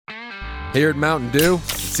Here at Mountain Dew,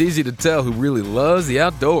 it's easy to tell who really loves the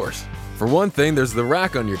outdoors. For one thing, there's the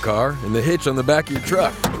rack on your car and the hitch on the back of your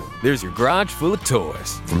truck. There's your garage full of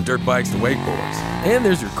toys, from dirt bikes to wakeboards. And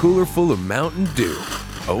there's your cooler full of Mountain Dew,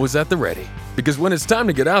 always at the ready. Because when it's time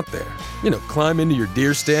to get out there, climb into your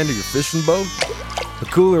deer stand or your fishing boat, a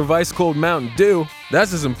cooler of ice-cold Mountain Dew,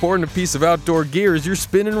 that's as important a piece of outdoor gear as your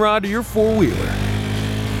spinning rod or your four-wheeler.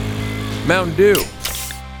 Mountain Dew.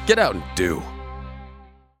 Get out and do.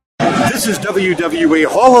 This is WWE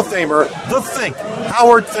Hall of Famer, The Think,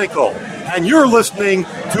 Howard Finkel, and you're listening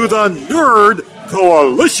to the Nerd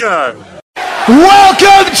Coalition.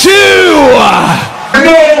 Welcome to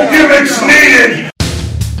No Gimmicks Needed.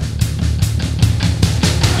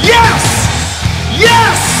 Yes!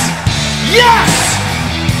 Yes! Yes!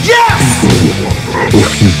 Yes!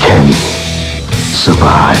 If you can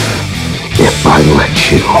survive, if I let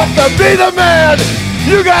you. To be the man,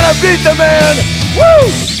 you gotta beat the man.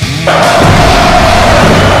 Woo! The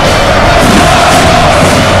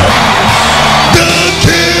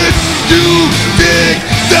kid you dig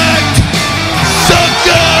that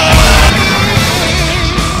sucker.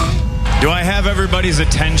 Do I have everybody's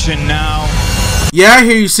attention now? Yeah, I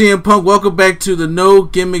hear you, CM Punk. Welcome back to the No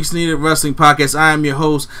Gimmicks Needed Wrestling Podcast. I am your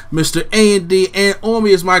host, Mr. A&D, and on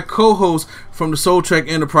me is my co-host from the Soul Trek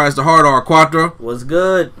Enterprise, the Hard R Quattro. What's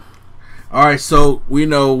good? All right, so we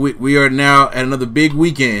know we are now at another big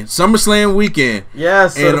weekend, SummerSlam weekend.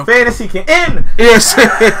 Yes, so the fantasy can end. Yes.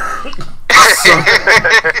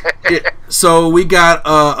 So we got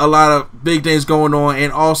a lot of big things going on,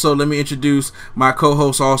 and also let me introduce my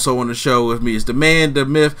co-host also on the show with me. It's the man, the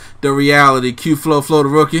myth, the reality, Q-Flow, Flo the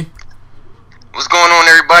Rookie. What's going on,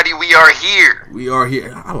 everybody? We are here. We are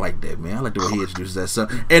here. I like that, man. I like the way he introduces that stuff.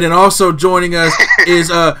 And then also joining us is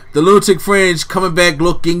the Lunatic Fringe, coming back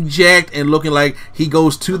looking jacked and looking like he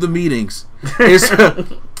goes to the meetings. It's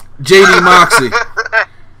JD Moxie.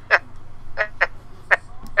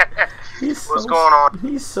 What's going on?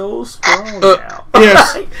 He's so strong now.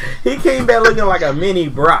 Yes. He came back looking like a mini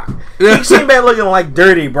Brock. He came back looking like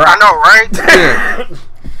Dirty Brock. I know, right? Yeah.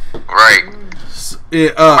 Right.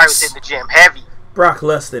 I was in the gym heavy. Brock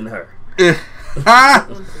less than her. Okay,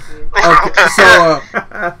 so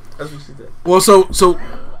that's what she said. Well, so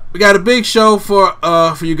we got a big show for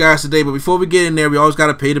you guys today, but before we get in there, we always got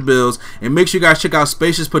to pay the bills and make sure you guys check out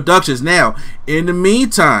Spacious Productions. Now, in the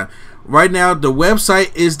meantime, right now the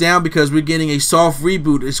website is down because we're getting a soft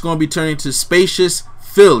reboot. It's going to be turning to Spacious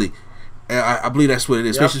Philly. I believe that's what it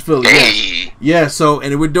is. Yep. Spacious Philly. Hey. Yeah, so,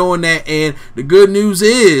 and we're doing that, and the good news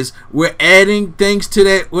is we're adding things to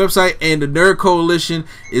that website, and the Nerd Coalition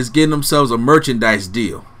is getting themselves a merchandise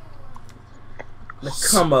deal. Let's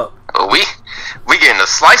come up. Oh, we getting a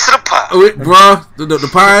slice of the pie. Bro, the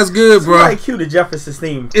pie is good, bro. Like cue the Jefferson's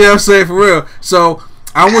theme. Yeah, I'm saying, for real. So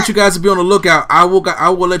I want you guys to be on the lookout. I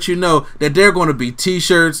will let you know that there are going to be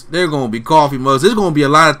t-shirts, there are going to be coffee mugs, there's going to be a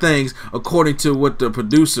lot of things according to what the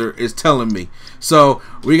producer is telling me. So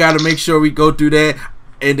we got to make sure we go through that,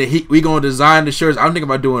 and we going to design the shirts. I'm thinking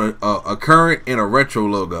about doing a current and a retro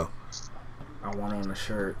logo. I want on a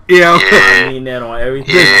shirt. Yeah. I need that on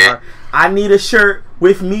everything. Yeah. I need a shirt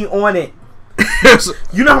with me on it.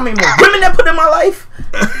 You know how many more women that put in my life?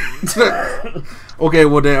 Okay,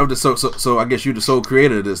 well then, so I guess you're the sole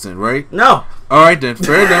creator of this then, right? No. All right then,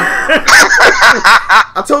 fair enough.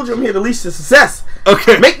 I told you I'm here to lead to success.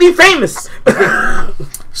 Okay. Make me famous.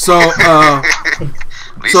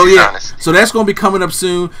 So yeah, so that's going to be coming up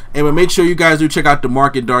soon, and we'll make sure you guys do check out the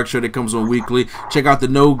Mark and Dark show that comes on weekly. Check out the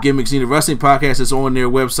No Gimmicks Needed Wrestling podcast that's on their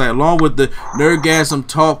website, along with the Nerdgasm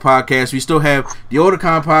Talk podcast. We still have the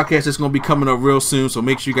Otakon podcast that's going to be coming up real soon, so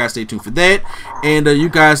make sure you guys stay tuned for that. And you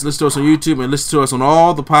guys listen to us on YouTube and listen to us on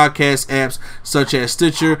all the podcast apps such as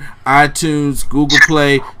Stitcher, iTunes, Google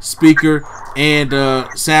Play, Speaker, and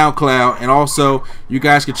SoundCloud. And also, you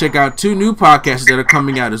guys can check out 2 new podcasts that are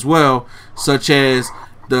coming out as well, such as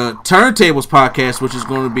the Turntables podcast, which is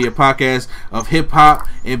going to be a podcast of hip-hop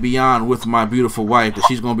and beyond with my beautiful wife, that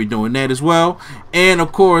she's going to be doing that as well. And,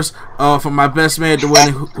 of course, from my best man,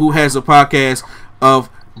 Dwayne, who has a podcast of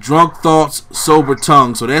Drunk Thoughts, Sober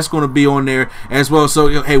Tongue. So that's going to be on there as well.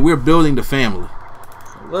 So, hey, we're building the family.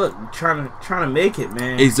 Look, trying to make it,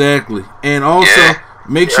 man. Exactly. And also,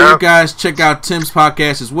 make sure you guys check out Tim's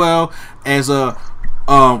podcast as well as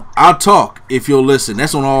I'll Talk If You'll Listen.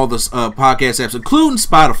 That's on all the podcast apps, including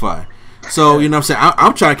Spotify. So, you know what I'm saying?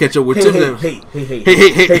 I'm trying to catch up with Tim. Hey.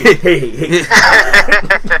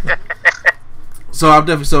 So, I'm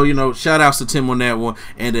definitely, shout outs to Tim on that one.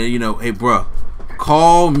 And then, hey, bro,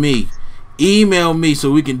 call me. Email me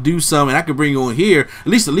so we can do something. I can bring you on here. At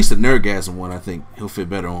least the Nerdgasm one, I think he'll fit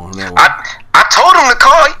better on that one. I told him to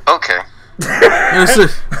call you. Okay.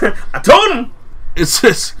 I told him. It's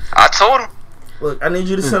just. I told him. Look, I need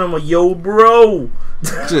you to send him a yo, bro.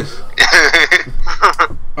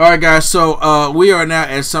 All right, guys. So we are now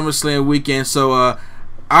at SummerSlam weekend. So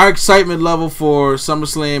our excitement level for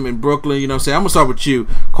SummerSlam in Brooklyn. You know what I'm saying? I'm gonna start with you,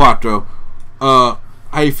 Quattro. How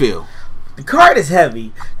you feel? The card is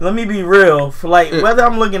heavy. Let me be real. For whether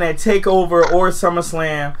I'm looking at TakeOver or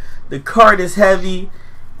SummerSlam, the card is heavy,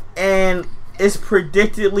 and it's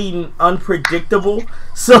predictably unpredictable.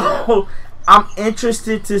 So I'm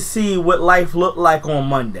interested to see what life looked like on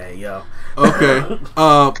Monday, yo. Okay.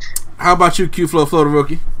 How about you, Q-Flow, Florida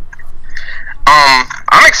Rookie?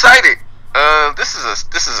 I'm excited. This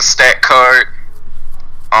is a stat card.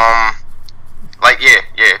 Yeah.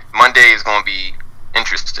 Monday is gonna be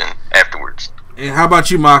interesting afterwards. And how about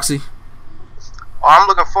you, Moxie? I'm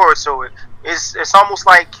looking forward to it. It's almost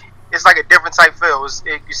like it's like a different type feel.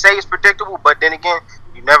 You say it's predictable, but then again,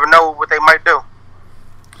 you never know what they might do.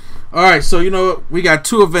 All right, so you know what? We got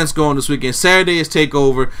 2 events going this weekend. Saturday is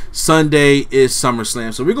TakeOver. Sunday is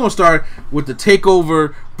SummerSlam. So we're going to start with the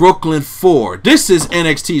TakeOver Brooklyn 4. This is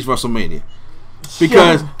NXT's WrestleMania.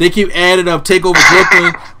 Because they keep adding up TakeOver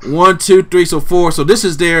Brooklyn 1, 2, 3, so 4. So this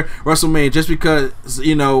is their WrestleMania. Just because,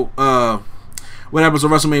 you know, what happens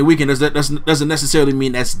on WrestleMania weekend doesn't necessarily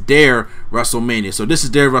mean that's their WrestleMania. So this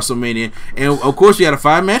is their WrestleMania. And, of course, we had a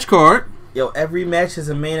 5-match card. Yo, every match is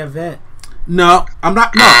a main event. No, I'm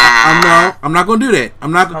not. No, I'm not gonna do that.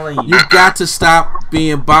 I'm not. You got to stop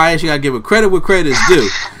being biased. You gotta give it credit where credit is due.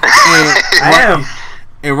 I am.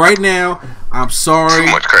 And right now, I'm sorry.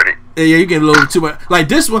 Too much credit. Yeah, you get a little too much. Like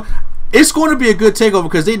this one, it's going to be a good takeover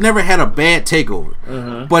because they never had a bad takeover.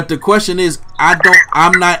 Mm-hmm. But the question is,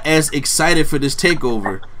 I'm not as excited for this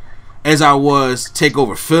takeover as I was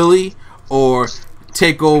takeover Philly or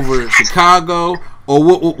takeover Chicago. Or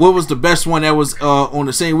what was the best one that was on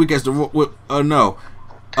the same week as the no,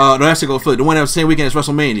 that's TakeOver Philly. The one that was the same weekend as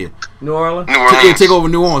WrestleMania. New Orleans. TakeOver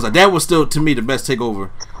New Orleans. Like, that was still to me the best takeover,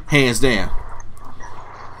 hands down.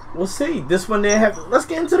 We'll see. This one they have. Let's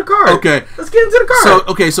get into the card. Okay. Let's get into the card.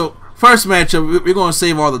 So first matchup, we're gonna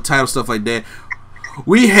save all the title stuff like that.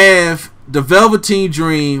 We have the Velveteen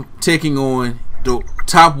Dream taking on the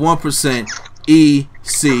top 1%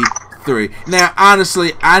 EC3. Now,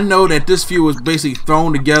 honestly, I know that this feud was basically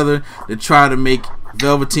thrown together to try to make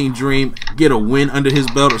Velveteen Dream get a win under his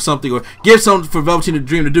belt or something, or give something for Velveteen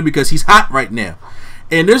Dream to do because he's hot right now.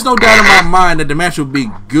 And there's no doubt in my mind that the match will be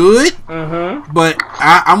good, but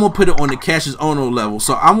I'm going to put it on the Cassius Ohno level.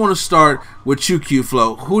 So I'm going to start with you,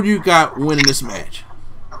 Q-Flow. Who do you got winning this match?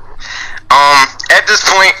 At this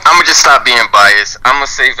point, I'm going to just stop being biased. I'm going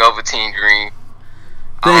to say Velveteen Dream.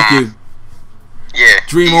 Thank you. Yeah.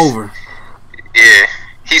 Dream over. Yeah.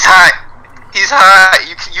 He's hot. He's hot.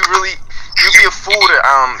 You'd be a fool to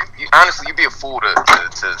honestly, you'd be a fool to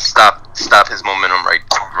stop his momentum right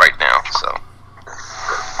now. So.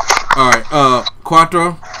 All right,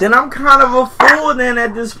 Quattro. Then I'm kind of a fool then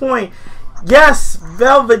at this point. Yes,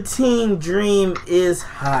 Velveteen Dream is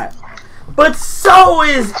hot, but so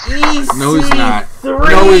is EC3 no, he's not.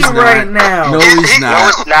 Right now. No, he's not. No,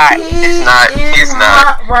 it's not. He's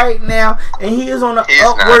hot right now, and he is on an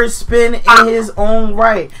upward spin in his own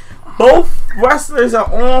right. Both wrestlers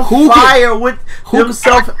are on fire with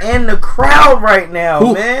themselves and the crowd right now,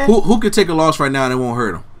 man. Who could take a loss right now and it won't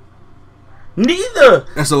hurt him? Neither.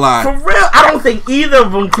 That's a lie. For real, I don't think either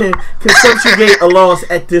of them can subjugate a loss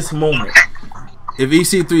at this moment. If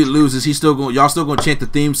EC3 loses, y'all still gonna chant the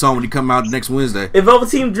theme song when he come out next Wednesday. If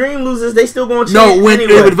Velveteen Dream loses, they still gonna chant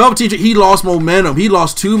anyway. With Velveteen Dream, he lost momentum. He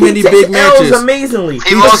lost too many big matches. L's amazingly.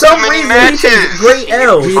 He lost too many matches. He takes great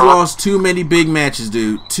L's. He lost too many big matches,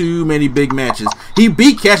 dude. Too many big matches. He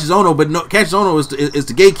beat Cassius Ohno, but no, Cassius Ohno is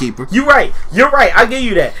the gatekeeper. You're right. I give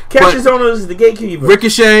you that. Cassius Ohno is the gatekeeper.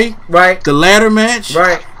 Ricochet, right? The ladder match,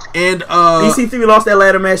 right? And EC3 lost that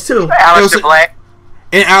ladder match too. Aleister Black.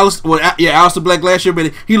 And Aleister Black last year,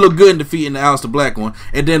 but he looked good in defeating the Aleister Black one.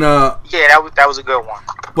 And then that was a good one.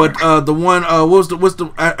 But the one what's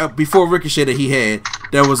the before Ricochet that he had,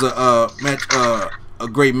 that was a match, a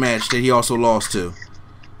great match that he also lost to. I'm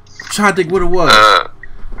trying to think what it was.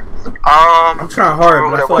 I'm trying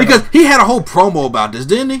hard, but because he had a whole promo about this,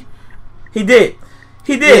 didn't he? He did.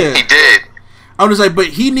 Yeah. He did. I was like, but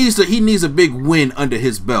he needs a big win under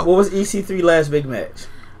his belt. What was EC3 last big match?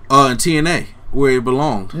 In TNA. Where it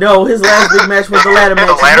belonged. No, his last big match was the ladder match.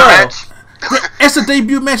 That's a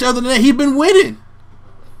debut match. Other than that, he been winning.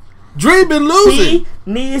 Dream been losing. He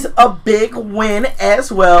needs a big win as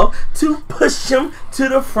well to push him to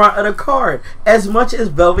the front of the card, as much as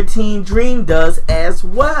Velveteen Dream does as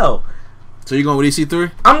well. So you're going with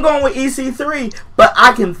EC3? I'm going with EC3, but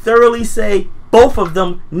I can thoroughly say both of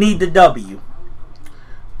them need the W.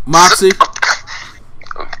 Moxie?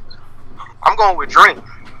 I'm going with Dream.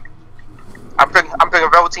 I'm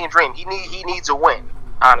picking Velveteen Dream. He needs a win.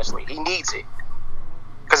 Honestly, he needs it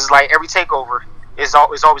because it's like every takeover is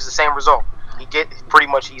always the same result. He get pretty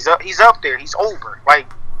much he's up there. He's over.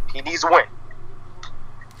 Like he needs a win.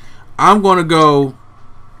 I'm going to go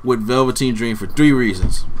with Velveteen Dream for 3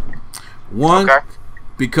 reasons. One,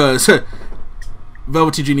 because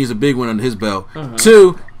Velveteen Dream needs a big win under his belt.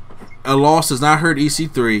 2, a loss does not hurt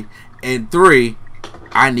EC3. And 3,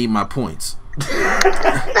 I need my points.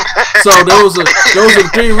 So those are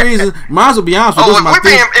 3 reasons. Might as well be honest with you.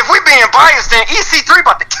 If we being biased, then EC3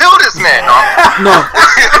 about to kill this man. No,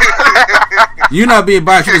 you're not being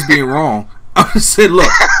biased. You're just being wrong. I said, look,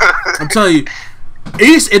 I'm telling you,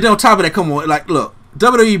 and on top of that, come on, like, look,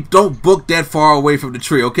 WWE don't book that far away from the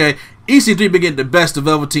tree, okay? EC3 been getting the best of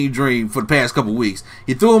Velveteen Dream for the past couple weeks.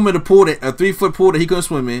 He threw him in the pool, a 3-foot pool that he couldn't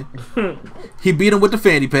swim in. He beat him with the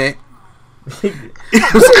fanny pack. What's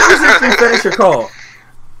his finisher called?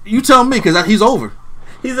 You tell me, because he's over.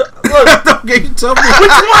 He's look. Okay, you tell me.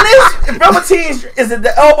 Which one is Velveteen? Is it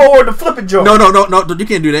the elbow or the flipping joint? No. You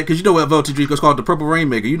can't do that because you know what Velveteen Dream is called, the Purple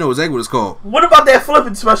Rainmaker. You know exactly what it's called. What about that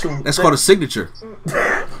flipping special? That's called a signature.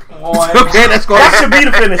 Okay, that should be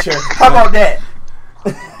the finisher. How about that?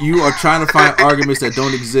 You are trying to find arguments that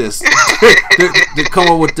don't exist to come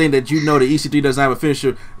up with things that you know that EC3 doesn't have a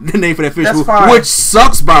finisher. The name for that finisher, which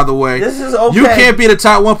sucks, by the way. This is okay. You can't be the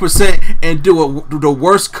top 1% and do the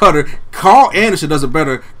worst cutter. Carl Anderson does a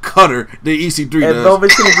better cutter than EC3 does. And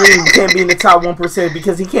Velveteen Dream can't be in the top 1%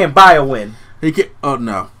 because he can't buy a win. He can't. Oh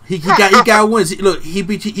no, he got wins. Look, he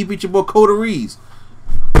beat your boy Coda Reeves.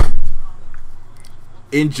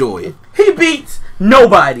 Enjoy it. He beats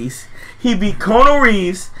nobody's. He beat Kona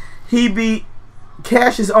Reeves. He beat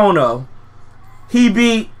Cassius Ohno. He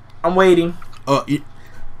beat. I'm waiting.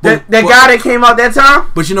 That guy that came out that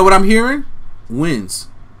time. But you know what I'm hearing? Wins.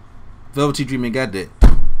 Velveteen Dream ain't got that.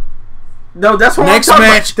 No, that's what I'm talking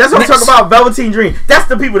about. That's what I'm talking about. Velveteen Dream. That's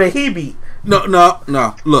the people that he beat. No.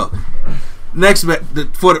 Look. Next match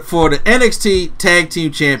for the NXT Tag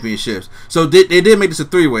Team Championships. So they did make this a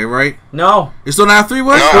 3-way, right? No. It's still not a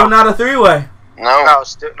 3-way? No. Still not a 3-way. No,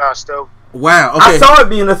 still. Wow. Okay. I saw it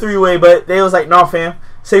being a 3-way, but they was like, "No, fam,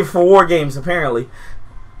 save it for War Games." Apparently.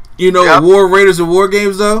 You know, War Raiders and War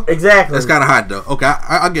Games though. Exactly. That's kind of hot though. Okay,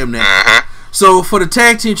 I'll give them that. So for the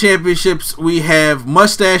Tag Team Championships, we have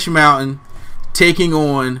Mustache Mountain taking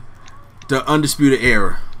on the Undisputed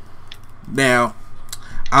Era. Now,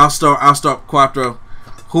 I'll start Quattro.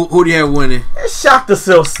 Who do you have winning? Shock the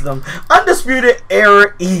system. Undisputed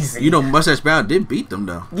Era easy. You know, Mustache Mountain did beat them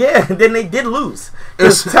though. Yeah, then they did lose.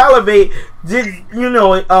 Because Tyler Bate did,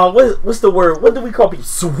 what's the word? What do we call people?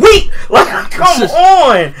 Sweet! Like, come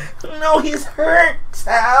on! No, he's hurt,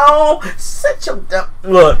 Sal. Such a dumb.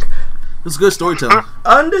 Look. It's good storytelling.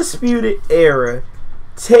 Undisputed Era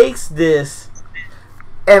takes this,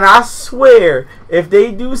 and I swear, if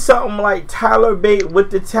they do something like Tyler Bate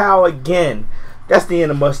with the towel again, that's the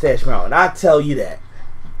end of Mustache Mountain. I tell you that.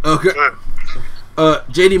 Okay.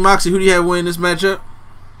 JD Moxie, who do you have winning this matchup?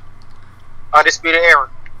 Undisputed Era.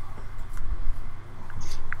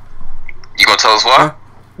 You gonna tell us why?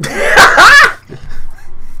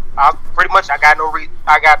 Pretty much, I got no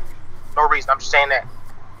reason. I'm just saying that.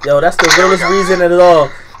 Yo, that's the realest reason at all.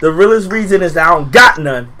 The realest reason is that I don't got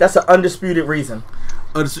none. That's an undisputed reason.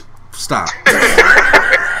 Stop.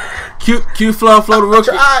 Q Flow the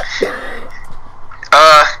rookie.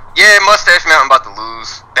 Yeah, Mustache Mountain about to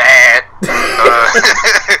lose bad.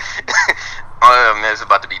 Oh man, it's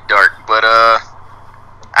about to be dark. But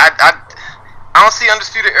I don't see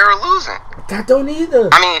Undisputed Era losing. I don't either.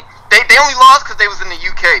 I mean, they only lost because they was in the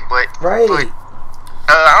UK, but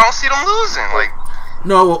I don't see them losing. Like,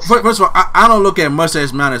 no, well, first of all, I don't look at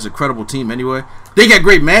Mustache Mountain as a credible team anyway. They got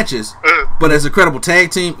great matches, but as a credible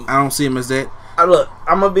tag team, I don't see them as that. Look,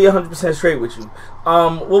 I'm gonna be 100% straight with you.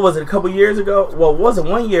 What was it? A couple years ago? Well, it wasn't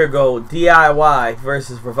 1 year ago. DIY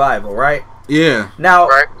versus Revival, right? Yeah. Now,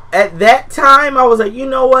 at that time, I was like, you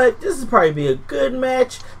know what? This is probably be a good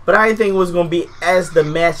match, but I didn't think it was gonna be as the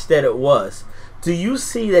match that it was. Do you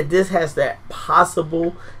see that this has that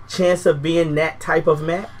possible chance of being that type of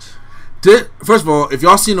match? First of all, if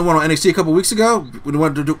y'all seen the one on NXT a couple weeks ago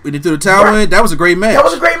when they threw the towel in, that was a great match. That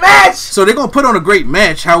was a great match. So they're gonna put on a great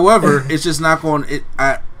match. However, it's just not going.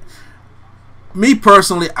 Me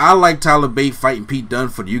personally, I like Tyler Bate fighting Pete Dunne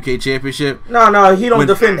for the UK Championship. No, he don't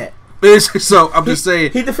defend that. So I'm just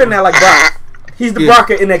saying he defend that like Brock. He's the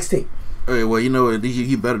Brock of NXT. Well, you know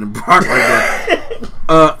he better than Brock right now.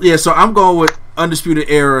 So I'm going with Undisputed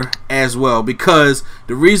Era as well, because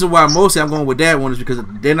the reason why mostly I'm going with that one is because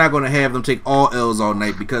they're not going to have them take all L's all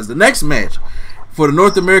night, because the next match for the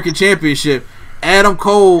North American Championship, Adam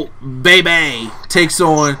Cole, baby, takes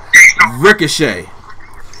on Ricochet.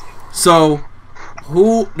 So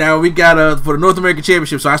who now we got for the North American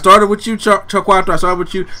Championship? So I started with you, Chuckwater. I started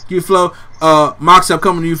with you, Flo. Mox, I'm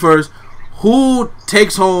coming to you first. Who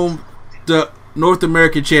takes home the North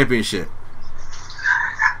American Championship?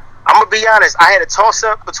 I'm gonna be honest. I had a toss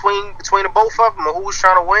up between the both of them, who was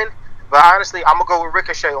trying to win. But honestly, I'm gonna go with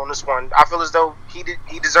Ricochet on this one. I feel as though he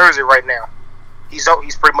deserves it right now. He's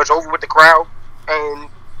pretty much over with the crowd, and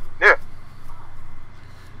yeah.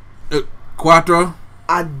 Quattro.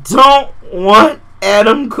 I don't want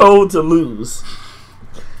Adam Cole to lose.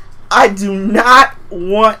 I do not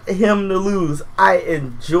want him to lose. I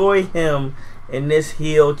enjoy him in this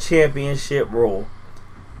heel championship role.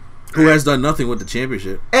 Who has done nothing with the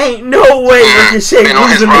championship? Ain't no way Ricochet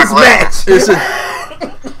losing this match.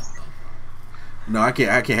 No, I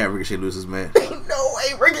can't have Ricochet lose this match. Ain't no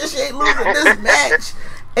way Ricochet losing this match.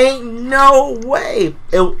 Ain't no way.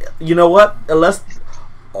 You know what? Unless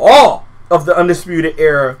all of the Undisputed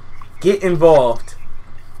Era get involved,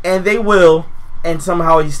 and they will, and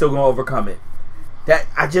somehow he's still gonna overcome it. That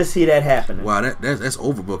I just see that happening. Wow, that's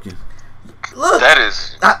overbooking. Look,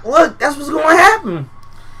 that's what's gonna happen.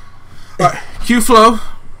 Q Flow.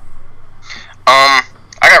 I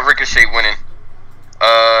got Ricochet winning.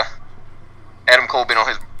 Adam Cole been on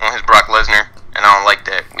his Brock Lesnar, and I don't like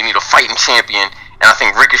that. We need a fighting champion, and I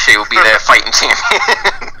think Ricochet will be that fighting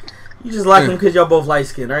champion. You just like him because y'all both light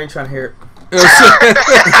skinned. I ain't trying to hear it.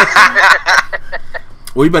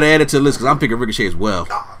 Well, you better add it to the list because I'm picking Ricochet as well.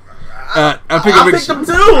 I picked him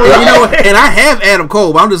too. You know what? And I have Adam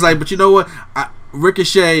Cole, but I'm just like, but you know what?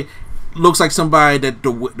 Ricochet looks like somebody that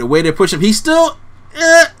the way they push him, he still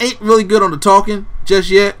ain't really good on the talking just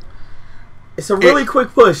yet. It's a really quick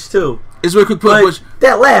push too. It's a really quick push.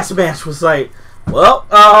 That last match was like, well,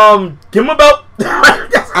 give him a belt.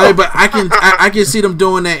 But I can see them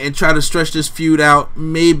doing that and try to stretch this feud out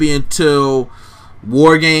maybe until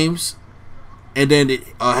War Games, and then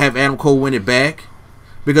have Adam Cole win it back.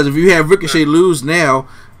 Because if you have Ricochet lose now,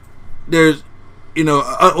 there's you know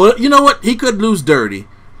what, he could lose dirty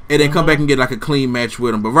and then come back and get like a clean match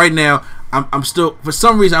with him. But right now, I'm still, for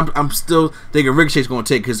some reason, I'm still thinking Ricochet's going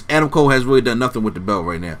to take, because Adam Cole has really done nothing with the belt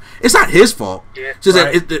right now. It's not his fault. Yeah, just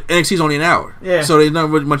that the NXT's only an hour. Yeah. So there's not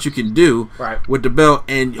really much you can do with the belt.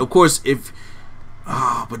 And of course,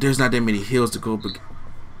 but there's not that many heels to go.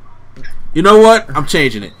 You know what? I'm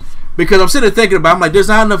changing it, because I'm sitting there thinking about. I'm like, there's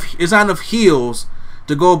not enough heels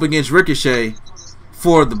to go up against Ricochet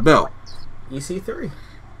for the belt. EC3.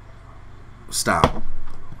 Stop.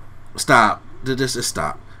 Just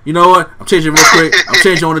stop. You know what? I'm changing real quick. I'm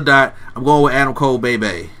changing on the dot. I'm going with Adam Cole,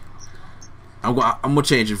 baby. I'm gonna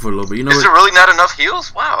change it for a little bit. You know, is there really not enough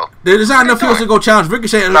heels? Wow. There's not enough heels to go challenge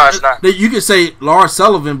Ricochet. No, it's not. You could say Lars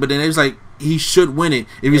Sullivan, but then it's like he should win it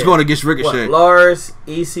if he's going against Ricochet. Lars,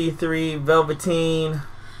 EC3, Velveteen.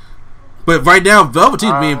 But right now,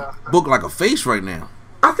 Velveteen's being booked like a face right now.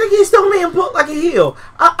 I think he's still being booked like a heel.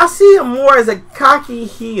 I see him more as a cocky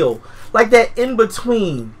heel. Like that in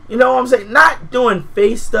between. You know what I'm saying? Not doing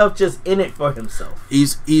face stuff, just in it for himself.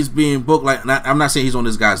 He's being booked like, I'm not saying he's on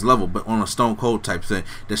this guy's level, but on a Stone Cold type thing.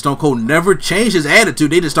 That Stone Cold never changed his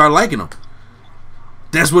attitude. They just started liking him.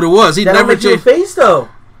 That's what it was. He never changed. Face though.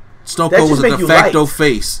 Stone Cold was a de facto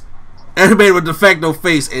face. Everybody was a de facto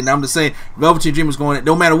face, and I'm just saying, Velveteen Dream is going.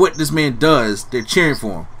 No matter what this man does, they're cheering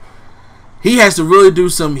for him. He has to really do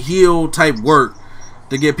some heel type work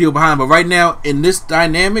to get people behind. But right now, in this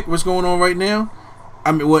dynamic, what's going on right now,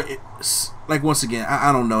 I mean, like once again,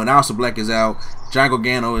 I don't know. And Aleister Black is out. John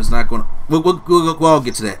Gargano is not going to. We'll all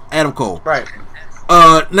get to that. Adam Cole. Right.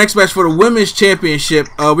 Next match for the Women's Championship.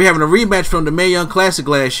 We're having a rematch from the Mae Young Classic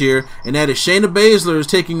last year, and that is Shayna Baszler is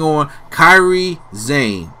taking on Kairi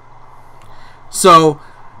Sane. So,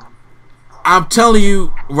 I'm telling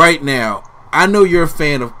you right now, I know you're a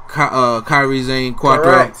fan of Kairi Sane, Quattro.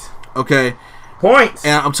 Correct. Okay. Points.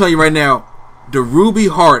 And I'm telling you right now, the Ruby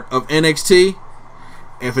Hart of NXT,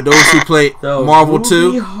 and for those who play Marvel Ruby 2,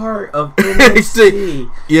 Ruby Hart of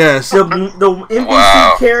NXT. Yes. The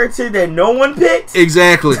NPC character that no one picked.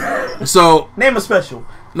 Exactly. So name a special.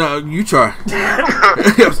 No, you try.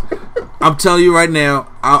 I'm telling you right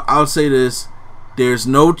now, I'll say this: there's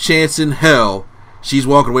no chance in hell she's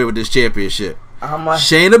walking away with this championship.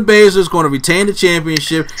 Shayna Baszler is going to retain the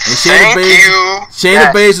championship, and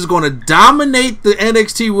Shayna Baszler is going to dominate the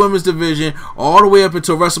NXT Women's Division all the way up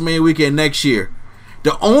until WrestleMania weekend next year.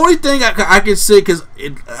 The only thing I can say, because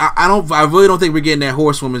I really don't think we're getting that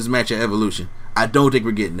Horsewoman's match at Evolution. I don't think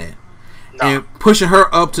we're getting that. No. And pushing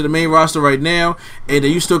her up to the main roster right now, and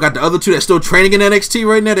then you still got the other two that's still training in NXT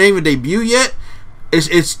right now. They ain't even debuted yet.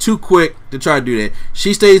 It's too quick to try to do that.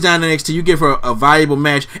 She stays down in NXT. You give her a valuable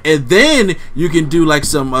match, and then you can do like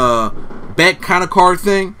some back kind of card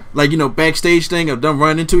thing, like backstage thing of them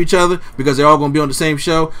running into each other because they're all going to be on the same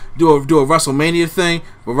show. Do a WrestleMania thing,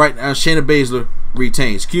 but right now Shayna Baszler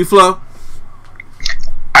retains. Q-Flow?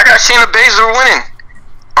 I got Shayna Baszler winning.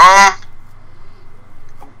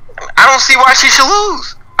 I don't see why she should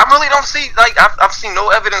lose. I really don't see. Like I've seen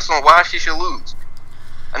no evidence on why she should lose.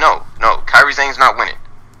 No, Kairi Sane's not winning.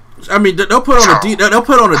 I mean, they'll put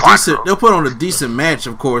on a decent match,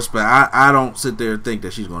 of course, but I don't sit there and think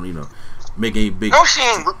that she's going to make any big. No, she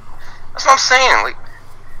ain't. That's what I'm saying. Like,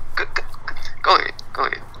 go ahead.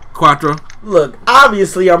 Quattro. Look,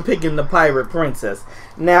 obviously, I'm picking the Pirate Princess.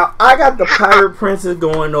 Now, I got the Pirate Princess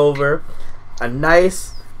going over a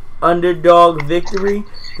nice underdog victory,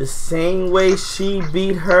 the same way she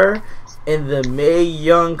beat her in the Mae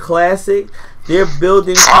Young Classic. They're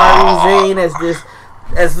building Kairi Sane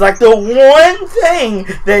as like the one thing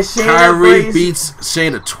that Shayna Kairi beats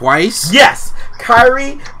Shayna twice? Yes.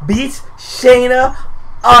 Kairi beats Shayna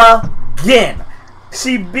again.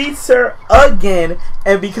 She beats her again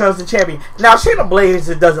and becomes the champion. Now, Shayna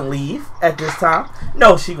Baszler doesn't leave at this time.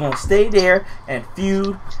 No, she's going to stay there and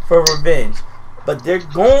feud for revenge. But they're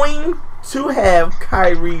going to have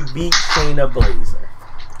Kairi beat Shayna Baszler.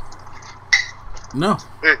 No.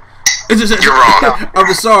 You're wrong.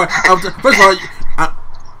 I'm sorry. First of all,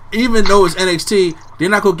 even though it's NXT, they're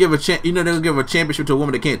not gonna give they're gonna give a championship to a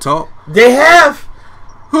woman that can't talk. They have.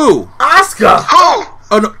 Who? Asuka. Who?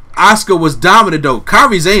 Oh no, Asuka was dominant though.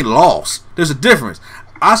 Kairi Sane lost. There's a difference.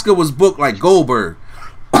 Asuka was booked like Goldberg.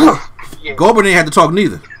 Goldberg didn't have to talk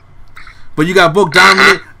neither. But you got booked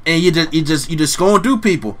dominant, and you just going through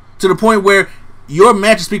people to the point where your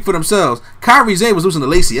matches speak for themselves. Kairi Sane was losing to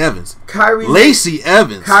Lacey Evans. Lacey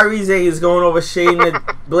Evans. Kairi Sane is going over Shayna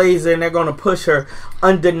Baszler, and they're going to push her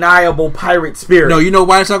undeniable pirate spirit. No, you know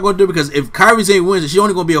why it's not going to do? Because if Kairi Sane wins, she's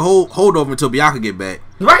only going to be a holdover until Bianca get back.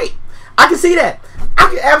 Right. I can see that. I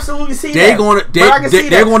can absolutely see they're that.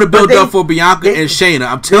 They're going to build up for Bianca and Shayna.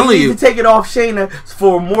 I'm telling you. They need to take it off Shayna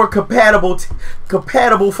for more compatible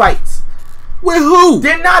fights. With who?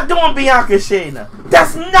 They're not doing Bianca Shayna.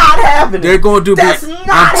 That's not happening. They're going to do. That's not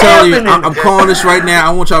I'm telling happening. you. I'm calling this right now.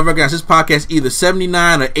 I want y'all to recognize this podcast either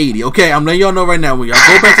 79 or 80. Okay, I'm letting y'all know right now. When y'all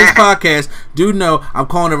go back to this podcast, do know I'm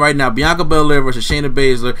calling it right now. Bianca Belair versus Shayna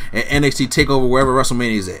Baszler at NXT TakeOver wherever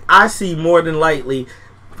WrestleMania is at. I see more than likely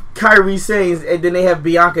Kairi Sane, and then they have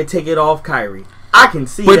Bianca take it off Kairi. I can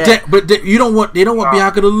see that. But you don't want. They don't want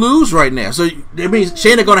Bianca to lose right now. So that means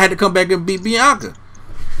Shayna gonna have to come back and beat Bianca.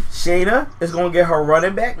 Shayna is going to get her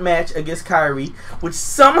running back match against Kairi, which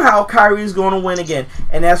somehow Kairi is going to win again.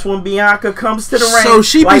 And that's when Bianca comes to the ring. So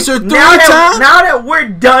she beats her 3 times? Now that we're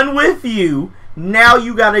done with you, now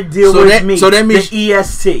you got to deal with me, so that means, the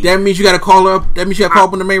EST. That means you got to call her up. That means you got to call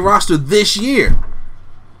up on the main roster this year.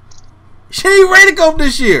 She ain't ready to go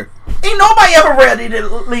this year. Ain't nobody ever ready to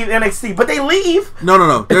leave NXT, but they leave.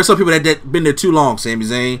 No. There's some people that been there too long, Sami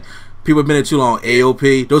Zayn. People have been there too long.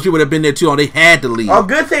 AOP. Those people that have been there too long, they had to leave. Oh,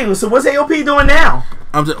 good thing. So what's AOP doing now?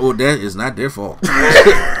 That is not their fault. Losing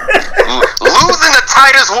the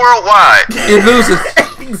Titus worldwide. It loses.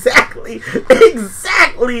 Exactly.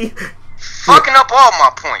 Fucking up all my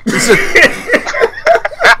points.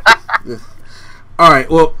 All right.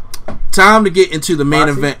 Well, time to get into the main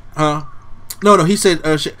event. Huh? No. He said,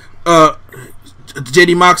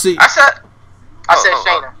 JD Moxie. I said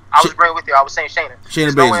Shayna. I was agreeing with you. I was saying Shayna.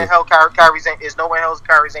 There's no way in hell Kairi Sane is going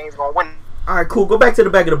to win. All right, cool. Go back to the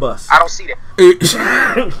back of the bus. I don't see that.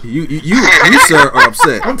 you sir are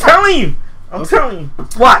upset. I'm telling you.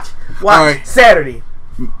 Watch. Right. Saturday.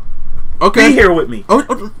 Okay. Be here with me.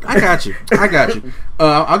 Oh, I got you.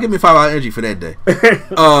 I'll give me 5 hour energy for that day. Okay.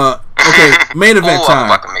 Main event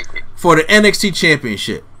time for the NXT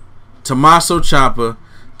Championship. Tommaso Ciampa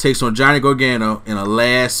takes on Johnny Gargano in a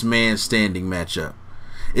last man standing matchup.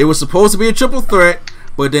 It was supposed to be a triple threat,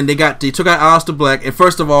 but then they took out Aleister Black. And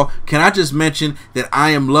first of all, can I just mention that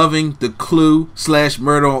I am loving the Clue /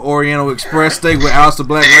 Murder on Oriental Express thing with Aleister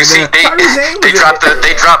Black right there. They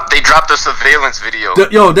dropped the surveillance video.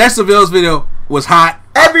 That surveillance video was hot.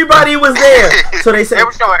 Everybody was there. So they said they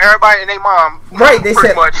were showing everybody and their mom. Right, they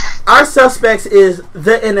said much. Our suspects is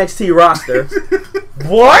the NXT roster.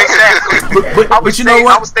 What? Exactly. But you know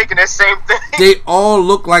what? I was thinking that same thing. They all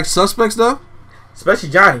look like suspects though. Especially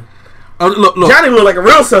Johnny. Look. Johnny looked like a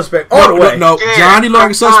real suspect all the way. No, Johnny looked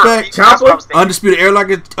like a suspect. Ciampa? Undisputed Era like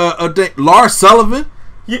a thing. Lars Sullivan.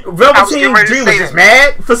 Velveteen Dream was just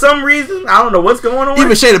mad for some reason. I don't know what's going on.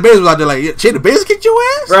 Even Shayna Baszler was out there like, Shayna Baszler kicked your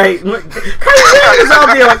ass? Right. Kyrie was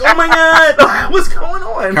out there like, oh my god, what's going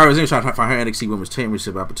on? Kyrie was trying to find her NXT Women's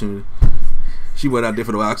Championship opportunity. She went out there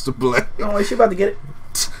for the Aleister Black. Oh, she about to get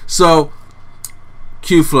it. So,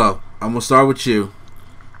 Q-Flow, I'm going to start with you.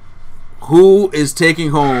 Who is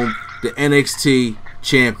taking home the NXT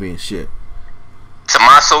Championship?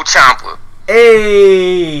 Tommaso Ciampa.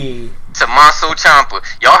 Hey. Tommaso Ciampa.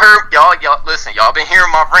 Y'all listen, y'all been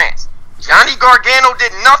hearing my rants. Johnny Gargano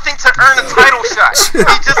did nothing to earn a title shot.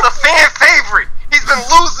 He's just a fan favorite. He's been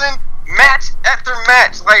losing match after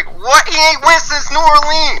match. Like, what? He ain't win since New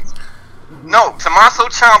Orleans. No, Tommaso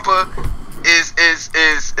Ciampa is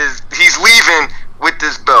he's leaving with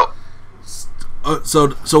this belt.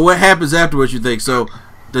 So what happens afterwards, you think? So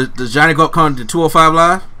does Johnny go come to 205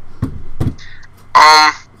 Live?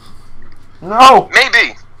 No.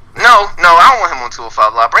 Maybe. No, I don't want him on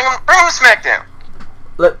 205 Live. Bring him to SmackDown.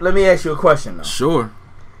 Let me ask you a question though. Sure.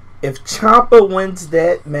 If Ciampa wins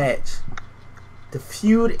that match, the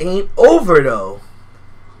feud ain't over though.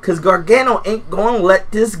 Cause Gargano ain't gonna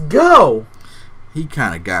let this go. He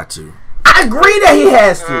kinda got to. I agree that he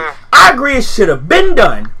has to. I agree it should have been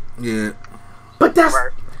done. Yeah. But that's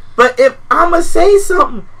but if I'ma say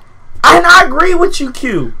something, and I agree with you,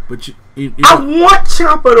 Q. But I want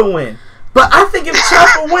Ciampa to win. But I think if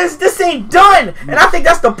Ciampa wins, this ain't done. And I think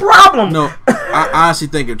that's the problem. No, I honestly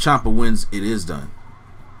think if Ciampa wins, it is done.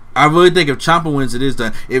 I really think if Ciampa wins, it is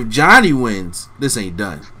done. If Johnny wins, this ain't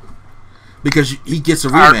done. Because he gets a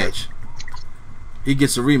rematch. He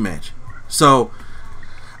gets a rematch. So,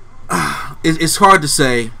 it's hard to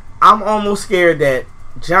say. I'm almost scared that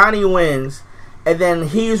Johnny wins, and then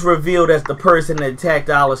he's revealed as the person that attacked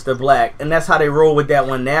Aleister Black, and that's how they roll with that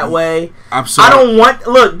one that way. I'm sorry. I don't want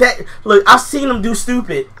look. I've seen him do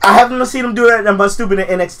stupid. I haven't seen him do that but stupid in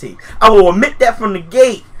NXT. I will admit that from the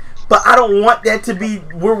gate, but I don't want that to be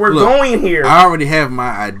where we're going here. I already have my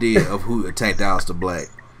idea of who attacked Aleister Black.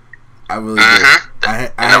 I really do.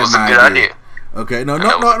 I that was a good idea. Okay, no.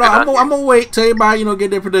 I'm gonna wait till everybody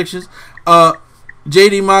get their predictions.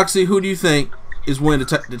 JD Moxley, who do you think is winning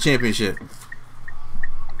the championship?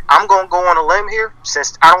 I'm going to go on a limb here.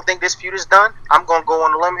 Since I don't think this feud is done, I'm going to go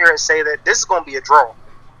on a limb here and say that this is going to be a draw.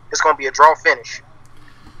 It's going to be a draw finish.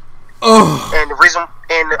 Oh. And the reason,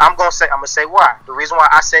 and I'm going to say why. The reason why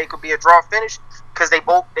I say it could be a draw finish, because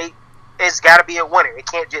it's got to be a winner.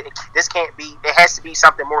 It has to be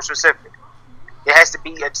something more specific. It has to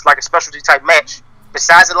be like a specialty type match.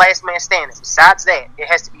 Besides the last man standing, besides that, it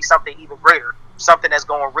has to be something even greater. Something that's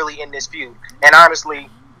going really in this feud. And honestly,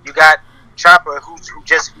 you got Ciampa, who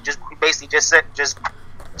basically just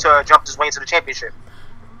to jump his way into the championship.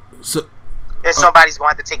 So, and somebody's going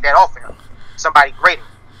to have to take that off of him. Somebody greater.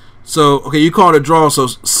 So, okay, you call it a draw. So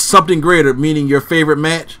something greater, meaning your favorite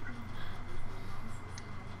match.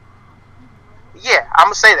 Yeah, I'm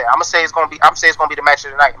gonna say that. I'm gonna say it's gonna be the match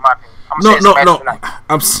of the night, in my opinion. No.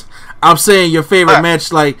 I'm saying your favorite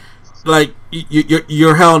match, like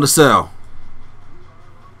you're Hell in a Cell.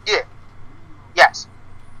 Yeah. Yes.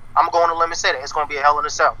 I'm going to limb and say that it's going to be a Hell in a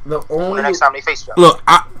Cell. The next time they face each other. Look,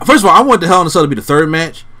 first of all, I want the Hell in a Cell to be the third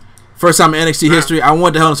match. First time in NXT history, I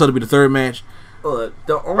want the Hell in a Cell to be the third match. Look,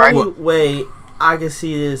 the only way I can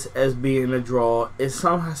see this as being a draw is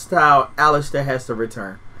somehow Aleister has to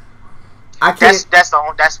return. I can't. That's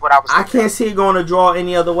what I was. I can't see it going to draw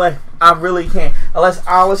any other way. I really can't, unless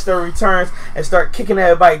Aleister returns and start kicking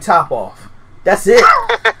everybody top off. That's it.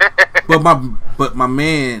 But my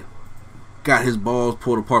man got his balls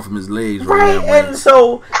pulled apart from his legs. Right, and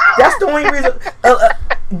so that's the only reason.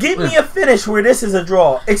 Give me a finish where this is a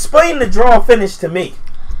draw. Explain the draw finish to me.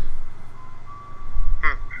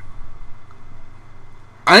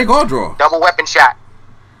 I ain't gonna draw. Double weapon shot.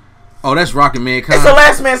 Oh, that's Rockin' Mankind. It's a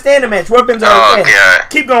last man standing match. Weapons are okay. God.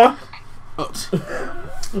 Keep going.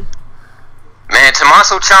 Man,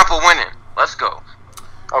 Tommaso Ciampa winning. Let's go.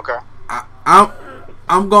 Okay.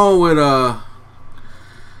 I'm going with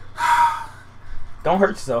Don't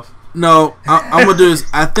hurt yourself. No, I'm gonna do this.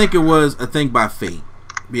 I think it was a thing by fate.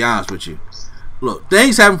 Be honest with you. Look,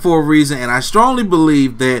 things happen for a reason, and I strongly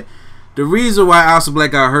believe that the reason why Aleister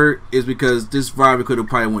Black got hurt is because this rivalry could have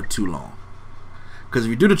probably went too long. Because if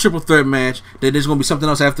you do the triple threat match, then there's gonna be something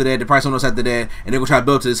else after that. There's probably something else after that, and they're gonna try to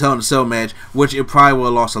build to this Hell in a Cell match, which it probably will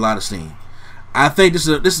have lost a lot of steam. I think this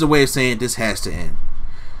is a way of saying this has to end.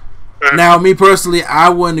 Now, me personally, I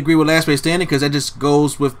wouldn't agree with Last Man Standing because that just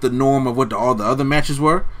goes with the norm of what all the other matches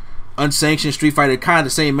were. unsanctioned street fight. They're kind of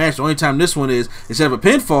the same match. The only time this one is, instead of a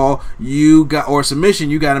pinfall, or submission,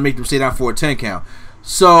 you got to make them stay down for a 10 count.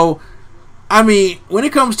 So, I mean, when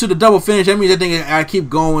it comes to the double finish, that means I think I keep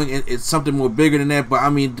going. It's something more bigger than that. But I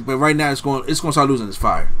mean, right now it's going to start losing its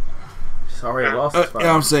fire. It's already lost its fire. You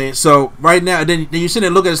know what I'm saying? So right now, then you sit there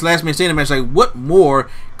and look at this last man standing match. Like, what more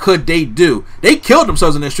could they do? They killed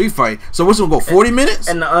themselves in that street fight. So what's going to go 40 minutes?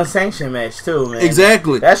 And the unsanctioned match too, man.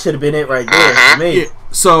 Exactly. That should have been it right there for me. Yeah.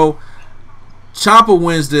 So Ciampa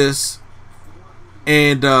wins this,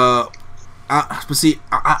 and I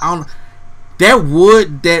don't. That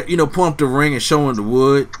wood that pulling up the ring and showing the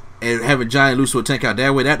wood and having Johnny lose to a 10 count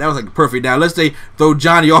that way, that was like perfect. Now let's say throw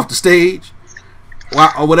Johnny off the stage,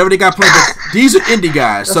 or whatever they got planned. These are indie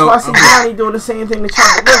guys. That's so why I see Johnny doing the same thing to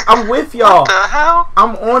Ciampa. Look, I'm with y'all. What the hell?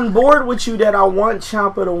 I'm on board with you that I want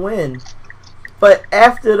Ciampa to win, but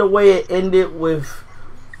after the way it ended with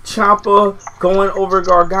Ciampa going over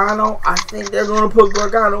Gargano, I think they're going to put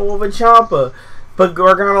Gargano over Ciampa. But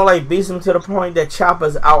Gargano beats him to the point that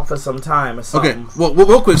Ciampa's out for some time or something. Okay, well,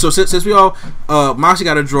 real quick. So since we all, Moxie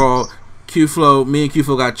got a draw, Q-Flow, me and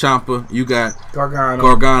Q-Flow got Ciampa, you got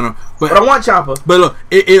Gargano. But I want Ciampa. But look,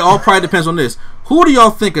 it all probably depends on this. Who do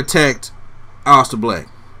y'all think attacked Aleister Black?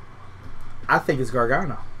 I think it's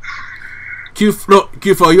Gargano. Q-Flow,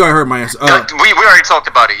 you already heard my answer. We already talked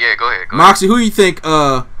about it. Yeah, go ahead. Moxie, who do you think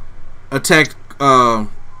attacked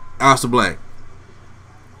Aleister Black?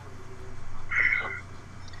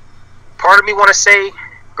 Part of me want to say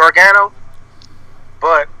Gargano,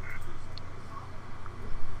 but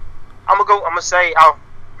I'm gonna say I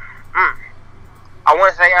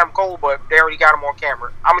want to say Adam Cole, but they already got him on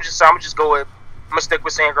camera. I'm gonna stick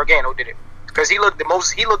with saying Gargano did it because he looked the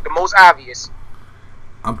most obvious.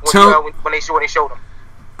 when they showed him.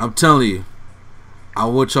 I'm telling you, I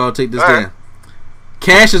want y'all to take this down.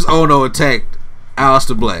 Cassius Ohno attacked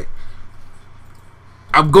Aleister Black.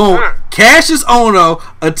 I'm going. Cassius Ohno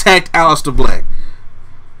attacked Aleister Black.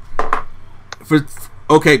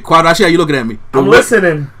 Okay, Quad, how you looking at me? I'm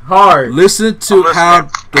listening hard. Listen to how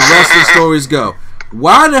the rest of the stories go.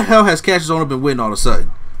 Why the hell has Cassius Ohno been winning all of a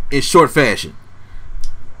sudden in short fashion?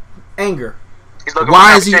 Anger.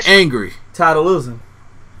 Why is he angry? Tired of losing.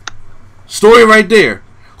 Story right there.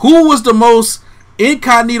 Who was the most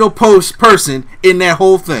incognito person in that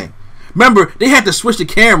whole thing? Remember, they had to switch the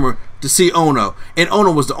camera to see Ohno, and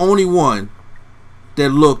Ohno was the only one that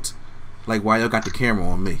looked like, why y'all got the camera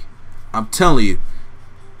on me? I'm telling you,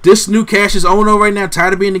 this new Cassius Ohno right now,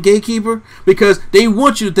 tired of being the gatekeeper, because they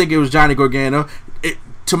want you to think it was Johnny Gargano.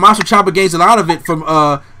 Tommaso Ciampa gains a lot of it from,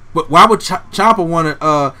 but why would Ciampa want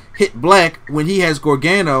to hit Black when he has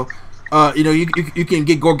Gargano? You can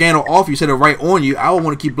get Gargano off you instead of right on you. I would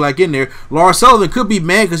want to keep Black in there. Lars Sullivan could be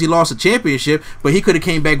mad because he lost a championship, but he could have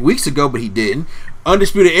came back weeks ago, but he didn't.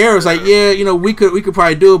 Undisputed Era is like, we could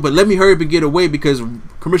probably do it, but let me hurry up and get away because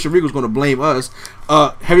Commissioner Regal's going to blame us.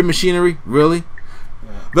 Heavy Machinery, really?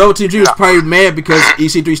 Velveteen Dream was probably mad because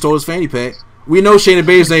EC3 stole his fanny pack. We know Shayna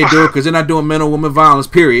Baszler ain't doing it because they're not doing mental woman violence,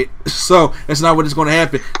 period. So that's not what is going to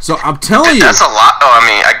happen. So I'm telling you, that's a lot. Oh, I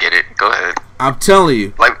mean, I get it. Go ahead. I'm telling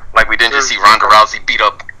you, like we didn't just see Ronda Rousey beat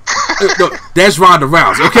up. No, that's Ronda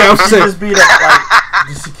Rousey. Okay, I'm saying she just beat up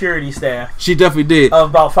the security staff. She definitely did.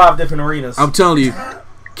 Of about 5 different arenas. I'm telling you,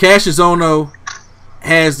 Cassius Ohno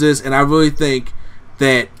has this, and I really think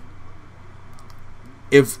that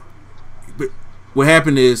if what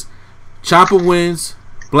happened is Ciampa wins,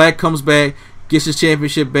 Black comes back, gets his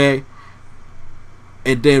championship back,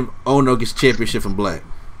 and then Ohno gets the championship from Black.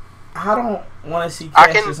 I don't want to see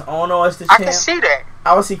Cassius Ohno as the champ. I can see that.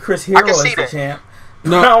 I want to see Chris Hero as the champ.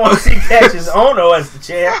 No, I don't want to see Cassius Ohno as the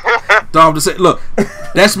champ. I'm just saying, look,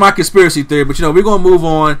 that's my conspiracy theory. But we're gonna move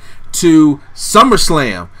on to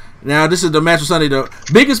SummerSlam. Now, this is the match of Sunday, the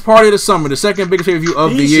biggest party of the summer, the second biggest pay-per-view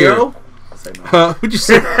of the year. What'd you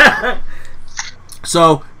say?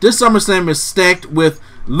 So this SummerSlam is stacked with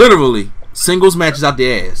literally singles matches out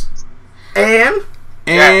the ass,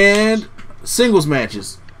 and singles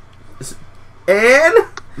matches, and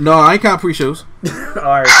no, I ain't count pre-shows.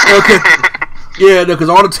 All right, okay. Yeah, no, because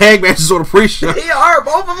all the tag matches on the pre-show. They are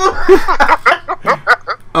both of them.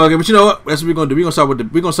 Okay, but you know what? That's what we're gonna do. We're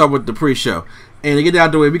gonna start with the pre-show, and to get out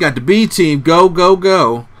of the way, we got the B team, go,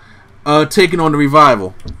 taking on the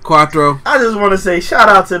Revival. Quattro. I just want to say shout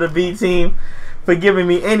out to the B team for giving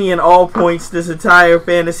me any and all points this entire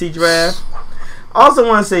fantasy draft. Also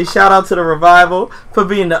want to say shout out to the Revival for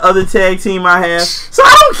being the other tag team I have. So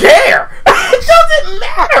I don't care. It doesn't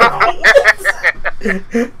matter.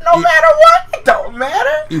 No matter what, it don't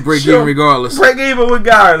matter. You break even regardless. Break even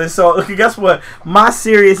regardless. So guess what? My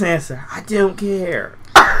serious answer, I don't care.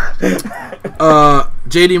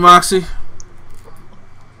 JD Moxie.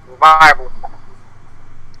 Revival.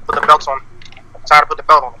 Put the belts on. Time to put the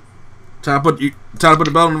belt on. Time to put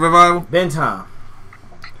the belt on the Revival. Been time.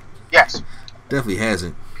 Yes. Definitely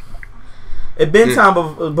hasn't. It been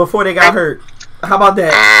time before they got hurt. How about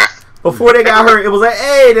that? Before they got hurt, it was like,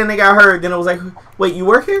 hey. Then they got hurt. Then it was like, wait, you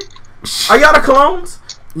work here? Are y'all the Colognes?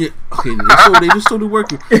 Yeah. Okay. They just still do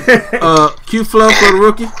work here. Q Flow for the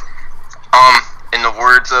rookie. In the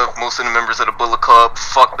words of most of the members of the Bullet Club,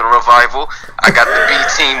 fuck the Revival. I got the B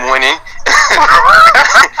team winning.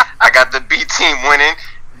 I got the B team winning.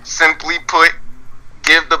 Simply put,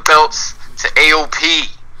 give the belts to AOP.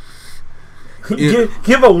 Yeah.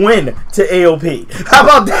 Give a win to AOP. How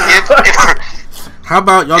about that? How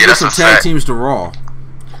about y'all get some tag teams to Raw?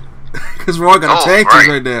 Because Raw got a tag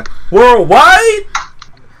team right there. Worldwide?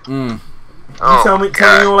 Oh, tell me you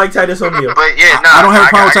don't like Titus O'Neil. But yeah, I don't have a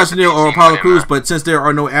problem with Titus O'Neil or Apollo Crews, but since there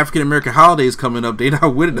are no African American holidays coming up, they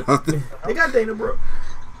not winning nothing. They got Dana Brooke.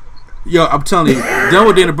 Yo, I'm telling you, done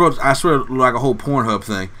with Dana Brooks, I swear, like a whole Pornhub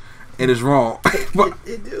thing. It is wrong. But,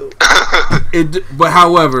 it do. But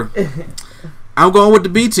however, I'm going with the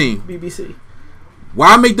B team. BBC.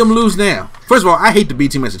 Why make them lose now? First of all, I hate the B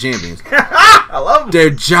team as the champions. I love them. They're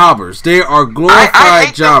jobbers. They are glorified I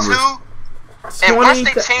hate jobbers. Them too. And once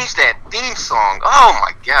they changed that theme song, oh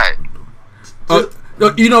my god.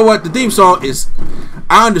 You know what? The theme song is,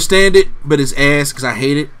 I understand it, but it's ass because I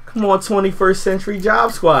hate it. Come on, 21st Century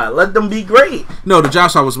Job Squad. Let them be great. No, the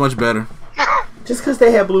Job Squad was much better. Just because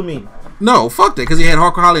they had Blue Mean. No, fuck that, because he had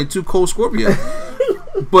Hardcore Holly and 2 Cold Scorpio.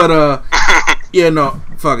 But, yeah, no,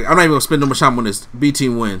 fuck it. I'm not even going to spend no much time on this. B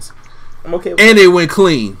team wins. I'm okay with and they win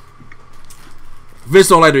clean. Vince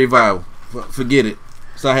don't like the Revival. Forget it.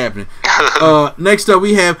 It's not happening. Next up,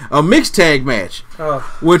 we have a mixed tag match,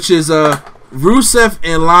 which is Rusev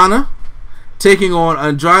and Lana taking on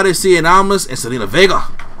Andrade Cien Almas and Selena Vega.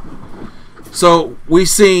 So we've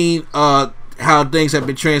seen how things have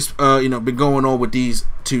been been going on with these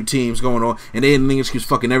two teams going on, and Aiden English keeps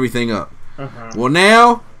fucking everything up. Well,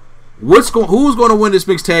 now who's going to win this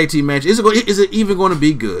mixed tag team match? Is it even going to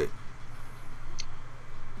be good?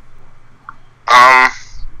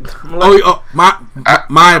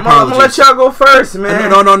 My apologies. I'm gonna let y'all go first, man.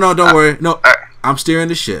 No, don't worry. No, I'm steering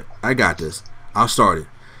the ship. I got this. I'll start it.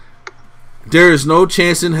 There is no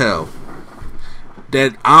chance in hell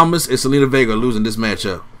that Almas and Selena Vega are losing this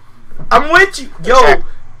matchup. I'm with you. Yo,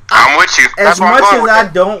 I'm with you. As much as I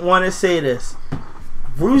don't want to say this,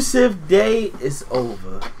 Rusev Day is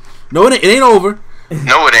over. No, it ain't over.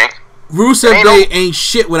 No, it ain't. Rusev Day ain't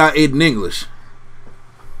shit without Aiden English.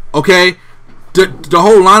 Okay? The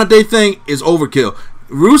whole Lana Day thing is overkill.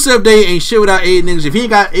 Rusev Day ain't shit without Aiden English. If he ain't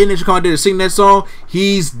got Aiden English coming there to sing that song,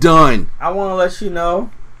 he's done. I want to let you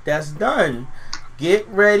know that's done. Get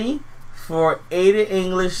ready for Aiden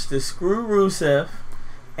English to screw Rusev.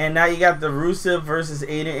 And now you got the Rusev versus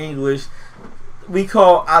Aiden English. We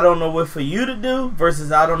call I don't know what for you to do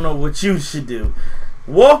versus I don't know what you should do.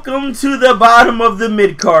 Welcome to the bottom of the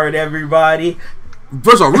mid card, everybody.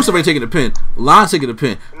 First of all, Rusev ain't taking the pin. Lana's taking the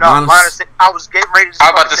pin. No, I was getting ready to say.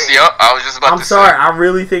 I was just about to say. I'm sorry. I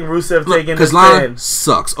really think Rusev taking the pin. Because Lana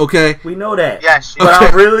sucks, okay? We know that. Yes. But I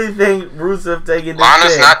really think Rusev taking the pin.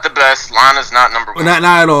 Lana's not the best. Lana's not number one. Not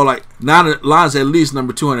at all. Like, Lana's at least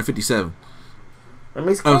number 257. That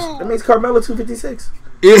means Carmella 256.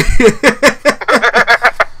 Yeah.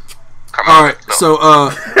 Alright, so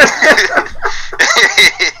oh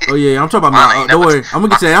yeah, I'm talking about my don't worry. I'm gonna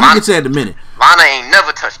get to that in a minute. Lana ain't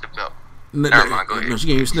never touched the belt. Never mind, go ahead. No, she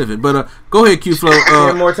can't even sniff it. But go ahead, Q Flow.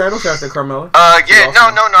 More title shots than Carmella. Yeah,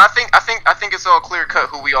 no. I think it's all clear cut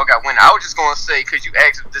who we all got winning. I was just gonna say because you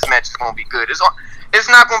asked if this match is gonna be good. It's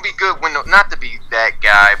not gonna be good when not to be that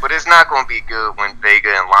guy, but it's not gonna be good when Vega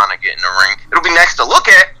and Lana get in the ring. It'll be nice to look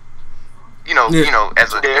at. As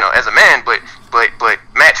a man, but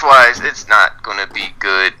match wise, it's not gonna be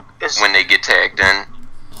good when they get tagged in.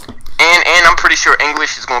 And I'm pretty sure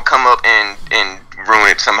English is gonna come up and ruin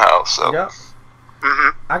it somehow. So yep.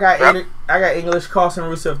 I got English costing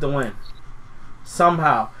Rusev to win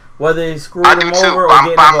somehow, whether they screw him over or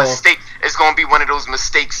get by mistake. It's gonna be one of those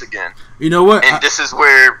mistakes again. You know what? And this is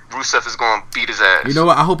where Rusev is gonna beat his ass. You know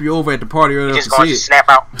what? I hope you're over at the party early enough to see it. He's gonna snap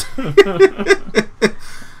out.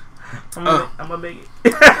 I'm gonna make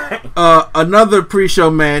it. Another pre-show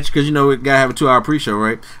match, because we gotta have a 2-hour pre-show,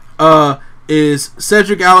 right? Is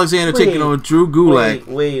Cedric Alexander taking on Drew Gulak.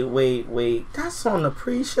 Wait. That's on the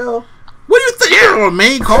pre-show? What do you think? Yeah. On the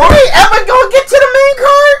main card? Are we ever gonna get to the main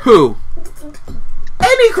card? Who?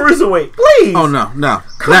 Any cruiserweight, please. Oh no.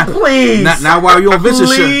 Please. Now while you on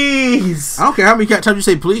Vince's show. please. I don't care how many times you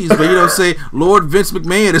say please, but you don't say Lord Vince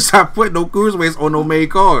McMahon to stop putting no cruiserweights on no main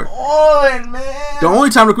card. On, man. The only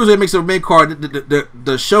time the cruiserweight makes a main card,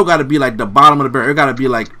 the show got to be like the bottom of the barrel. It got to be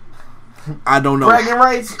like, I don't know. Bragging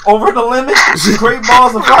rights over the limit. Great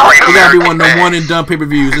balls of fire. It gotta be one of the one and done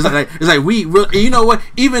pay-per-views. It's like we really, you know what?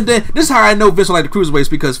 Even then, this is how I know Vince will like the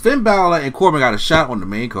cruiserweights, because Finn Balor and Corbin got a shot on the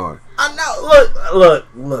main card. I know.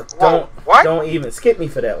 Look. Don't even skip me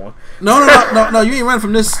for that one. No. You ain't running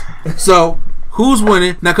from this. So who's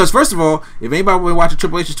winning now? Because first of all, if anybody been watching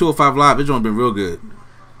Triple H's 205 Live, it's only been real good.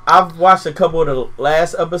 I've watched a couple of the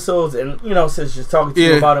last episodes, and since you're talking to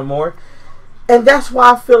me about it more, and that's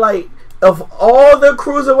why I feel like, of all the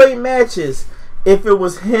cruiserweight matches, if it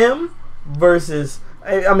was him versus,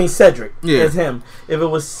 Cedric, it's him. If it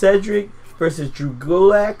was Cedric versus Drew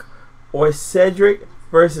Gulak, or Cedric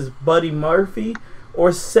versus Buddy Murphy,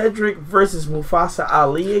 or Cedric versus Mustafa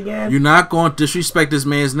Ali again. You're not going to disrespect this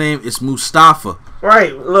man's name. It's Mustafa.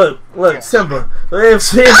 Right. Look, Simba.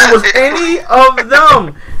 If it was any of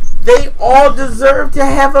them, they all deserve to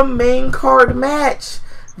have a main card match.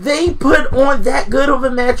 They put on that good of a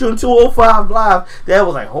match on 205 Live that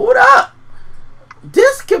was like, hold up.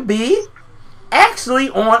 This could be actually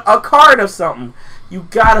on a card or something. You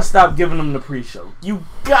gotta stop giving them the pre-show. You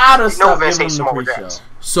gotta stop giving them the pre-show.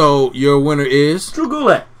 So, your winner is? Drew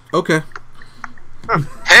Gulak. Okay.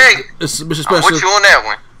 Hey, Mr. Special. I'm with you on that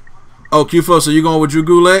one. Oh, Q4, so you going with Drew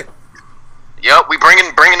Gulak? Yep, we bringing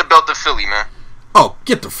the belt to Philly, man. Oh,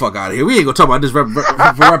 get the fuck out of here. We ain't gonna talk about this repping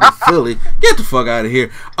Philly. Get the fuck out of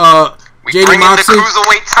here. We JD bringing Moxley. the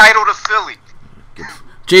cruiserweight title to Philly.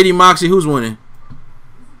 JD Moxley, who's winning?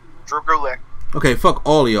 Drew Gulak. Okay, fuck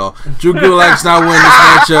all of y'all. Drew Gulak's not winning this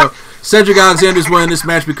matchup. Cedric Alexander's winning this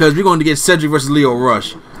match because we're going to get Cedric versus Leo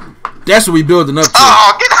Rush. That's what we building up to.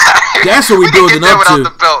 Oh, get out of here. That's what we building up to. The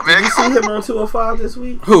belt, man. Did you see him on 205 this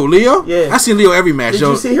week? Who, Leo? Yeah. I seen Leo every match. Did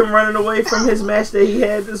you see him running away from his match that he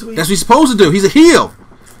had this week? That's what he's supposed to do. He's a heel.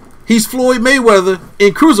 He's Floyd Mayweather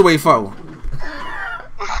in cruiserweight form.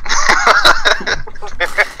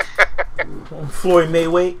 Floyd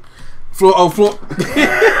Mayweather.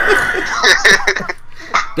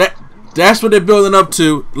 That's what they're building up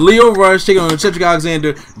to. Leo Rush taking on Cedric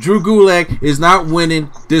Alexander. Drew Gulak is not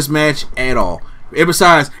winning this match at all. And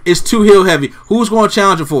besides, it's too heel heavy. Who's going to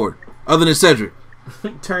challenge him for it other than Cedric?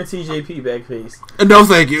 Turn TJP back face. No,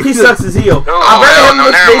 thank you. He sucks his heel. No,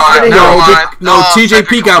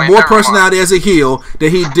 TJP got more personality as a heel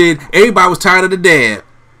than he did. Everybody was tired of the dad.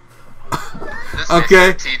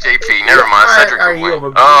 Okay. TJP, never mind. Cedric will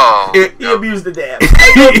win. Oh, he abused the dad.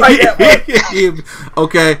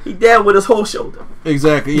 Okay. He dabbed with his whole shoulder.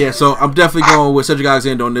 Exactly. Yeah. So I'm definitely going with Cedric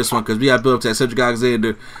Alexander on this one because we got built up to that Cedric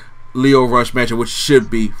Alexander Leo Rush match, which should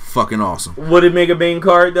be fucking awesome. Would it make a main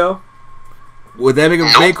card though? Would that make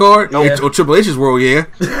a main card? Yeah. Or Triple H's world? Yeah.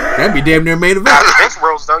 That'd be damn near main event. Vince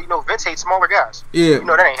worlds though, Vince hates smaller guys. Yeah.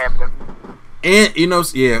 That ain't happening. And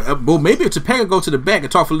well, maybe if Topanga go to the back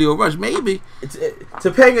and talk for Leo Rush, maybe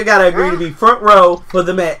Topanga gotta agree to be front row for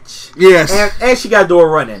the match. Yes, and she got door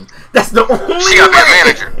running. That's the only. She got that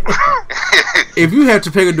manager. If you have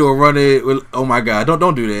Topanga do a run, oh my god,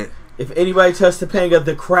 don't do that. If anybody touches Topanga,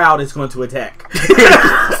 the crowd is going to attack.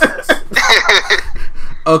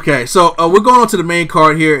 Okay, so we're going on to the main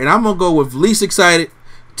card here, and I'm gonna go with least excited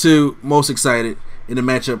to most excited in the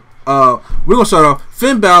matchup. We're gonna start off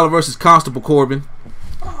Finn Balor versus Constable Corbin.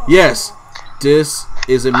 Yes, this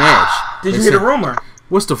is a match. Did you hear the rumor?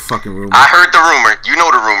 What's the fucking rumor? I heard the rumor. You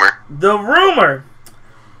know the rumor. The rumor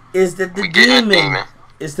is that the demon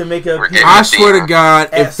is to make a. I swear to God,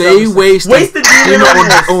 if they waste the demon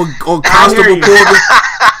on Constable Corbin.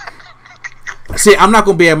 See, I'm not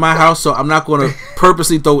gonna be at my house, so I'm not gonna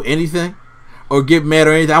purposely throw anything or get mad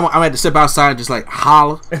or anything. I'm gonna have to step outside and just like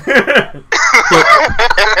holler.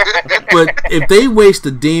 But if they waste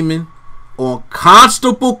the demon on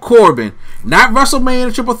Constable Corbin, not WrestleMania in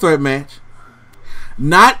a triple threat match,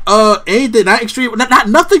 not anything, not extreme, not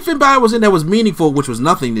nothing Finn Balor was in that was meaningful, which was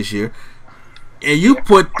nothing this year, and you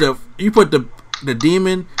put the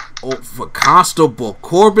demon for Constable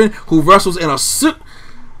Corbin, who wrestles in a suit.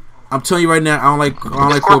 I'm telling you right now, I don't like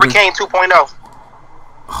Corbin Kane 2.0.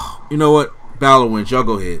 You know what? Balor wins. Y'all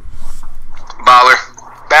go ahead.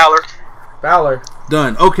 Balor.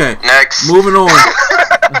 Done. Okay. Next. Moving on.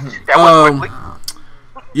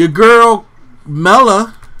 Your girl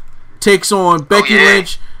Mella takes on Becky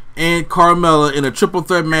Lynch and Carmella in a triple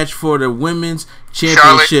threat match for the women's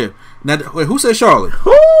championship. Now, wait, who said Charlotte?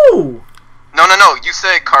 Who? No. You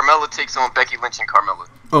said Carmella takes on Becky Lynch and Carmella.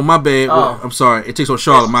 Oh, my bad. Well, I'm sorry. It takes on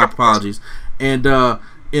Charlotte. My apologies. And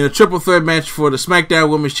in a triple threat match for the SmackDown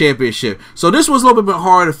Women's Championship. So this was a little bit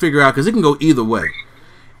hard to figure out because it can go either way.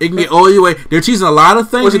 It can get either way. They're teasing a lot of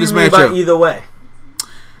things in this matchup. What do you mean by either way?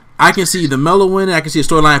 I can see the Mella winning. I can see a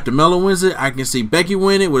storyline after Mella wins it. I can see Becky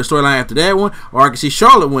winning it with a storyline after that one. Or I can see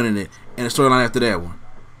Charlotte winning it and a storyline after that one.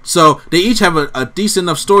 So they each have a decent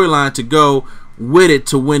enough storyline to go with it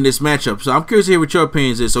to win this matchup. So I'm curious to hear what your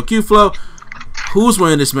opinions is. So Q-Flow, who's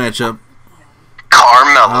winning this matchup?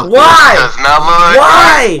 Carmella. Why? Because Mella.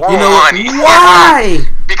 Why? You know what? Why?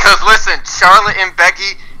 Because listen, Charlotte and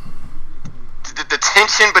Becky, the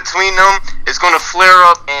tension between them is going to flare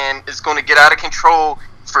up and it's going to get out of control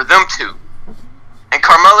for them two. And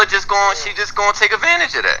Carmella just going to take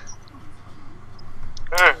advantage of that.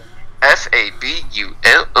 FABULOUA.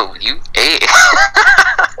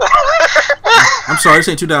 I'm sorry, this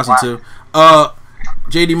ain't 2002.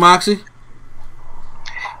 JD Moxie.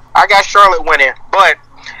 I got Charlotte winning, but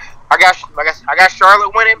I got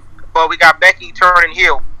Charlotte winning, but we got Becky turning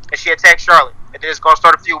heel, and she attacked Charlotte, and then it's gonna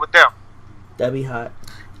start a feud with them. That'd be hot.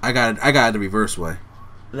 I got it the reverse way.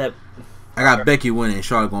 I got Becky winning and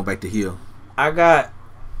Charlotte going back to heel. I got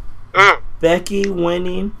Becky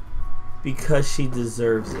winning because she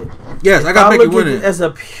deserves it. Yes, I got Becky winning as a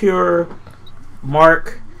pure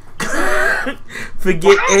mark.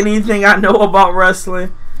 Forget anything I know about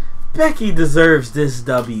wrestling. Becky deserves this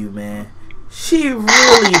W, man. She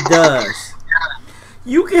really does.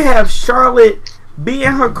 You can have Charlotte be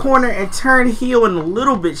in her corner and turn heel in a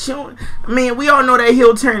little bit. We all know that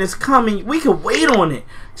heel turn is coming. We can wait on it.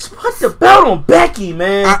 Just put the belt on Becky,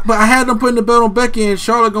 man. But I had them putting the belt on Becky and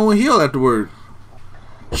Charlotte going heel afterward.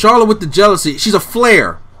 Charlotte with the jealousy. She's a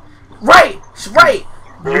Flair. Right.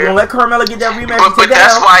 You're gonna let Carmella get that rematch. But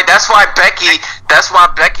that's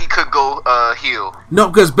why Becky could go heel. No,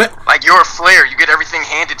 because like you're a Flair, you get everything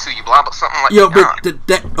handed to you, blah blah something like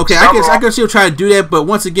that. Okay, I can still try to do that, but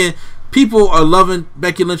once again, people are loving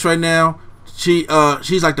Becky Lynch right now. She's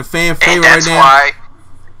like the fan favorite right now. Why.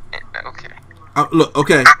 Okay. Look,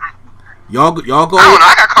 okay. Y'all go. I don't know.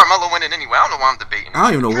 I got Carmella winning anyway. I don't know why I'm debating. I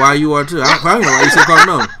don't even know why you are too. I don't know why you said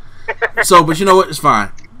Carmella. So, but you know what? It's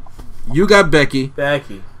fine. You got Becky.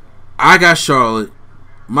 I got Charlotte.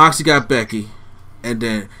 Moxie got Becky. And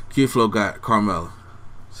then Q-Flow got Carmella.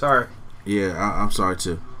 Sorry. Yeah, I'm sorry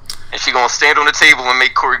too. And she gonna stand on the table and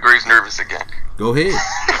make Corey Graves nervous again. Go ahead.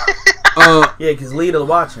 Yeah, because Lita's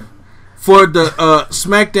watching. For the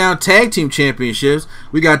SmackDown Tag Team Championships,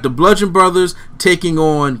 we got the Bludgeon Brothers taking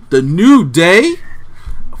on the New Day.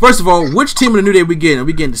 First of all, which team of the New Day we getting? Are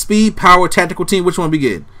we getting the Speed, Power, Tactical team? Which one we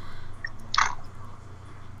getting?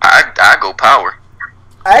 I go Power.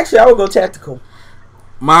 Actually, I would go Tactical.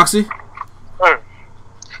 Moxie?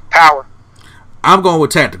 Power. I'm going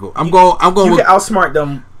with Tactical. I'm you going with. You can outsmart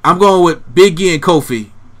them. I'm going with Big E and Kofi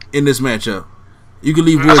in this matchup. You can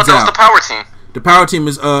leave Woods out. That was the Power team. The Power team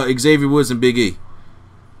is Xavier Woods and Big E.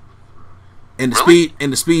 And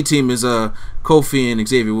the Speed team is Kofi and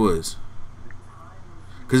Xavier Woods.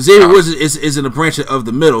 Because Xavier Woods is in a branch of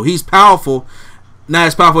the middle. He's powerful. Not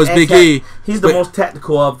as powerful as Big E. He's the most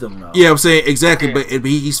tactical of them, though. Yeah, I'm saying exactly, but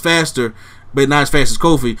he's faster, but not as fast as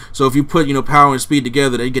Kofi. So if you put Power and Speed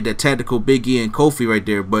together, then you get that tactical Big E and Kofi right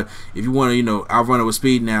there. But if you want to outrun it with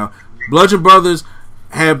Speed now, Bludgeon Brothers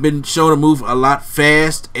have been shown to move a lot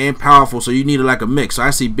fast and powerful. So you need like a mix. So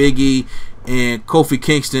I see Big E and Kofi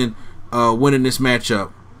Kingston winning this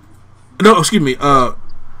matchup. No, excuse me,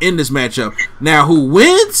 in this matchup. Now who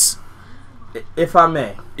wins? If I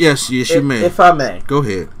may. Yes, you may. If I may. Go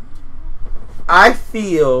ahead. I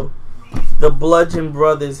feel the Bludgeon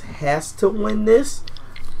Brothers has to win this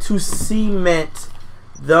to cement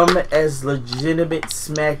them as legitimate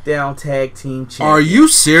SmackDown Tag Team champions. Are you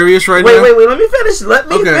serious now? Wait. Let me finish. Let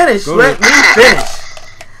me finish.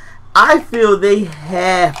 I feel they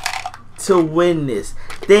have to win this.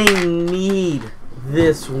 They need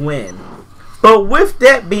this win. But with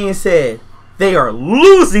that being said, they are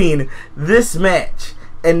losing this match.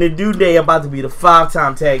 And the New Day about to be the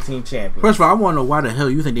 5-time tag team champions. First of all, I want to know why the hell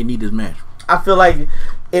you think they need this match. I feel like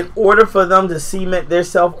in order for them to cement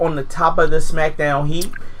themselves on the top of the SmackDown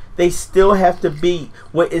heap, they still have to beat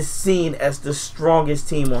what is seen as the strongest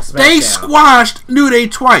team on SmackDown. They squashed New Day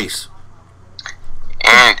twice.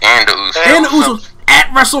 And the Usos. And the Usos at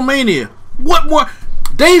WrestleMania. What more?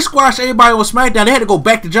 They squashed everybody on SmackDown. They had to go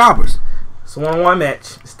back to jobbers. It's a one-on-one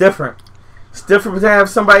match. It's different. It's different to have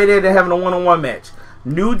somebody there than having a one-on-one match.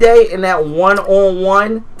 New Day in that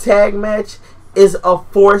one-on-one tag match is a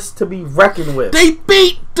force to be reckoned with. They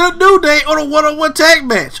beat the New Day on a one-on-one tag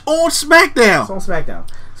match on SmackDown. It's on SmackDown.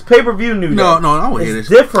 It's pay-per-view New Day. No, I don't hear this.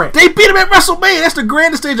 It's different. They beat him at WrestleMania. That's the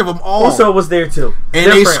grandest stage of them all. Also was there too.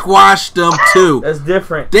 And they squashed them too. That's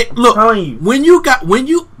different. Look, I'm telling you. when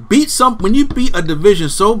you beat a division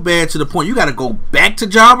so bad to the point you got to go back to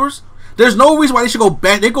jobbers. There's no reason why they should go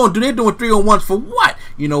back. They're doing 3-on-1s for what?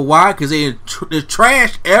 You know why? Because they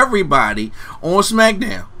trashed everybody on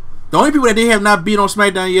SmackDown. The only people that they have not beat on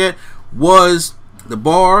SmackDown yet was The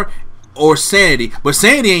Bar or Sanity. But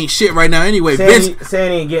Sanity ain't shit right now anyway. Sanity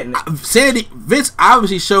ain't getting it. Vince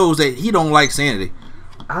obviously shows that he don't like Sanity.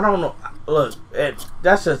 I don't know. Look,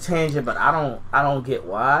 that's a tangent, but I don't get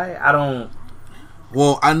why.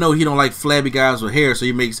 Well, I know he don't like flabby guys with hair, so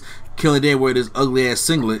he makes Killing Dan wear this ugly ass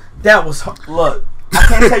singlet. Look, I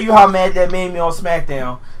can't tell you how mad that made me on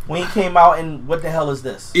SmackDown when he came out and what the hell is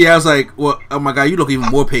this? Yeah, I was like, well, oh my god, you look even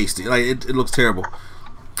more pasty. Like it looks terrible.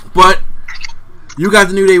 But you got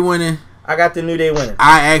the New Day winning. I got the New Day winning.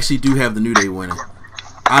 I actually do have the New Day winning.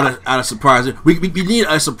 Out of surprise, we need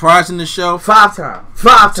a surprise in the show. 5 times.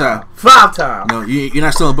 No, you're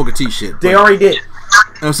not selling Booker T shit. They already did.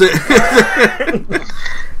 I'm saying.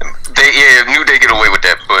 New Day get away with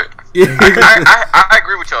that, but I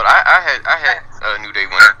agree with y'all. I had New Day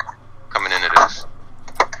winning coming into this.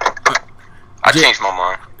 I changed my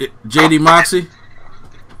mind. JD Moxie.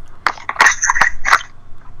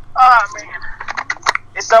 Man,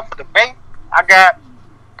 it's up for debate. I got.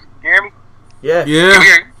 You hear me? Yeah.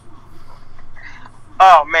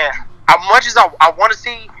 Oh man, as much as I want to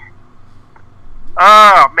see.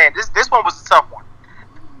 Oh man, this one was a tough one.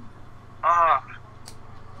 I'll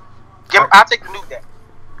take the New Day.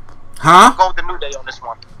 Huh? I'll go with the New Day on this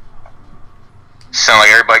one. Sound like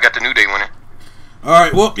everybody got the New Day winning.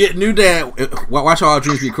 Alright, well, yeah, New Day. Watch all our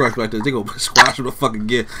dreams be crushed like this. They gonna squash them the fucking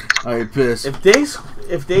get. Alright, pissed. If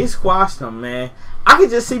they squash them, man, I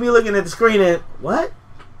could just see me looking at the screen and what?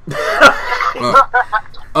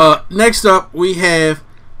 Next up, we have.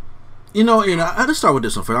 Let's start with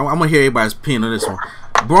this one first. I'm gonna hear everybody's opinion on this one.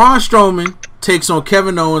 Braun Strowman takes on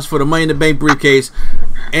Kevin Owens for the Money in the Bank briefcase,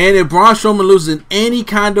 and if Braun Strowman loses in any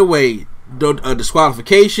kind of way,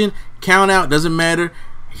 disqualification, count out, doesn't matter,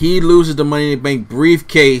 he loses the Money in the Bank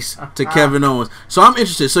briefcase to Kevin Owens. So I'm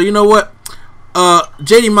interested. So you know what,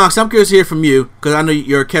 JD Mox, I'm curious to hear from you because I know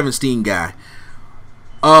you're a Kevin Steen guy.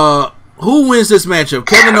 Who wins this matchup,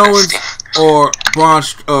 Kevin Owens or Braun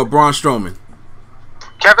Strowman?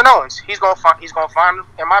 Kevin Owens. He's gonna find. In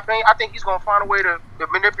my opinion, I think he's gonna find a way to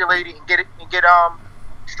manipulate it and get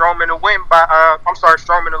Strowman to win by.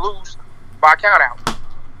 Strowman to lose by count out.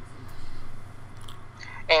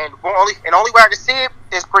 And only way I can see it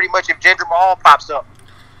is pretty much if Jinder Mahal pops up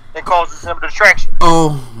and causes him a distraction.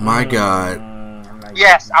 Oh my god.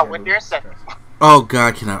 Yes, I went there in seconds. Oh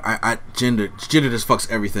god, Jinder just fucks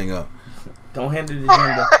everything up. Don't hand it to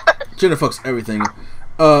Jinder. Jinder fucks everything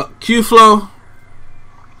up. Q-Flow.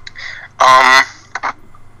 God,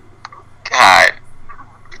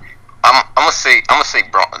 I'm gonna say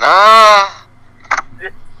Braun.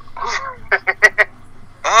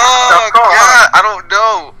 Oh God, I don't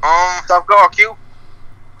know. Tough call, Q.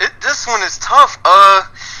 This one is tough. I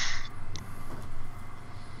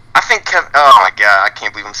think Kevin. Oh my God, I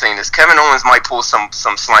can't believe I'm saying this. Kevin Owens might pull some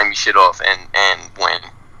slimy shit off and win.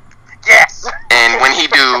 Yes. And when he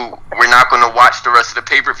do, we're not gonna watch the rest of the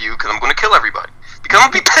pay-per-view because I'm gonna kill everybody. Because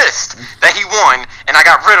I'm gonna be pissed that he won and I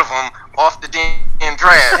got rid of him off the damn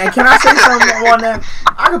draft. And can I say something on that?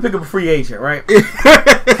 I could pick up a free agent, right?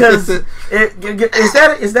 Because is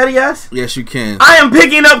that a yes? Yes, you can. I am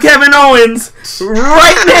picking up Kevin Owens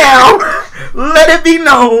right now. Let it be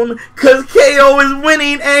known, because KO is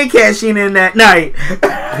winning and cashing in that night.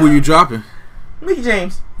 Who you dropping? Mickey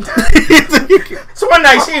James. So one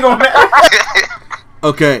night she ain't gonna.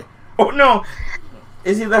 Okay. Oh no.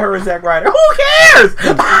 It's either her or Zack Ryder. Who cares?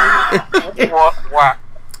 What?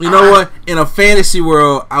 You know what? In a fantasy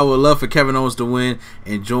world, I would love for Kevin Owens to win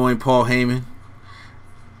and join Paul Heyman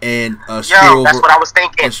and that's what I was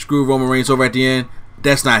thinking. And screw Roman Reigns over at the end.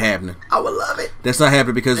 That's not happening. I would love it. That's not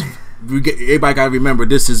happening because everybody got to remember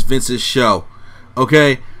this is Vince's show.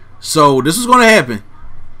 Okay? So this is going to happen.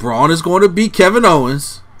 Braun is going to beat Kevin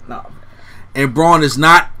Owens. No. And Braun is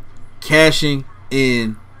not cashing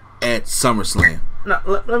in at SummerSlam. No,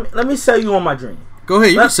 let me sell you on my dream. Go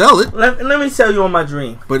ahead, you can sell it. Let me sell you on my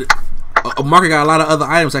dream. But a market got a lot of other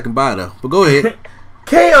items I can buy though. But go ahead.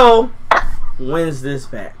 KO wins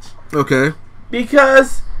this match. Okay.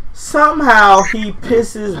 Because somehow he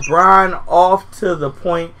pisses Braun off to the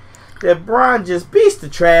point that Braun just beats the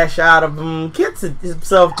trash out of him, gets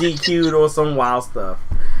himself DQ'd or some wild stuff.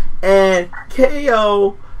 And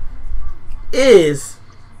KO is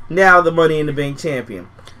now the Money in the Bank champion.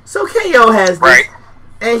 So KO has this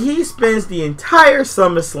And he spends the entire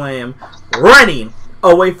SummerSlam running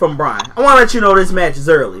away from Braun. I want to let you know this match is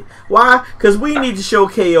early. Why? Because we need to show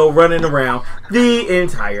KO running around the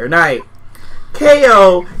entire night.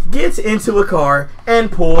 KO gets into a car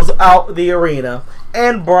and pulls out the arena,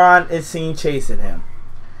 and Braun is seen chasing him.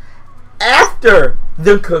 After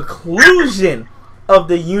the conclusion of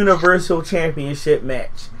the Universal Championship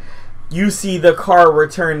match, you see the car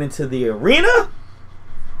return into the arena.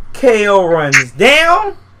 KO runs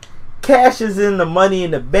down, cashes in the Money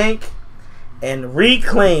in the Bank, and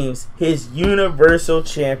reclaims his Universal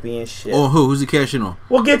Championship. On who? Who's he cashing on?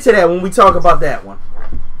 We'll get to that when we talk about that one.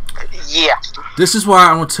 Yeah. This is why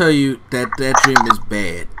I want to tell you that dream is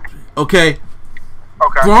bad. Okay?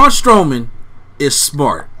 Okay. Braun Strowman is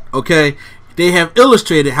smart. Okay? They have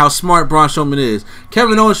illustrated how smart Braun Strowman is.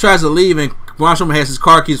 Kevin Owens tries to leave and Braun Strowman has his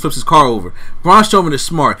car keys, flips his car over. Braun Strowman is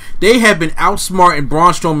smart. They have been outsmarting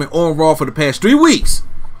Braun Strowman on Raw for the past 3 weeks.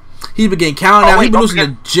 He's been getting counted out. He's been losing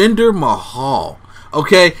to Jinder Mahal.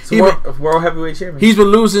 Okay? World Heavyweight Champion. He's been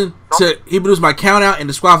losing by count out and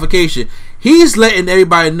disqualification. He's letting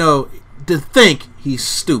everybody know to think he's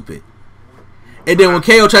stupid. And then when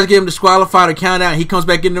KO tries to get him disqualified or count out, he comes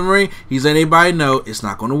back in the ring. He's letting everybody know it's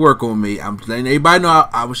not going to work on me. I'm letting everybody know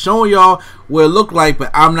I was showing y'all what it looked like, but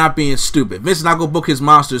I'm not being stupid. Vince is not going to book his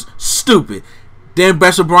monsters stupid. Then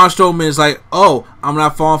Best Braun Strowman is like, oh, I'm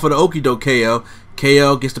not falling for the okie doke KO.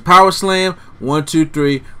 KO gets the power slam. 1, 2,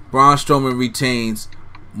 3. Braun Strowman retains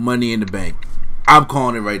Money in the Bank. I'm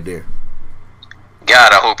calling it right there.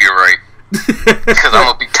 God, I hope you're right. Because I'm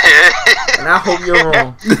going to be dead. And I hope you're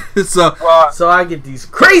wrong. So I get these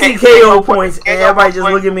crazy KO points, and everybody just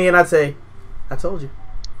look at me and I say, I told you.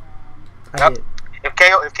 I did. If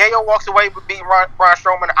KO walks away with beating Braun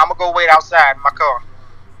Strowman, I'm going to go wait outside in my car.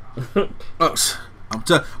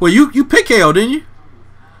 Well, you picked KO, didn't you?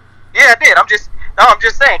 Yeah, I did. I'm just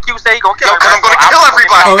saying. Q say he gonna kill everybody. I'm gonna kill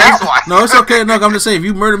everybody. That's why. No, it's okay. No, I'm just saying. If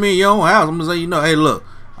you murder me in your own house, I'm gonna say, hey, look,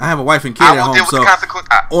 I have a wife and kid at home, so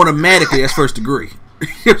automatically that's first degree.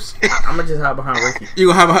 I'm gonna just hide behind Ricky. You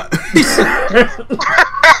gonna hide behind?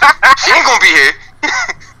 She ain't gonna be here.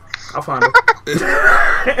 I'll find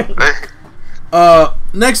her.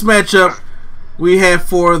 Next matchup we have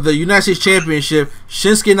for the United States Championship: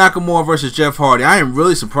 Shinsuke Nakamura versus Jeff Hardy. I am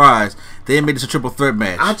really surprised they made this a triple threat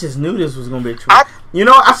match. I just knew this was going to be a triple.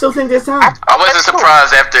 I still think there's time. I wasn't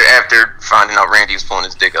surprised after finding out Randy was pulling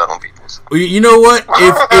his dick out on people. You know what?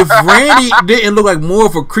 If Randy didn't look like more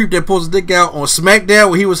of a creep that pulls his dick out on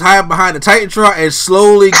SmackDown when he was hiding behind the Titantron and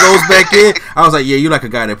slowly goes back in, I was like, yeah, you like a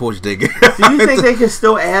guy that pulls your dick out. Do you think they can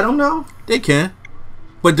still add him, though? They can.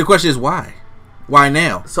 But the question is why? Why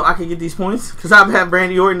now? So I can get these points? Because I've had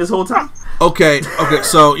Randy Orton this whole time? Okay,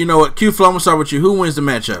 so you know what? Q-Flow, I'm going to start with you. Who wins the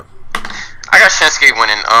matchup? I got Shinsuke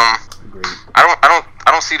winning. I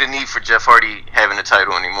don't see the need for Jeff Hardy having the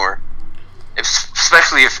title anymore.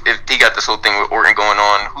 Especially if he got this whole thing with Orton going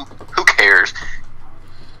on. Who cares?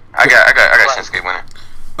 I got Shinsuke winning.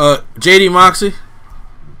 JD Moxley.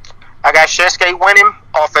 I got Shinsuke winning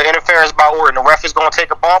off of interference by Orton. The ref is gonna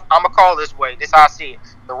take a bump. I'm gonna call this way. This is how I see it.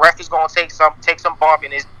 The ref is gonna take some bump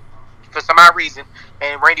in his for some odd reason,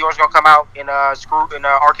 and Randy Orton's gonna come out and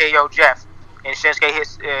RKO Jeff. And Shinsuke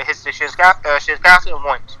hits the Shinsuke and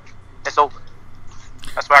wins. It's over.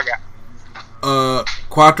 That's what I got.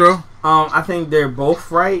 Quattro. I think they're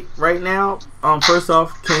both right now. First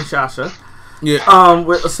off, Kinshasa. Yeah.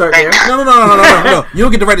 We'll start there. No. You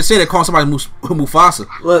don't get the right to say that. Calling somebody Mufasa.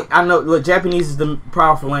 Look, I know. Look, Japanese is the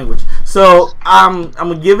powerful language. So I'm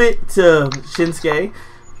gonna give it to Shinsuke.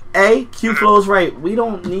 Q-Flow's right. We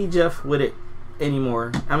don't need Jeff with it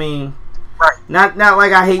anymore. I mean, right. Not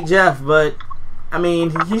like I hate Jeff, but I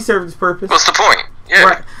mean he served his purpose. What's the point? Yeah.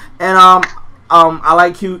 Right. And I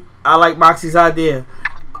like Moxie's idea.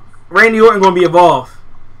 Randy Orton gonna be involved.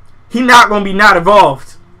 He not gonna be not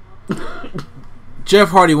involved. Jeff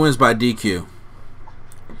Hardy wins by DQ.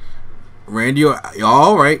 Randy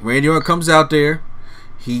Orton comes out there.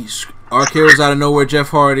 He RKO's out of nowhere Jeff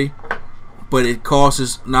Hardy, but it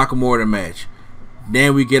costs Nakamura the match.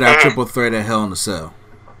 Then we get our triple threat at Hell in a Cell.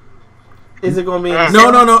 Is it gonna be?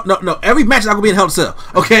 No. Every match is not gonna be in Hell in a Cell.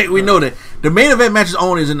 Okay, we know that. The main event match is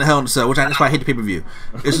only in the Hell in a Cell, that's why I hate the pay-per-view.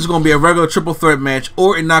 This is gonna be a regular triple threat match,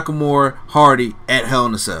 Orton, Nakamura, Hardy at Hell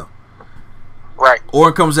in a Cell. Right.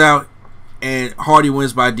 Orton comes out and Hardy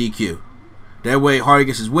wins by DQ. That way Hardy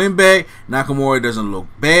gets his win back, Nakamura doesn't look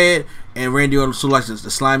bad, and Randy Orton looks like the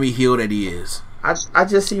slimy heel that he is. I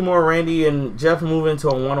just see more Randy and Jeff moving to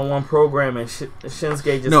a one-on-one program and Shinsuke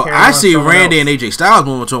just. No, I see Randy and AJ Styles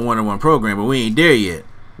moving to a one-on-one program, but we ain't there yet.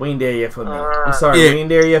 We ain't there yet for a minute. I'm sorry, we ain't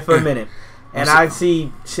there yet for a minute. And I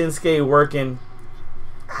see Shinsuke working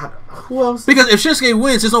Who else? Because if Shinsuke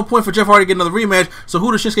wins, there's no point for Jeff Hardy to get another rematch. So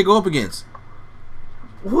who does Shinsuke go up against?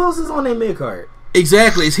 Who else is on their mid card?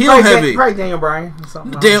 Exactly, it's heel heavy. Probably Daniel Bryan or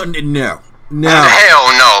something. No.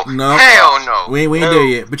 Hell no. We ain't there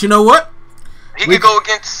yet. But you know what? He could go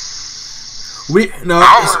against.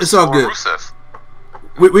 It's all good. Rusev.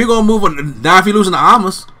 We're gonna move on. Now if he losing to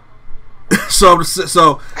Amos, so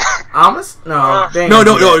Amos? No.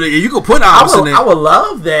 You can put Amos in there. I would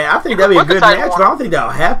love that. I think that'd be a good match, but I don't think that'll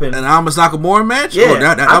happen. An Amos Nakamura match? Yeah,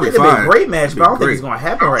 that'd be fine. I think it'd be a great match, but I don't think it's gonna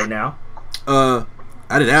happen right now.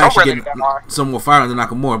 I did actually get some more fire than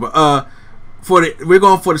Nakamura, but we're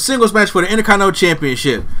going for the singles match for the Intercontinental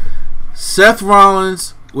Championship. Seth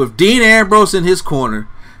Rollins with Dean Ambrose in his corner,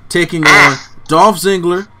 taking on Dolph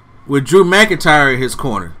Ziggler with Drew McIntyre in his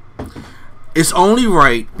corner. It's only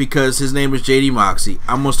right because his name is JD Moxley.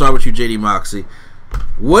 I'm gonna start with you, JD Moxley.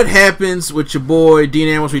 What happens with your boy Dean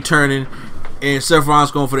Ambrose returning and Seth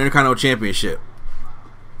Rollins going for the Intercontinental Championship?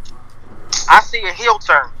 I see a heel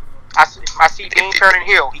turn. I see Dean turning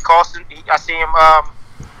heel. I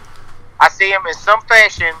see him in some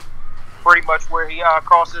fashion, pretty much where he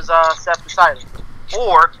crosses Seth the title.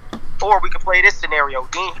 Or we can play this scenario.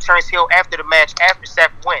 Dean turns heel after the match, after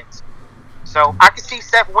Seth wins. So I can see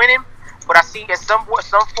Seth winning, but I see in some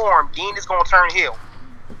form Dean is going to turn heel.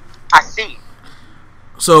 I see it.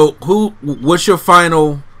 So what's your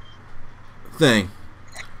final thing?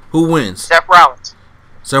 Who wins? Seth Rollins.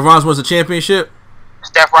 Seth Rollins wins the championship?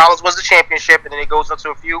 Seth Rollins wins the championship, and then it goes into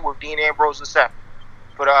a feud with Dean Ambrose and Seth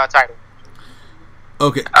for the title.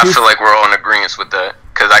 Okay. I feel like we're all in agreement with that,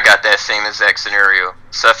 because I got that same exact scenario.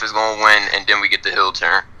 Seth is going to win, and then we get the heel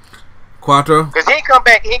turn. Quattro? Because he ain't come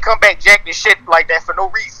back jacked and shit like that for no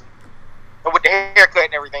reason. And with the haircut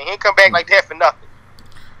and everything. He ain't come back like that for nothing.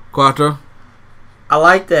 Quattro? I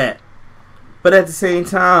like that. But at the same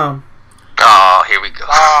time... Oh, here we go.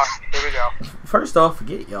 First off,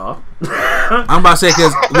 forget y'all. I'm about to say,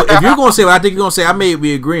 because if you're going to say what I think you're going to say, I may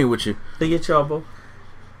be agreeing with you. Forget y'all, bro.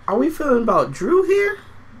 Are we feeling about Drew here?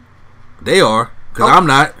 They are, because I'm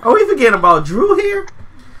not. Are we forgetting about Drew here?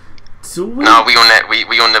 No, we on that. We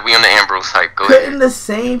on the Ambrose hype. Go Couldn't ahead. the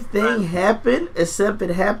same thing happen, except it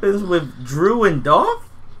happens with Drew and Dolph?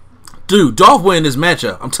 Dude, Dolph winning this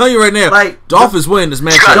matchup. I'm telling you right now, Dolph is winning this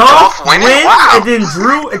matchup. Dolph wins, and then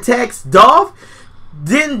Drew attacks Dolph.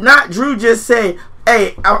 Did not Drew just say,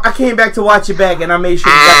 "Hey, I came back to watch your back, and I made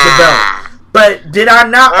sure you got the belt"? But did I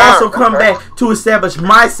not also come back to establish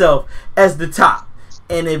myself as the top?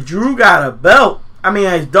 And if Drew got a belt,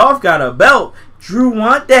 if Dolph got a belt, Drew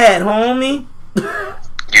want that, homie.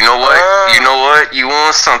 You know what? You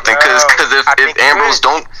want something, because if Ambrose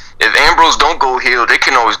don't go heel, they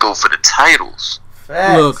can always go for the titles.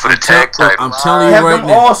 Look, for the tag title. I'm telling you have right them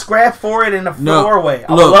now. all scrap for it in the four-way.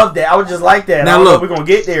 I would love that. I would just like that. Now look, we're gonna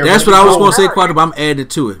get there. That's what I was gonna say, Quattro, but I'm adding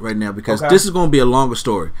to it right now because this is gonna be a longer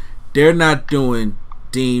story. They're not doing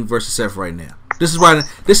Dean versus Seth right now. This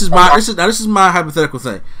is my hypothetical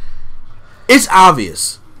thing. It's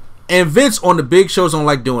obvious, and Vince on the big shows don't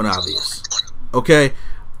like doing obvious. Okay,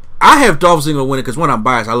 I have Dolph Ziggler winning because I'm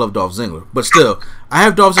biased. I love Dolph Ziggler, but still, I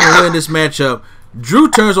have Dolph Ziggler winning this matchup. Drew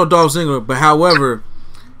turns on Dolph Ziggler, but however,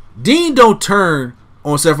 Dean don't turn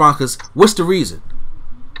on Seth Rollins because what's the reason?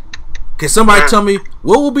 Can somebody tell me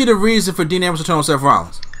what will be the reason for Dean Ambrose to turn on Seth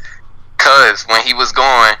Rollins? Because when he was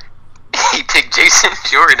gone, he picked Jason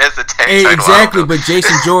Jordan as the tag title. Exactly, but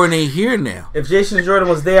Jason Jordan ain't here now. If Jason Jordan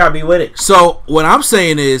was there, I'd be with it. So what I'm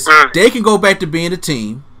saying is they can go back to being a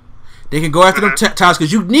team. They can go after them titles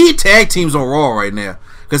because you need tag teams on Raw right now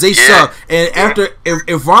because they suck. And after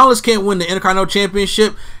if Rollins can't win the Intercontinental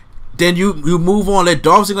Championship, then you move on. Let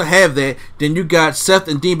Dolph Ziggler have that. Then you got Seth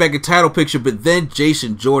and Dean back in title picture. But then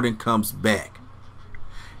Jason Jordan comes back,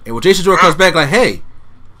 and when Jason Jordan comes back, like, hey,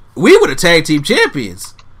 we were the tag team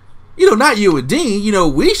champions. Not you and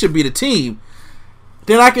Dean. We should be the team.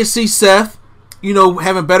 Then I can see Seth,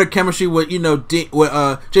 having better chemistry with,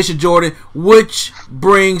 Jason Jordan, which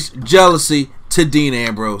brings jealousy to Dean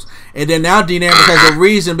Ambrose. And then now Dean Ambrose has a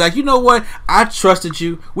reason, like, you know what? I trusted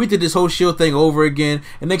you. We did this whole Shield thing over again.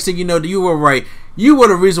 And next thing you know, you were right. You were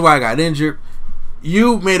the reason why I got injured.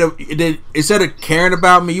 You instead of caring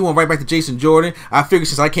about me, you went right back to Jason Jordan. I figured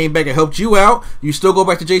since I came back and helped you out, you still go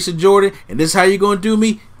back to Jason Jordan, and this is how you're gonna do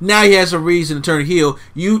me. Now he has a reason to turn heel.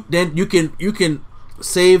 You can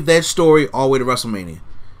save that story all the way to WrestleMania.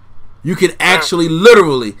 You can actually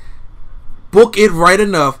literally book it right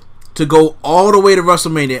enough to go all the way to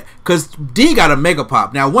WrestleMania because D got a mega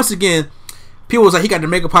pop. Now once again, people was like, he got to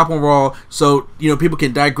make a pop on Raw, so people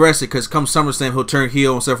can digress it because come SummerSlam he'll turn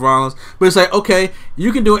heel on Seth Rollins. But it's like, okay,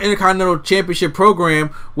 you can do an Intercontinental Championship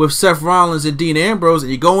program with Seth Rollins and Dean Ambrose,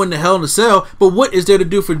 and you go into Hell in a Cell. But what is there to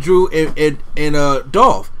do for Drew and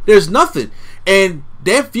Dolph? There's nothing, and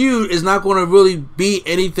that feud is not going to really be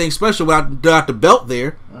anything special without the belt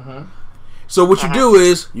there. So what you do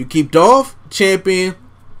is you keep Dolph champion.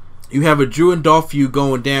 You have a Drew and Dolph feud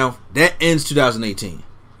going down. That ends 2018.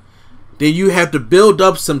 Then you have to build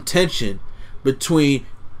up some tension between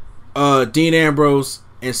Dean Ambrose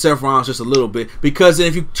and Seth Rollins just a little bit. Because then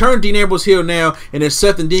if you turn Dean Ambrose heel now, and then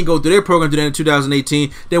Seth and Dean go through their program to the end of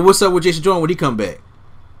 2018, then what's up with Jason Jordan when he come back?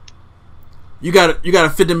 You gotta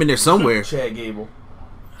fit them in there somewhere. Chad Gable.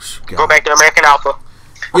 God. Go back to American Alpha.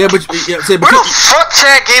 Yeah, but where the fuck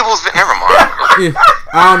Chad Gable's been? Never mind. Yeah,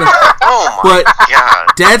 I don't know. Oh my god.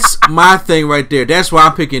 That's my thing right there. That's why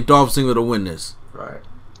I'm picking Dolph Ziggler to win this. Right.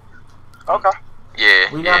 Okay.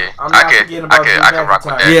 Yeah, I'm not forgetting about Drew I can rock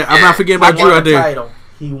with that. Yeah, I'm not forgetting about Drew right there.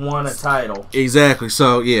 He won a title. Exactly.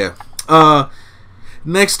 So yeah.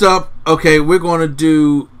 Next up, okay, we're gonna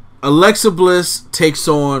do Alexa Bliss takes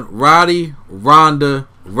on Ronda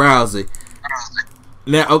Rousey.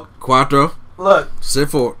 Now, Quattro. Look, sit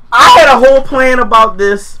for it. I had a whole plan about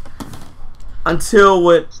this until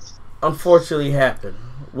what unfortunately happened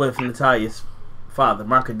with Natalia's father,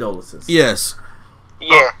 my condolences. Yes.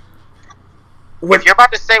 Yeah. If you're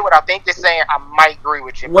about to say what I think you're saying, I might agree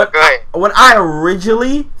with you. But go ahead. What I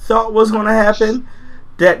originally thought was going to happen,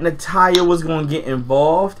 that Natalya was going to get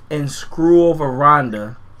involved and screw over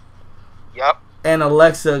Ronda. Yep. And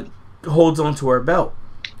Alexa holds on to her belt.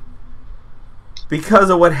 Because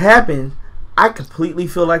of what happened, I completely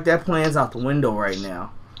feel like that plan's out the window right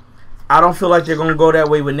now. I don't feel like they're going to go that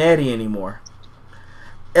way with Natty anymore.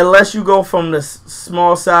 Unless you go from the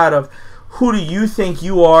small side of, who do you think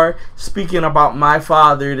you are, speaking about my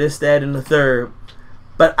father, this, that, and the third.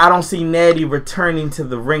 But I don't see Natty returning to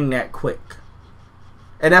the ring that quick.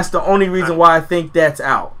 And that's the only reason why I think that's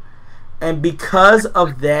out. And because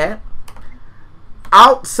of that,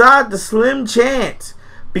 outside the slim chance,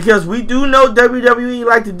 because we do know WWE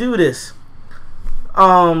like to do this.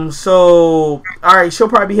 So, alright, she'll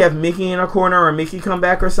probably have Mickey in her corner, or Mickey come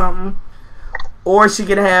back or something. Or she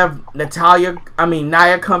could have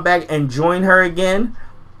Nia come back and join her again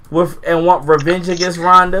and want revenge against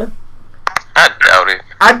Ronda. I doubt it.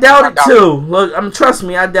 I doubt it too. Look, trust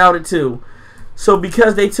me, I doubt it too. So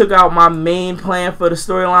because they took out my main plan for the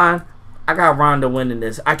storyline, I got Ronda winning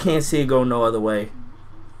this. I can't see it go no other way.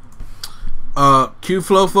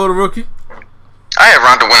 Q-Flow for the rookie? I had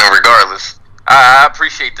Ronda winning regardless. I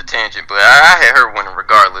appreciate the tangent, but I had her winning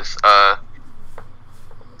regardless.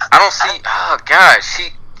 I don't see. Oh God,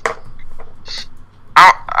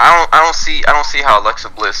 I don't see how Alexa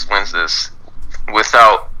Bliss wins this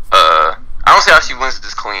without. I don't see how she wins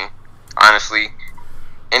this clean, honestly.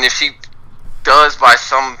 And if she does by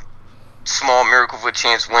some small miracle of a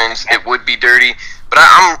chance wins, it would be dirty. But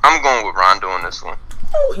I'm going with Ronda on this one.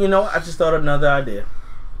 Oh, I just thought of another idea.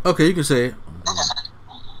 Okay, you can say it.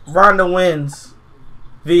 Ronda wins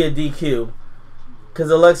via DQ. Because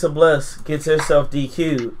Alexa Bliss gets herself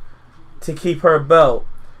DQ'd to keep her belt.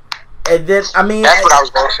 And then, that's what I was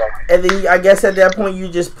going to say. And then, I guess at that point, you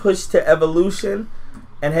just push to Evolution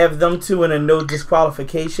and have them two in a no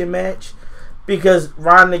disqualification match. Because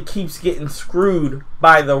Ronda keeps getting screwed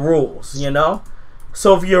by the rules,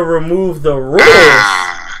 So if you remove the rules,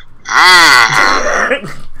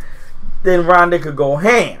 then Ronda could go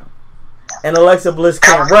ham. And Alexa Bliss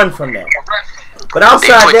can't run from that. But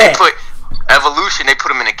outside that... Evolution, they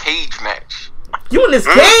put him in a cage match. You in this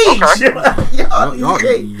cage?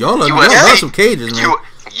 Okay. y'all love some cages, man.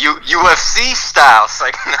 UFC style. It's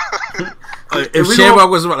like, if Shamrock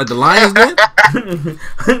was like the Lions did,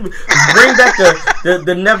 bring back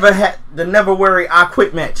the never worry I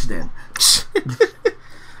quit match then.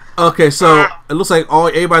 Okay, so it looks like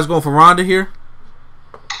everybody's going for Ronda here.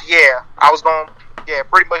 Yeah, I was going. Yeah,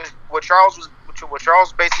 pretty much what Charles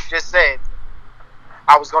basically just said.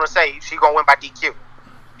 I was gonna say she gonna win by DQ.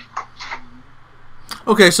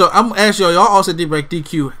 Okay, so I'm gonna ask y'all also did break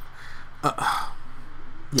DQ.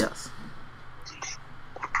 Yes.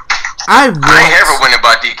 I ain't ever winning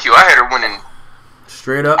by DQ. I had her winning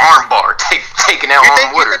straight up armbar, taking out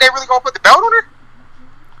on with her. You think they really gonna put the belt on her?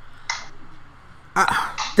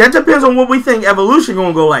 That depends on what we think Evolution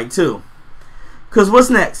gonna go like too. Cause what's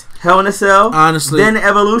next? Hell in a Cell. Honestly, then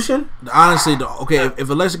Evolution. Honestly, okay. If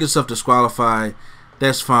Alexa gets stuff disqualified,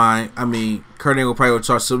 that's fine. I mean, Kurt Angle probably would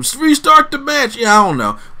start some restart the match. Yeah, I don't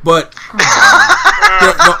know, but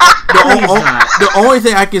the only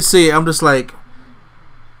thing I can see, I'm just like,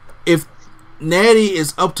 if Natty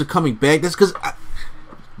is up to coming back, that's because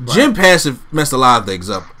Jim Passive messed a lot of things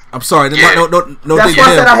up. I'm sorry. Yeah. No. That's why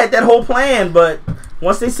I said I had that whole plan, but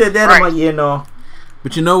once they said that, I'm like, yeah, no.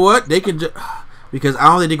 But you know what? They can because I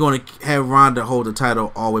don't think they're going to have Ronda hold the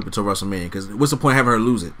title all the way up until WrestleMania. Because what's the point of having her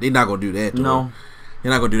lose it? They're not going to do that to her.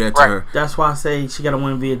 They're not going to do that to her. That's why I say she got to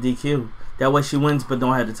win via DQ. That way she wins but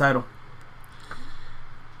don't have the title.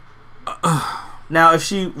 Now,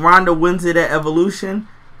 if Ronda wins it at Evolution,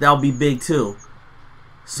 that'll be big too.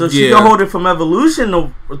 So she can hold it from Evolution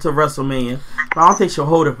to WrestleMania. But I don't think she'll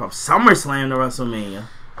hold it from SummerSlam to WrestleMania.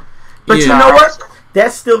 But you know what?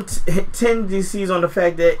 That still tendencies on the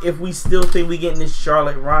fact that if we still think we getting this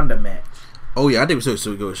Charlotte Ronda match. Oh yeah, I think we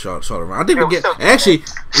still go with Charlotte Ronda. I think we get actually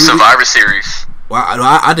Survivor Series. Well,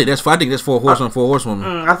 I think that's 4 horsemen, 4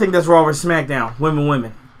 horsewomen. I think that's Raw vs SmackDown,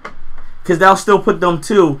 women, because they'll still put them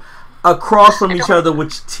two across from each other,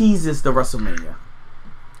 which teases the WrestleMania.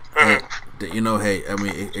 You know, hey, I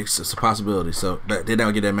mean, it's a possibility. So they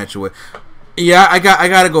don't get that match away. Yeah, I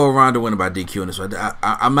got to go around to winning by DQ in this one.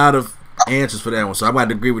 I'm out of answers for that one, so I'm going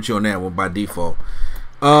to agree with you on that one by default.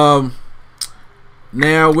 Now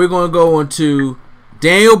we're going to go into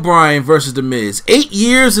Daniel Bryan versus The Miz. 8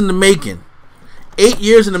 years in the making. 8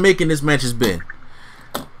 years in the making this match has been.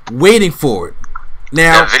 Waiting for it.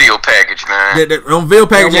 Now, that video package, man. The video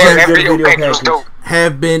packages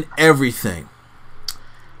have been everything.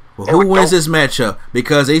 Well, who wins this matchup?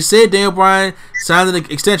 Because they said Daniel Bryan signed an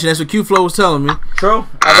extension. That's what Q-Flow was telling me. True.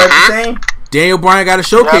 I heard the same. Daniel Bryan got a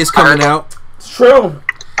showcase coming out. It's true.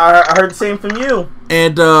 I heard the same from you.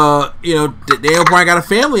 And, Daniel Bryan got a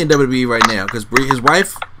family in WWE right now because his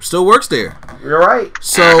wife still works there. You're right.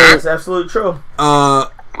 So that's absolutely true.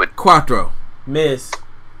 Quattro. Miz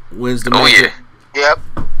wins the match. Yeah. Yep.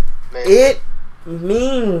 It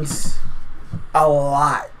means a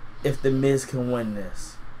lot if The Miz can win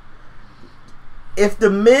this. If The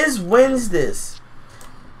Miz wins this,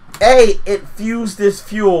 it fuels this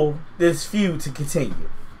feud to continue.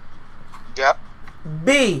 Yep.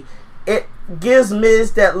 B, it gives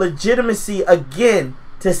Miz that legitimacy again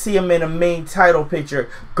to see him in a main title picture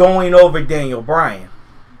going over Daniel Bryan.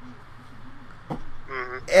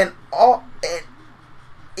 And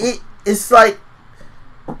it's like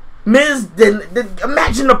Miz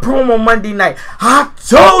imagine the promo Monday night. I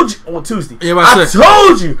told you on Tuesday. I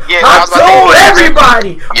told you. Yeah, I told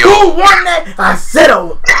everybody who won that. I said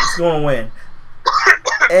it's gonna win.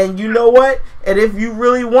 And you know what? And if you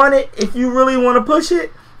really want it, if you really want to push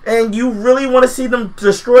it, and you really want to see them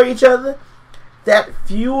destroy each other, that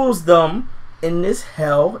fuels them in this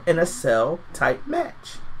Hell in a Cell type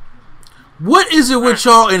match. What is it with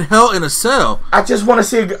y'all in Hell in a Cell? I just want to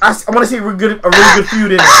see. I want to see a really good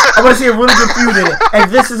feud in it. I want to see a really good feud in it, and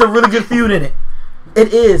this is a really good feud in it.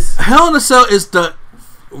 It is. Hell in a Cell is the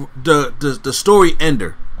story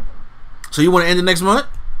ender. So you want to end it next month?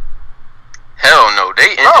 Hell no, they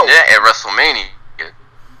ended that at WrestleMania.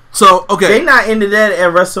 So okay, they not ended that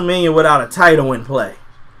at WrestleMania without a title in play.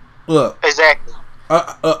 Look, exactly.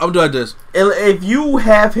 I'm doing this. If you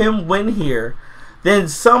have him win here, then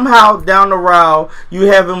somehow down the road you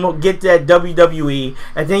have him get that WWE,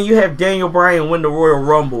 and then you have Daniel Bryan win the Royal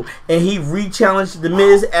Rumble, and he re-challenged The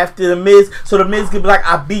Miz after The Miz, so The Miz could be like,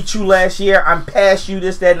 I beat you last year, I'm past you,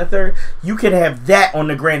 this, that, and the third. You can have that on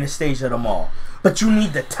the grandest stage of them all, but you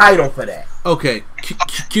need the title for that. Okay,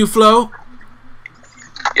 Q-Flow?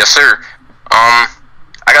 Yes, sir. I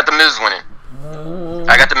got The Miz winning.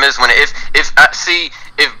 I got The Miz winning. If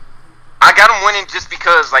I got him winning just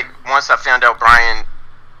because, like, once I found out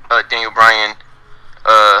Daniel Bryan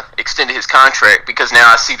extended his contract, because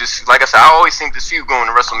now I see this, like I said, I always think this feud going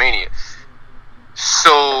to WrestleMania.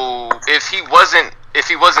 So if he wasn't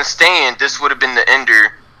staying, this would have been the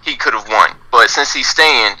ender. He could have won, but since he's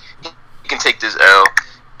staying, he can take this L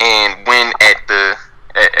and win at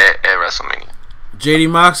WrestleMania. JD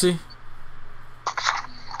Moxie?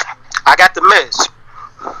 I got The Miz.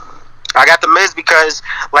 I got The Miz because,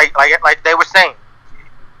 like they were saying,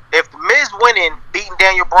 if The Miz winning, beating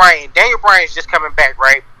Daniel Bryan is just coming back,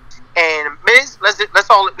 right? And Miz,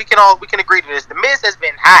 we can agree to this. The Miz has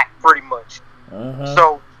been hot pretty much,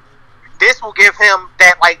 so this will give him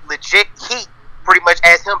that like legit heat, pretty much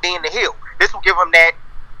as him being the heel. This will give him that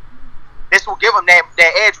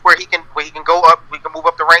edge where he can go up, we can move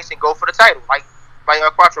up the ranks and go for the title, like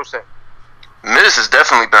Quattro said. Miz has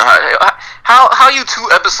definitely been hot. How you 2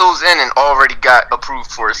 episodes in and already got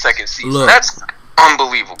approved for a second season? Look, that's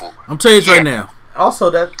unbelievable. I'm telling you right now.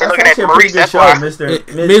 Also, that's actually a pretty good show, Mr.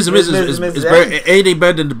 Miz is anything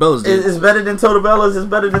better than the Bellas did. It's better than Total Bellas. It's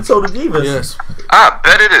better than Total Divas. Yes. I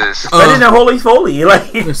bet it is. Better than Holy Foley.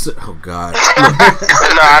 Like, oh God. No,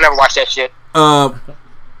 I never watched that shit. Y'all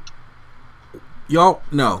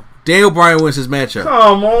no. Daniel Bryan wins his matchup.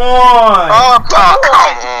 Come on. Oh, come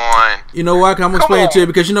on. You know why? I'm gonna explain it to you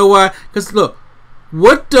because you know why? Because look,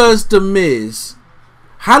 what does The Miz?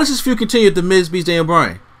 How does this feud continue if The Miz beats Daniel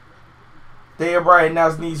Bryan? Daniel Bryan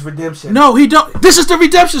now needs redemption. No, he don't. This is the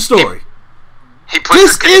redemption story. He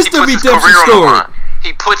puts his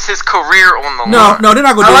career on the line. No, they're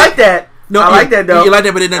not gonna do I like that. No, I like that though. You like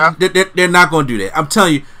that, but they're not gonna do that. I'm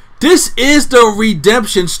telling you, this is the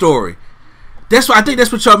redemption story. That's why I think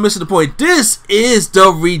that's what y'all missing the point. This is the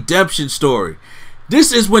redemption story.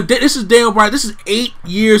 This is Daniel Bryan. This is 8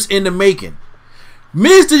 years in the making.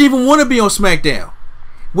 Miz didn't even want to be on SmackDown.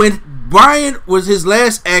 When Bryan was his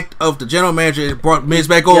last act of the general manager and brought Miz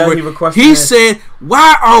back over, he said,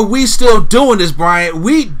 "Why are we still doing this, Bryan?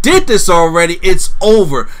 We did this already. It's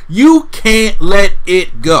over. You can't let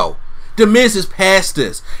it go." The Miz is past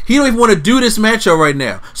this. He don't even want to do this matchup right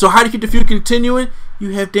now. So how do you keep the feud continuing?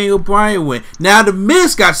 You have Daniel Bryan win. Now the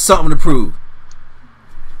Miz got something to prove.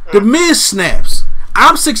 The Miz snaps.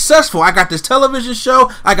 I'm successful. I got this television show.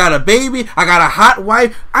 I got a baby. I got a hot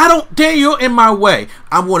wife. Daniel in my way.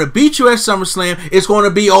 I'm going to beat you at SummerSlam. It's going to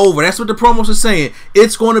be over. That's what the promos are saying.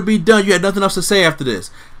 It's going to be done. You had nothing else to say after this.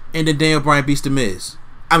 And then Daniel Bryan beats the Miz.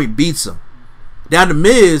 Beats him. Now the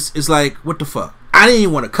Miz is like, what the fuck? I didn't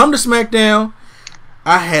even want to come to SmackDown.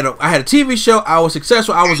 I had a TV show. I was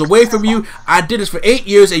successful. I was away from you. I did this for 8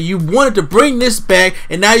 years, and you wanted to bring this back,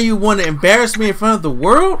 and now you want to embarrass me in front of the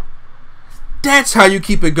world? That's how you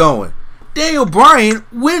keep it going. Daniel Bryan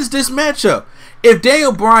wins this matchup. If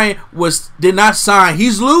Daniel Bryan did not sign,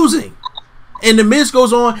 he's losing. And the Miz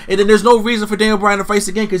goes on, and then there's no reason for Daniel Bryan to face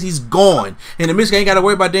again because he's gone. And the Miz ain't got to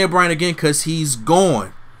worry about Daniel Bryan again because he's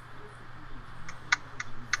gone.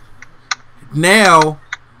 Now,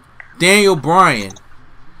 Daniel Bryan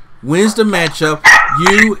wins the matchup.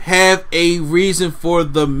 You have a reason for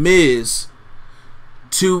the Miz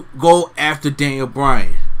to go after Daniel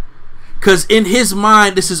Bryan. Because in his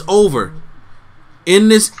mind, this is over. In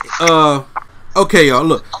this, okay, y'all,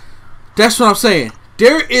 look. That's what I'm saying.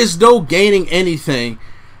 There is no gaining anything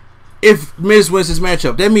if Miz wins this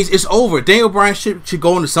matchup. That means it's over. Daniel Bryan should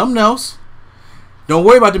go into something else. Don't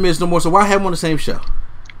worry about the Miz no more. So why have him on the same show?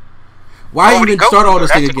 Why even start all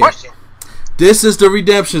this thing again? This is the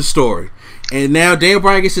redemption story. And now Daniel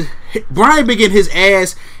Bryan Bryan been getting his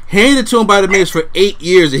ass handed to him by the Miz for 8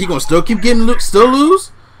 years, and he gonna still keep still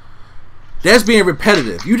lose? That's being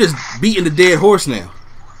repetitive. You just beating the dead horse now.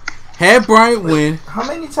 Have Bryan win. How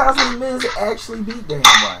many times has Miz actually beat Daniel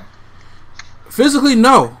Bryan? Physically,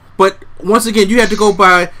 no. But once again, you have to go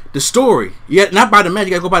by the story. Not by the match.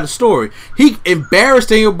 You got to go by the story. He embarrassed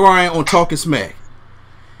Daniel Bryan on Talking Smack.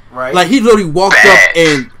 Right. Like he literally walked up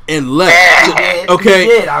and left. Okay. He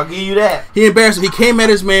did. I'll give you that. He embarrassed him. He came at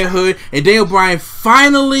his manhood, and Daniel Bryan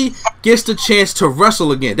finally gets the chance to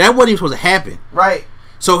wrestle again. That wasn't even supposed to happen. Right.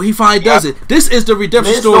 So he finally does it. This is the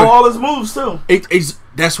redemption story. Miz all his moves too.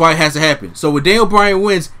 That's why it has to happen. So when Daniel Bryan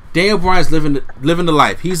wins, Daniel Bryan's living the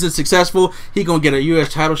life. He's successful. He gonna get a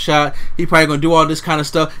U.S. title shot. He probably gonna do all this kind of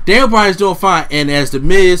stuff. Daniel Bryan's doing fine. And as the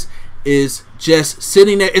Miz is just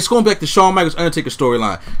sitting there, it's going back to Shawn Michaels Undertaker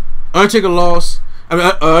storyline. Undertaker lost.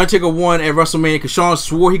 Undertaker won at WrestleMania because Shawn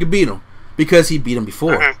swore he could beat him because he beat him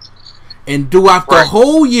before. Mm-hmm. And throughout the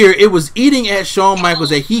whole year, it was eating at Shawn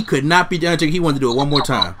Michaels that he could not beat the Undertaker. He wanted to do it one more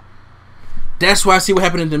time. That's why I see what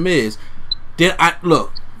happened to The Miz. Then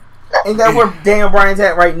look. Ain't that where Daniel Bryan's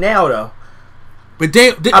at right now, though? But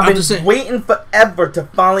I've been waiting forever to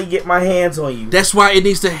finally get my hands on you. That's why it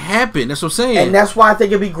needs to happen. That's what I'm saying. And that's why I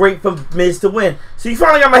think it'd be great for Miz to win. So you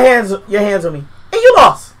finally got your hands on me, and you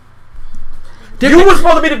lost. You were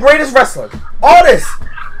supposed to be the greatest wrestler. All this.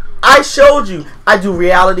 I showed you. I do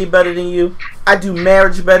reality better than you. I do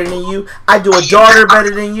marriage better than you. I do a daughter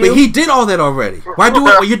better than you. But he did all that already. Why do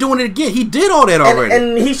it? You're doing it again. He did all that already.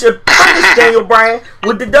 And he should punish Daniel Bryan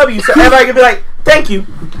with the W, so everybody can be like, "Thank you."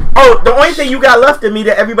 Oh, the only thing you got left in me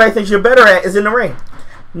that everybody thinks you're better at is in the ring.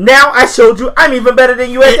 Now I showed you I'm even better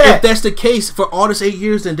than you at that. If that's the case for all this 8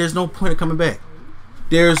 years, then there's no point of coming back.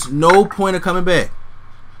 There's no point of coming back.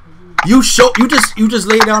 You just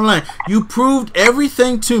laid down the line. You proved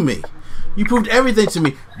everything to me. You proved everything to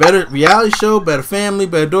me. Better reality show, better family,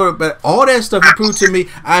 better daughter, better all that stuff you proved to me.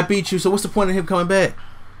 I beat you. So what's the point of him coming back?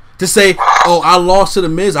 To say, oh, I lost to the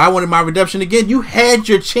Miz. I wanted my redemption again. You had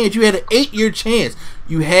your chance. You had an 8-year chance.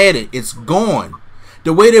 You had it. It's gone.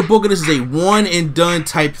 The way they're booking this is a one and done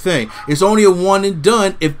type thing. It's only a one and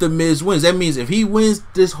done if the Miz wins. That means if he wins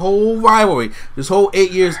this whole rivalry, this whole 8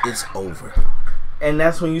 years, it's over. And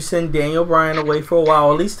that's when you send Daniel Bryan away for a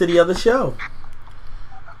while, at least to the other show.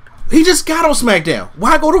 He just got on SmackDown.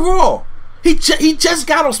 Why go to Raw? He just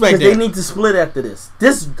got on SmackDown. They need to split after this.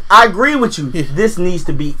 I agree with you. This needs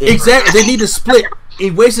to be it. Exactly. They need to split. He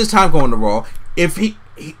wastes his time going to Raw. If he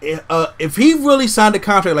really signed a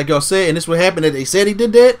contract like y'all said, and this would happen that they said he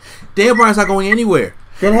did that, Daniel Bryan's not going anywhere.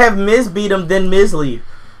 Then have Miz beat him, then Miz leave.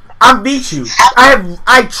 I beat you.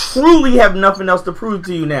 I truly have nothing else to prove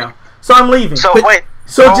to you now. So I'm leaving. So wait.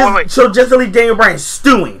 So just to leave Daniel Bryan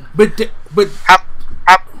stewing. Yo,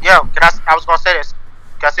 I was gonna say this.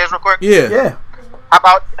 Can I say this real quick? Yeah.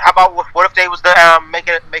 How about what if they was to make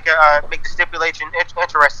the stipulation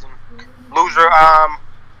interesting? Loser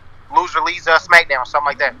leaves SmackDown, something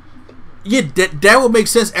like that. Yeah, that would make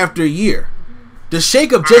sense after a year. The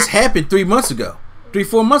shakeup just happened 4 months ago.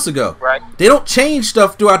 Right. They don't change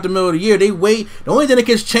stuff throughout the middle of the year. They wait. The only thing that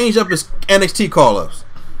gets changed up is NXT call-ups.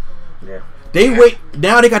 Yeah. They wait.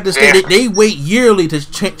 Now they got this thing. They wait yearly to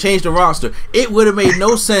change the roster. It would have made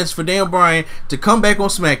no sense for Dan Bryan to come back on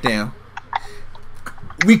SmackDown,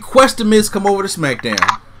 request the Miz come over to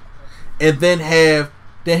SmackDown, and then have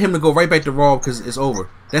him to go right back to Raw because it's over.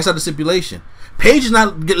 That's not the stipulation. Paige is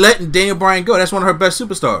not letting Daniel Bryan go. That's one of her best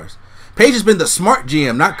superstars. Paige has been the smart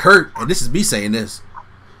GM, not Kurt. And this is me saying this.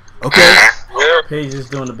 Okay? Paige is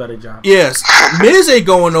doing a better job. Yes. Miz ain't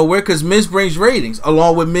going nowhere because Miz brings ratings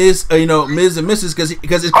along with Miz, Miz and Mrs.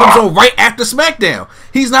 because it comes on right after SmackDown.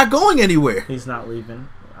 He's not going anywhere. He's not leaving.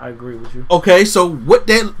 I agree with you. Okay, so what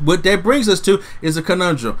that brings us to is a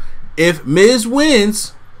conundrum. If Miz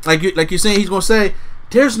wins, like you're saying he's going to say,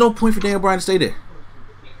 there's no point for Daniel Bryan to stay there.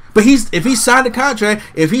 But if he signed a contract,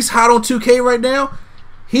 if he's hot on 2K right now,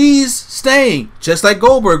 he's staying, just like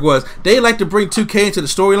Goldberg was. They like to bring 2K into the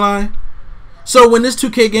storyline. So when this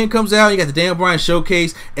 2K game comes out, you got the Daniel Bryan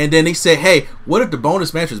showcase, and then they say, hey, what if the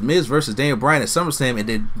bonus match was Miz versus Daniel Bryan at SummerSlam, and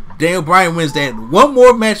then Daniel Bryan wins that one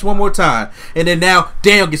more match one more time, and then now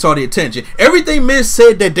Daniel gets all the attention. Everything Miz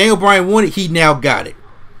said that Daniel Bryan wanted, he now got it.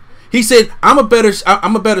 He said, I'm a better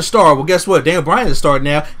star. Well, guess what? Daniel Bryan is a star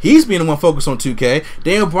now. He's being the one focused on 2K.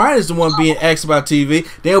 Daniel Bryan is the one being asked about TV.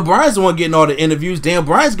 Daniel Bryan's the one getting all the interviews. Daniel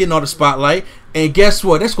Bryan's getting all the spotlight. And guess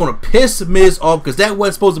what? That's going to piss Miz off because that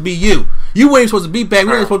wasn't supposed to be you. You weren't supposed to be back.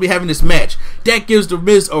 We weren't supposed to be having this match. That gives the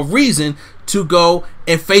Miz a reason to go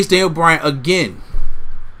and face Daniel Bryan again.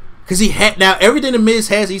 Because he had, now everything the Miz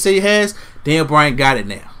has, he said he has, Daniel Bryan got it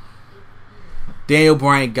now. Daniel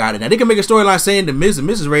Bryan got it. Now, they can make a storyline saying the Miz and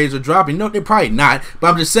Mrs. ratings are dropping. No, they're probably not. But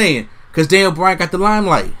I'm just saying, because Daniel Bryan got the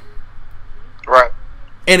limelight. Right.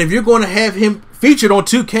 And if you're going to have him featured on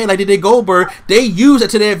 2K like they did Goldberg, they use it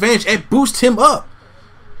to their advantage and boost him up.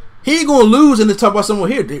 He ain't going to lose and then talk about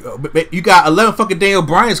someone here. You got 11 fucking Daniel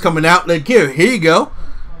Bryans coming out. Like, here you go.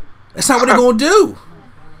 That's not what they're going to do.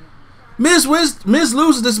 Miz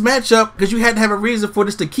loses this matchup because you had to have a reason for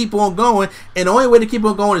this to keep on going, and the only way to keep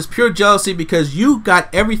on going is pure jealousy because you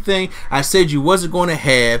got everything I said you wasn't going to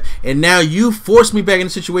have, and now you forced me back in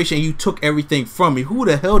the situation and you took everything from me. Who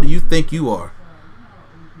the hell do you think you are?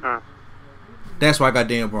 That's why I got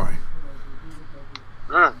Daniel Bryan.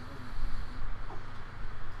 All right.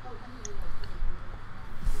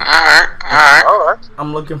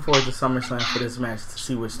 I'm looking forward to SummerSlam for this match to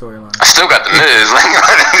see which storyline. I still got the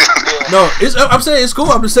Miz. No, I'm saying it's cool.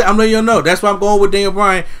 I'm letting you know. That's why I'm going with Daniel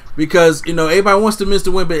Bryan because everybody wants the Miz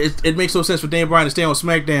to win, but it makes no sense for Daniel Bryan to stay on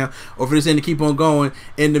SmackDown or for this thing to keep on going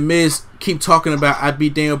and the Miz keep talking about I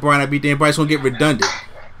beat Daniel Bryan. It's gonna get redundant.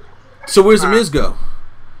 So where's the Miz go?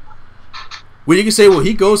 Well, you can say, well,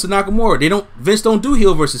 he goes to Nakamura. Vince don't do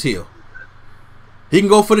heel versus heel. He can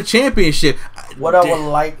go for the championship. What I would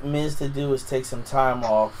like Miz to do is take some time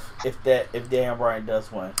off if Daniel Bryan does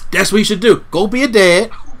win. That's what he should do. Go be a dad.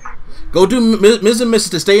 Go do Miz and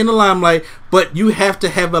Mrs. to stay in the limelight, but you have to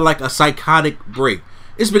have a psychotic break.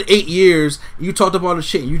 It's been 8 years. You talked about all the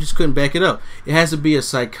shit and you just couldn't back it up. It has to be a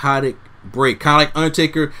psychotic break. Kind of like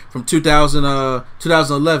Undertaker from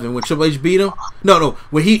 2011 when Triple H beat him. No,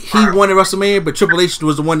 when he won at WrestleMania, but Triple H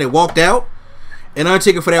was the one that walked out. And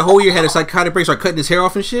Undertaker for that whole year had a psychotic break, started cutting his hair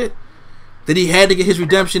off and shit. Then he had to get his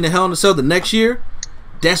redemption in Hell in a Cell the next year.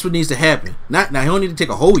 That's what needs to happen. Now he don't need to take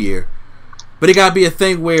a whole year, but it gotta be a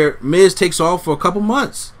thing where Miz takes off for a couple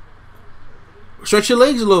months, stretch your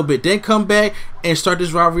legs a little bit, then come back and start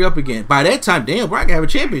this rivalry up again. By that time, Daniel Bryan can have a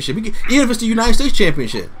championship, even if it's the United States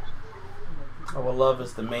Championship. I would love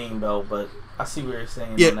it's the main belt, but I see what you're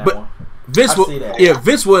saying. Yeah, on that but one.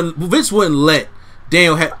 Vince wouldn't let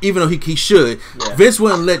Daniel have, even though he should. Yeah. Vince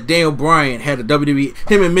wouldn't let Daniel Bryan have the WWE,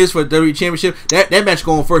 him and Miz for the WWE Championship. That match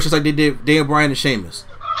going first, just like they did Daniel Bryan and Sheamus.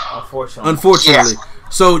 Unfortunately. Yeah.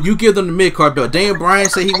 So you give them the mid-card belt. Daniel Bryan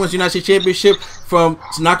say he wins the United States Championship from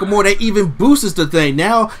Nakamura. That even boosts the thing.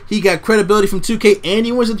 Now he got credibility from 2K and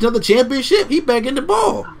he wins another championship. He back in the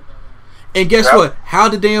ball. And guess what? How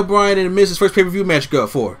did Daniel Bryan and the Miz's first pay-per-view match go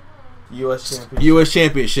for? U.S. Championship. U.S.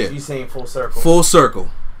 Championship. You saying full circle? Full circle.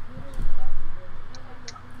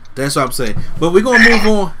 That's what I'm saying. But we're gonna move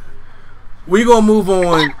on. We're gonna move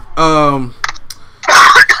on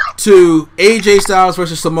to AJ Styles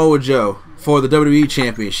versus Samoa Joe for the WWE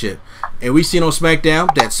Championship. And we seen on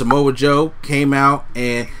SmackDown that Samoa Joe came out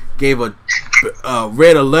and gave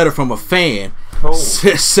read a letter from a fan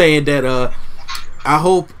saying that I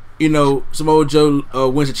hope Samoa Joe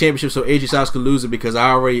wins the championship so AJ Styles could lose it because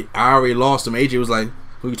I already lost him. AJ was like,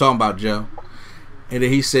 "Who you talking about, Joe?" And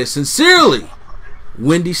then he said, "Sincerely,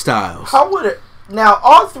 Wendy Styles." How would it? Now,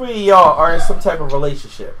 all three of y'all are in some type of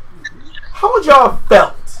relationship. How would y'all have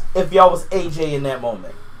felt if y'all was AJ in that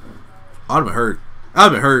moment? I'd have been hurt.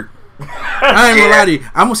 I ain't gonna lie to you.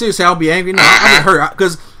 I'm gonna say I'll be angry. No, I've been hurt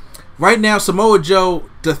because right now Samoa Joe,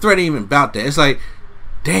 the threat ain't even about that. It's like,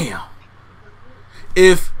 damn,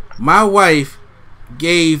 if my wife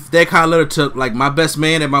gave that kind of letter to like my best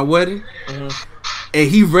man at my wedding, and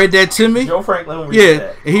he read that to me, Joe Franklin, and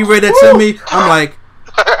he read that to me, I'm like,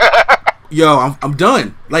 yo, I'm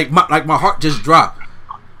done. Like my heart just dropped,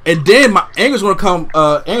 and then my anger's gonna come.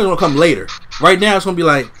 Anger's gonna come later. Right now, it's gonna be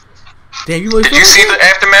like, damn, you really. Did you see the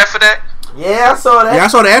aftermath of that? Yeah, I saw that. Yeah, I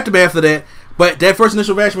saw the aftermath of that. But that first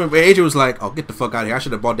initial reaction where AJ was like, "Oh, get the fuck out of here! I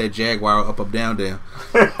should have bought that Jaguar up down there."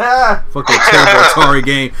 Fucking terrible Atari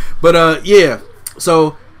game. But yeah.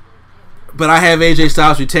 So, but I have AJ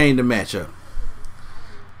Styles retaining the matchup.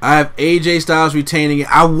 I have AJ Styles retaining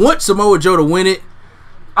it. I want Samoa Joe to win it.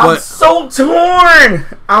 I'm so torn.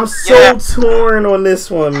 I'm so torn on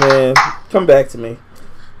this one, man. Come back to me.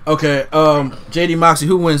 Okay, JD Moxley,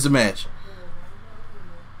 who wins the match?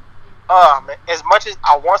 Man, as much as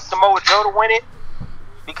I want Samoa Joe to win it,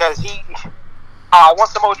 because I want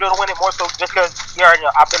Samoa Joe to win it more so just because you already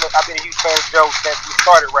know I've been a huge fan of Joe since he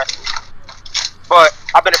started wrestling. But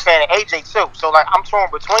I've been a fan of AJ too, so like I'm torn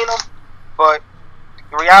between them. But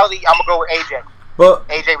in reality, I'm gonna go with AJ. But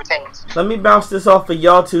AJ retains. Let me bounce this off of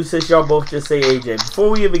y'all two since y'all both just say AJ. Before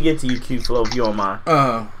we even get to you, Q-Flow, if you don't mind.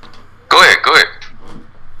 Go ahead.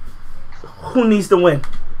 Who needs to win?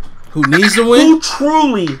 Who needs to win? Who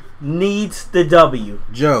truly needs the W?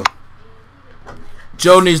 Joe.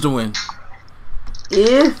 Joe needs to win.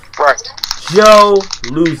 If Joe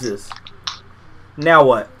loses, now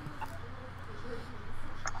what?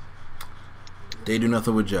 They do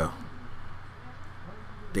nothing with Joe.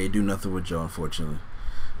 Unfortunately.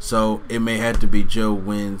 So it may have to be Joe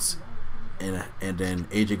wins, and then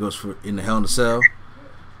AJ goes in the Hell in a Cell.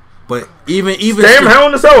 But even damn Hell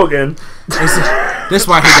in a Cell again. That's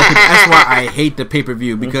why I hate the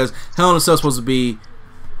pay-per-view, because Hell in a Cell is supposed to be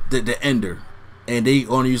the ender, and they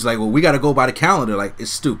only use like, well, we got to go by the calendar. Like,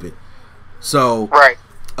 it's stupid. So right.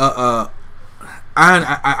 I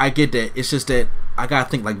get that. It's just that I gotta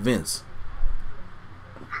think like Vince.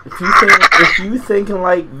 If you thinking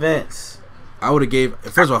like Vince, I would have gave.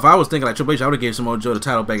 First of all, if I was thinking like Triple H, I would have gave Samoa Joe the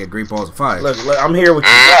title back at Great Balls of Fire. Look, I'm here with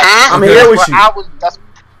you.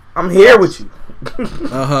 I'm here with you.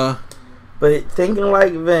 But thinking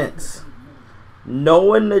like Vince,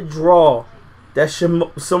 knowing the draw that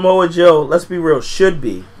Samoa Joe, let's be real, should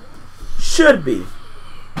be.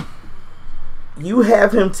 You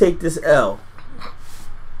have him take this L.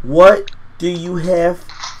 What do you have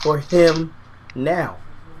for him now?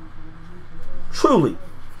 Truly.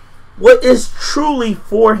 What is truly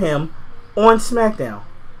for him on SmackDown?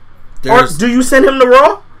 Or do you send him to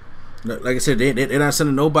Raw? Like I said, they're not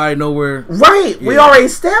sending nobody nowhere. Right. Yeah. We already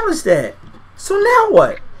established that. So now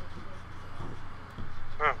what?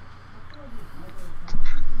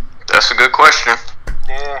 That's a good question.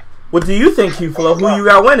 Yeah. What do you think, Q-Flow? Who you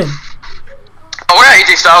got winning? Oh, we got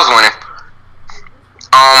AJ Styles winning.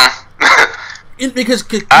 Because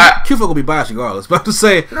Q-Flow will be biased regardless. But to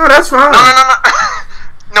say, no, that's fine.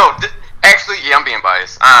 No. Actually, yeah, I'm being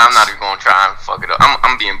biased. I'm not even gonna try and fuck it up.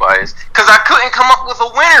 I'm being biased because I couldn't come up with a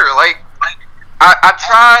winner. Like, I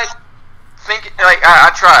tried thinking, like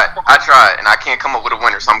I tried, and I can't come up with a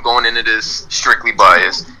winner. So I'm going into this strictly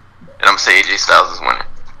biased, and I'm gonna say AJ Styles is winning.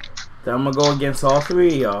 Then I'm gonna go against all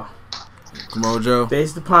three of y'all. Come on, Joe.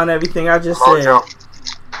 Based upon everything I just said,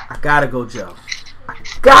 I gotta go Joe.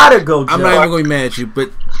 I'm not even gonna be mad at you,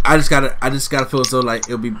 but I just gotta feel as though like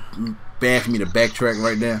it'll be bad for me to backtrack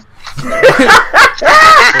right now.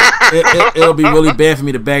 It'll be really bad for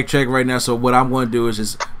me to backtrack right now. So what I'm going to do is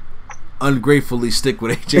just ungratefully stick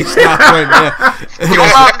with AJ Styles right now.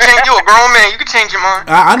 You a grown man. You can change your mind.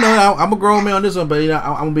 I know I'm a grown man on this one, but I'm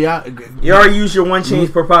gonna be out. You already used your one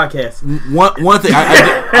change per podcast. One thing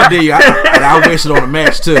I did. I wasted on a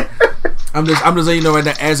match too. I'm just letting you know right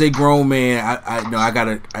now. As a grown man, I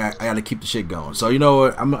gotta keep the shit going. So you know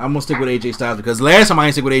what? I'm gonna stick with AJ Styles because last time I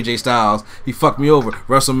didn't stick with AJ Styles, he fucked me over.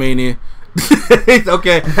 WrestleMania.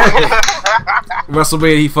 Okay.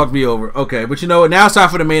 WrestleMania, he fucked me over. Okay, but you know what? Now it's time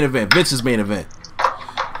for the main event. Vince's main event.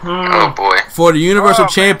 Oh boy. For the Universal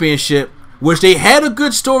Championship, which they had a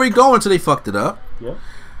good story going until they fucked it up. Yeah.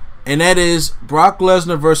 And that is Brock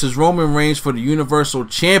Lesnar versus Roman Reigns for the Universal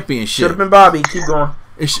Championship. Should have been Bobby. Keep going.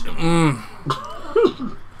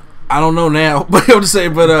 I don't know now, but I'm just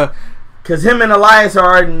saying, but because him and Elias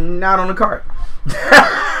are not on the card.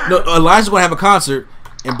 No, Elias is gonna have a concert,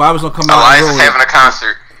 and Bobby's gonna come out. Elias is having a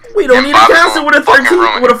concert. We don't need a concert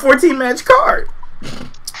with a 14 match card.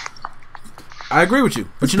 I agree with you,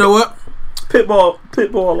 but you know what? Pitbull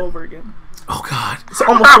all over again. Oh God! It's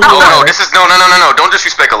almost. No! This is no! Don't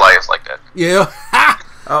disrespect Elias like that. Yeah.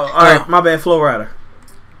 Oh, all right. My bad, Flow Rider.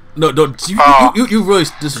 No, you really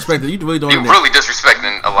disrespected. You really don't. You really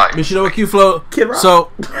disrespecting Elias. But you know what, Q-Flow? Kid Rock.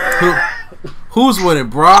 So, who's winning,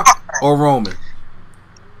 Brock or Roman?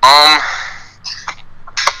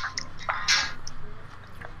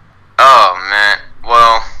 Oh man.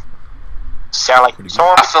 Well, sound like I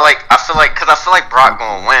feel like Brock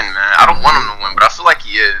gonna win, man. I don't want him to win, but I feel like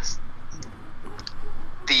he is.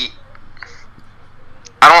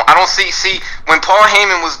 I don't see when Paul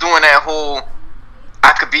Heyman was doing that whole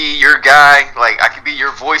I could be your guy, like I could be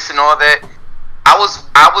your voice and all that. I was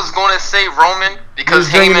gonna say Roman because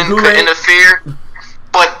Heyman could interfere,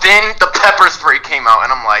 but then the pepper spray came out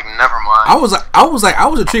and I'm like, never mind. I was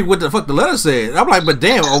intrigued what the fuck the letter said. I'm like, but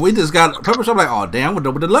damn, we just got pepper spray. I'm like, oh damn, what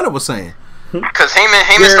the letter was saying. Because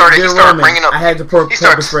Heyman started bringing up. I had to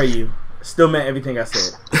pepper spray you. Still meant everything I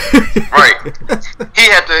said. Right. He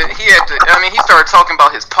had to. I mean, he started talking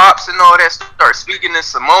about his pops and all that. Started speaking in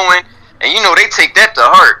Samoan, and you know they take that to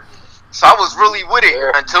heart. So I was really with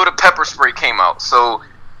it until the pepper spray came out. So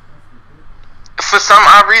for some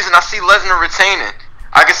odd reason, I see Lesnar retaining.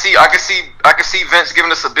 I can see Vince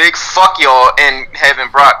giving us a big fuck y'all and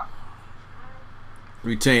having Brock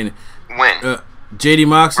retaining. Win. JD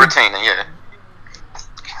Moxley retaining. Yeah.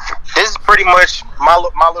 This is pretty much my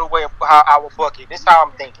little way of how I will book it. This is how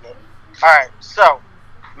I'm thinking it. All right, so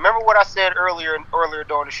remember what I said earlier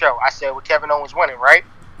during the show. I said with Kevin Owens winning, right?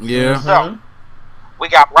 Yeah. So we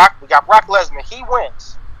got Brock Lesnar. He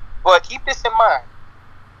wins, but keep this in mind.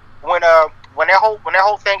 When that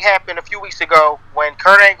whole thing happened a few weeks ago, when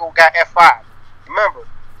Kurt Angle got F5, remember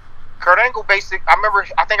Kurt Angle I think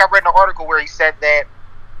I read an article where he said that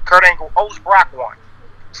Kurt Angle owes Brock one.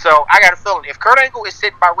 So I got a feeling if Kurt Angle is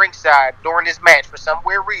sitting by ringside during this match for some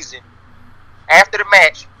weird reason, after the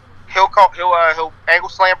match, he'll Angle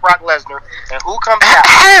slam Brock Lesnar, and who comes out?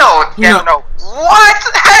 Hell no! What?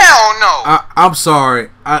 Hell no! I'm sorry.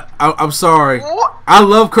 I'm sorry. What? I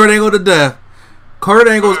love Kurt Angle to death. Kurt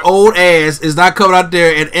Angle's old ass is not coming out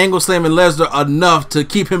there and Angle slamming Lesnar enough to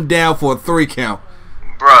keep him down for a 3 count.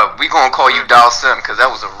 Bruh, we gonna call you Dial Sim because that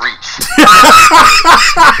was a reach.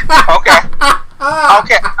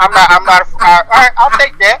 Okay, I'm not. All right, I'll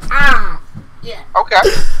take that. Yeah. Okay.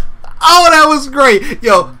 Oh, that was great.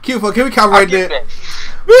 Yo, Q4, can we come right there?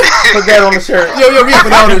 Put that on the shirt. Yo, we gotta put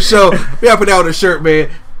that on the show. We gotta put that on the shirt,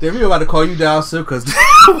 man. Then we about to call you Dial Sim because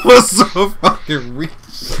that was so fucking reach.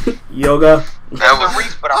 Yoga. That was a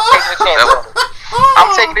reach, but I'm taking a chance on it.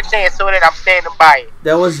 I'm taking a chance so that I'm standing by it.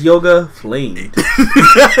 That was Yoga flamed.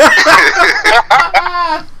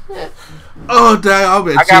 Oh, damn! I'll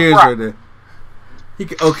bet cheers right there.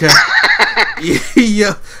 Okay.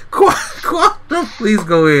 Yeah. Quantum, please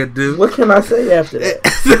go ahead, dude. What can I say after that?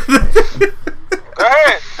 Go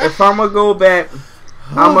ahead. If I'm going to go back,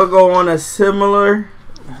 I'm going to go on a similar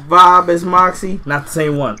vibe as Moxie. Not the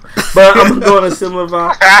same one. But I'm going to go on a similar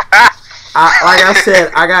vibe. Like I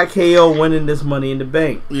said, I got KO winning this Money in the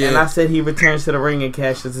Bank. Yeah. And I said he returns to the ring and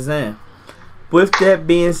cashes his in. With that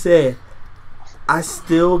being said, I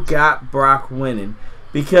still got Brock winning.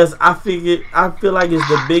 Because I feel like it's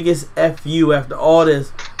the biggest FU after all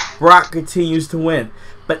this. Brock continues to win.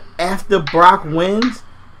 But after Brock wins,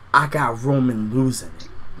 I got Roman losing it.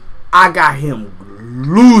 I got him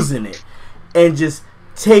losing it. And just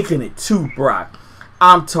taking it to Brock.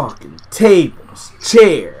 I'm talking tables,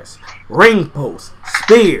 chairs, ring posts,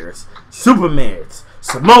 spears, Supermans,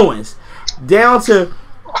 Samoans. Down to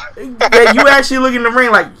that you actually look in the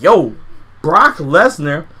ring like, yo, Brock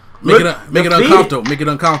Lesnar Make it uncomfortable. Make it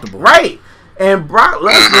uncomfortable. Right. And Brock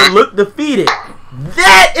Lesnar looked defeated.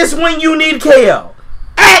 That is when you need KO.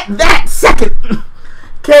 At that second.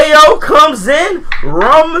 KO comes in,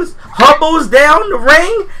 hubbles down the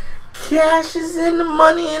ring, cashes in the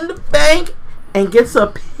Money in the Bank, and gets a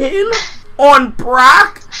pin on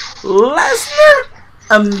Brock Lesnar?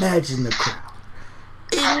 Imagine the crowd.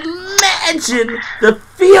 Imagine the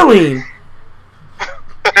feeling.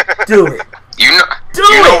 Do it. You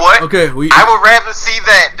know what? Okay, I would rather see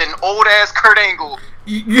that than old ass Kurt Angle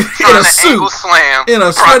in a suit, slam in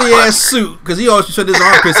a sweaty ass suit, because he always shut his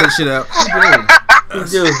armpits and shit out.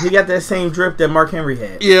 Dude, he got that same drip that Mark Henry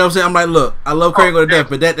had. You know what I'm saying? I'm like, look, I love Kurt Angle to death,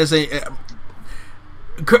 but that's ain't.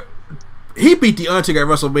 He beat the Undertaker at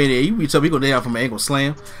WrestleMania. You tell me he gonna nail from an angle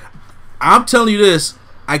slam. I'm telling you this.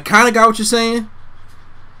 I kind of got what you're saying,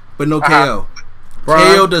 but no KO.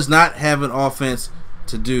 KO does not have an offense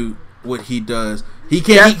to do what he does. He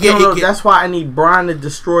can't. That's why I need Braun to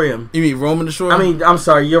destroy him. You mean Roman destroy him? I'm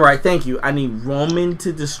sorry. You're right. Thank you. I need Roman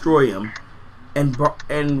to destroy him, and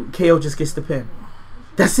KO just gets the pin.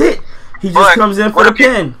 That's it. He just comes in for the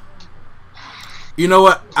pin. You know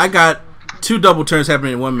what? I got 2 double turns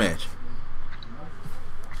happening in one match.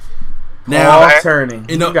 Paul turning.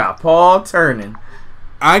 You got Paul turning.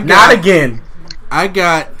 Not again. I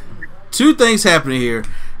got 2 things happening here.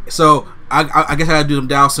 So I guess I gotta do them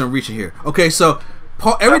down some reaching here. Okay, so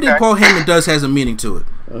everything Paul Heyman does has a meaning to it,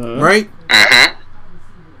 right?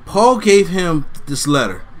 Paul gave him this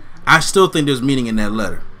letter. I still think there's meaning in that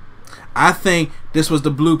letter. I think this was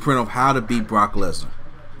the blueprint of how to beat Brock Lesnar,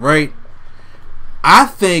 right? I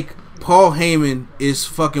think Paul Heyman is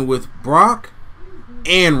fucking with Brock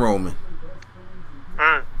and Roman.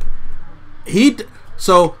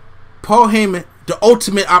 So Paul Heyman, the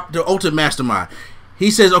ultimate mastermind. He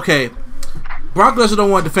says, okay, Brock Lesnar don't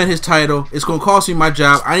want to defend his title. It's going to cost me my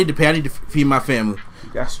job. I need to pay. I need to feed my family.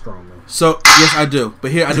 That's strong, man. So yes, I do.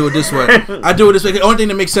 But here I do it this way. The only thing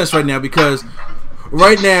that makes sense right now, because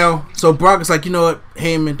right now, so Brock is like, you know what,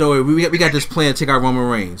 Heyman, don't worry, we got this plan to take out Roman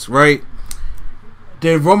Reigns, right?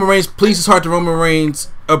 Then Roman Reigns pleads his heart to Roman Reigns.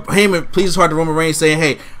 Heyman pleads his heart to Roman Reigns, saying,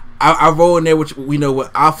 hey, I roll in there with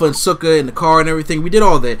with Alpha and Sukka in the car and everything. We did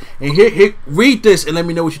all that. And here, read this and let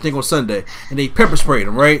me know what you think on Sunday. And they pepper sprayed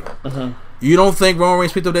him, right? You don't think Roman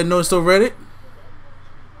Reigns picked up that note and still read it?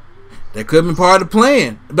 That could have been part of the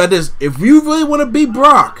plan. But this, if you really want to beat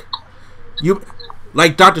Brock, you,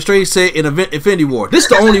 like Dr. Strange said in Infinity War, this is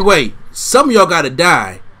the only way. Some of y'all got to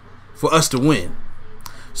die for us to win.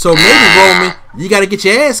 So maybe, Roman, you got to get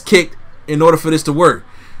your ass kicked in order for this to work.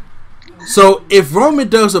 So if Roman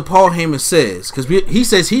does what Paul Heyman says, because he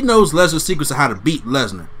says he knows Lesnar's secrets of how to beat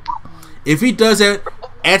Lesnar. If he does that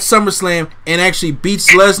at SummerSlam and actually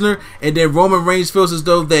beats Lesnar, and then Roman Reigns feels as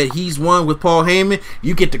though that he's won with Paul Heyman,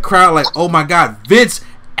 you get the crowd like, oh my God, Vince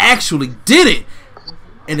actually did it.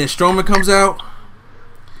 And then Strowman comes out,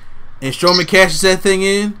 and Strowman cashes that thing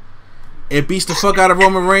in, and beats the fuck out of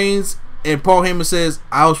Roman Reigns, and Paul Heyman says,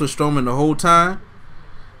 I was with Strowman the whole time,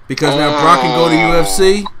 because now Brock can go to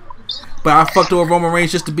UFC, but I fucked over Roman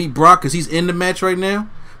Reigns just to beat Brock because he's in the match right now.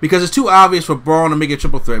 Because it's too obvious for Braun to make a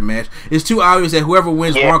triple threat match. It's too obvious that whoever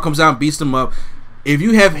wins, Braun comes out and beats them up. If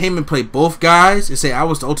you have Heyman play both guys and say I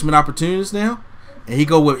was the ultimate opportunist now, and he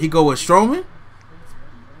go with Strowman,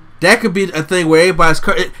 that could be a thing where everybody's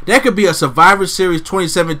that could be a Survivor Series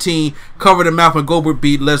 2017 cover the mouth and Goldberg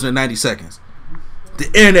beat Lesnar in 90 seconds. The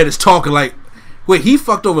internet is talking like, wait, he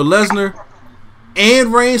fucked over Lesnar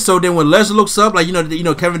and Reigns. So then when Lesnar looks up, like you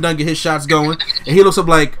know Kevin Dunn get his shots going, and he looks up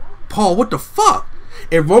like, Paul, what the fuck?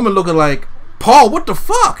 And Roman looking like, Paul, what the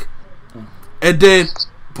fuck? And then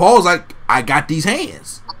Paul's like, I got these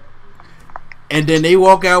hands. And then they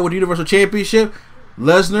walk out with the Universal Championship.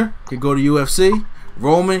 Lesnar can go to UFC.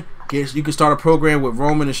 Roman, you can start a program with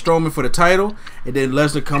Roman and Strowman for the title. And then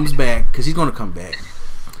Lesnar comes back, because he's going to come back.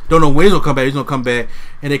 Don't know when he's going to come back. He's going to come back.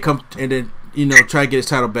 And then try to get his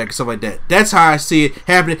title back and stuff like that. That's how I see it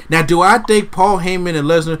happening. Now, do I think Paul Heyman and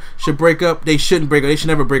Lesnar should break up? They shouldn't break up. They should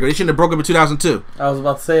never break up. They shouldn't have broke up in 2002. I was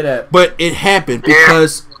about to say that. But it happened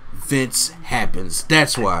because Vince happens.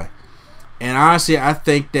 That's why. And honestly, I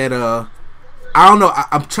think that I don't know.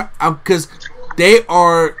 I'm because they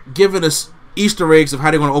are giving us Easter eggs of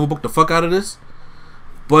how they're going to overbook the fuck out of this.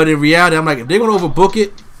 But in reality, I'm like, if they're going to overbook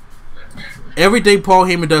it, everything Paul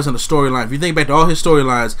Heyman does in the storyline, if you think back to all his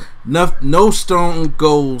storylines, no stone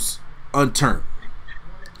goes unturned.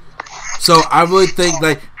 So I really think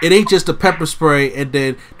like it ain't just a pepper spray and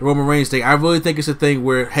then the Roman Reigns thing. I really think it's a thing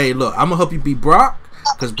where, hey, look, I'm gonna help you beat Brock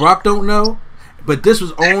because Brock don't know, but this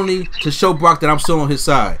was only to show Brock that I'm still on his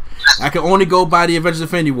side. I can only go by the Avengers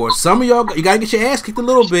Infinity War. Some of y'all, you gotta get your ass kicked a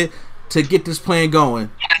little bit to get this plan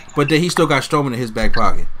going, but then he still got Strowman in his back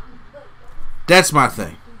pocket. That's my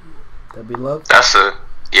thing. That'd be love. I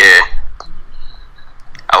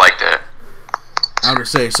like that. I'm gonna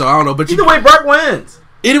say so. I don't know, but either way, Brock wins.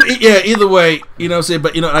 Either way, you know what I'm saying.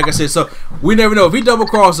 But like I said, so we never know if he double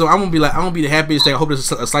cross him. I'm gonna be the happiest thing. I hope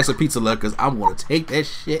there's a slice of pizza left because I'm gonna take that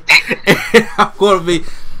shit. I'm gonna be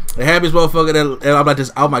the happiest motherfucker. And I'm like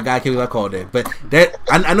this. Oh my god, I can't believe I called that. But that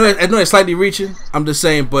I know it's slightly reaching. I'm just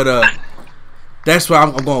saying, but that's what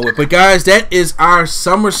I'm going with. But guys, that is our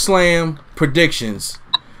SummerSlam predictions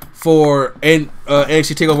for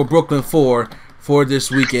NXT TakeOver Brooklyn 4 for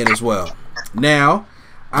this weekend as well. Now,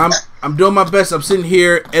 I'm doing my best. I'm sitting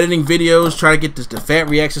here editing videos, trying to get the fat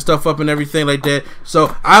reaction stuff up and everything like that.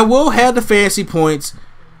 So I will have the fancy points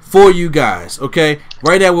for you guys. Okay,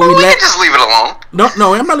 right now when we just leave it alone.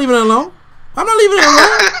 No, I'm not leaving it alone. I'm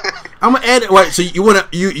gonna add it. Wait, so you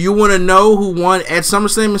wanna know who won at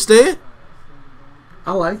SummerSlam instead?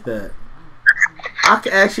 I like that. I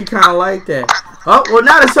actually kind of like that. Oh well,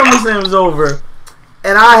 now that SummerSlam is over,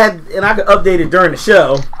 and I could update it during the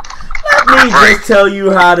show. Let me just tell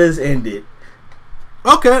you how this ended.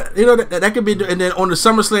 Okay, that could be, and then on the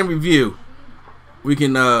SummerSlam review, we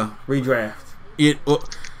can redraft it.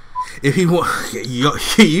 If he want, yeah.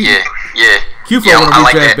 Q4 want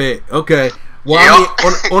to redraft bad. Okay, well,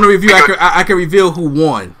 on the review, I can reveal who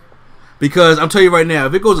won because I'm telling you right now,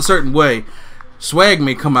 if it goes a certain way, Swag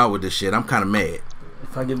may come out with this shit. I'm kind of mad.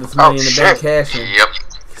 If I get this money in the bank cash in,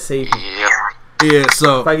 save me. Yeah,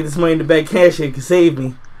 so if I get this money in the bank cash in, it can save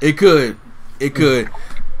me. It could.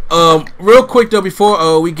 Real quick though,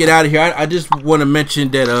 before we get out of here, I just want to mention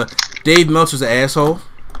that Dave Meltzer's an asshole,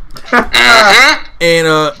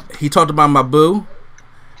 and he talked about my boo,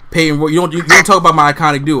 Peyton. You don't talk about my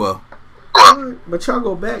iconic duo. But y'all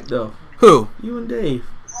go back though. Who? You and Dave.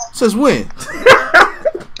 Since when?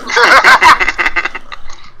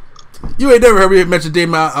 You ain't never heard me mention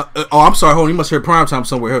Dave. I'm sorry. Hold on. You must hear Prime Time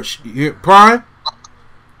somewhere. You hear Prime?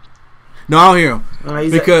 No, I don't hear him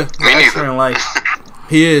because me neither. Life.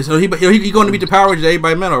 He is. So he going to beat the Power Rangers that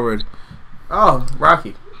everybody met already. Oh,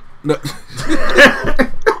 Rocky. No.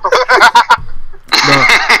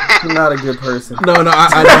 You're not a good person. No,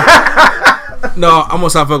 I no, I'm gonna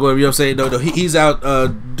stop fucking with him. You know what I'm saying? No, he's out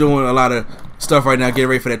doing a lot of stuff right now, getting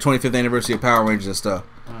ready for that 25th anniversary of Power Rangers and stuff,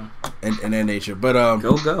 and that nature. But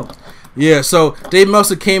go. Yeah. So Dave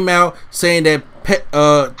Meltzer came out saying that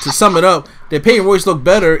to sum it up, that Peyton Royce looked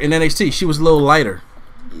better in NXT. She was a little lighter.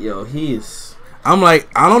 Yo, he is. I'm like,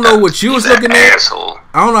 I don't know what she was looking at. Asshole.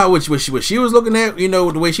 I don't know what she was looking at. You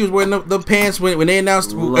know, the way she was wearing the pants when they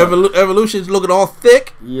announced Evolution, looking all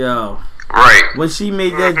thick. Yo. Right. When she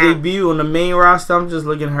made that debut on the main roster, I'm just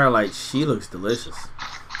looking at her like, she looks delicious.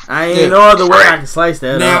 I ain't no other way I can slice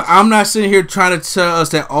that now, up. I'm not sitting here trying to tell us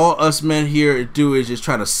that all us men here do is just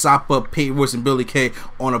try to sop up Peyton Royce and Billy Kay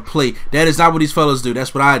on a plate. That is not what these fellas do.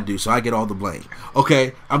 That's what I do, so I get all the blame.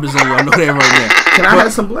 Okay? I'm just letting y'all know that right now. Can I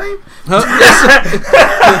have some blame? Huh?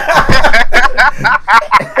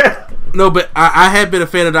 No, but I have been a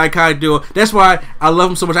fan of the iconic duo. That's why I love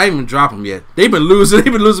them so much. I ain't even drop them yet. They've been losing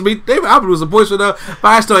me. I've been losing points for them, but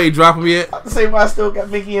I still ain't drop them yet. The same way I still got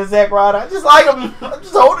Mickey and Zack Ryder. I just like them. I'm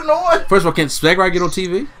just holding on. First of all, can Zack Ryder get on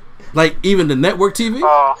TV? Like, even the network TV?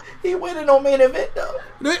 He winning on main event, though.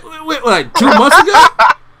 Wait, like 2 months ago?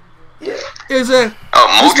 Yeah. Is that?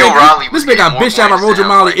 Mojo Rawley. This nigga got bitch out by Roger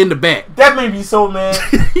Molly in the back. That made me so mad.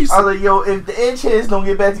 I was like, yo, if the Edge heads don't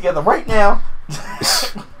get back together right now.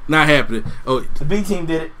 Not happening. Oh, the B team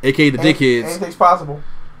did it. AKA the dickheads. Anything's possible.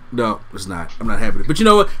 No, it's not. I'm not happening. But you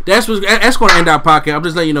know what? That's going to end our podcast. I'm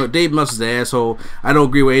just letting you know, Dave Meltzer's an asshole. I don't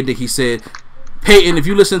agree with anything he said. Peyton, if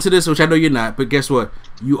you listen to this, which I know you're not, but guess what?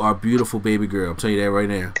 You are beautiful, baby girl. I'm telling you that right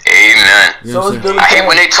now. Amen. You know I hate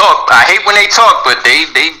when they talk, but they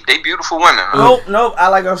beautiful women. Nope. I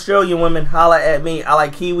like Australian women. Holla at me. I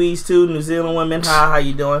like Kiwis too. New Zealand women. Hi, how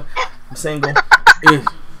you doing? I'm single.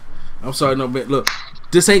 I'm sorry, no, but look,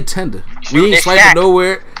 this ain't Tinder. We ain't swiping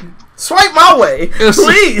nowhere. Swipe my way,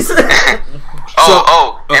 please. And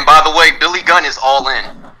by the way, Billy Gunn is all in.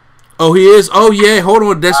 Oh, he is. Oh yeah. Hold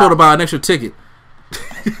on. That's all about an extra ticket.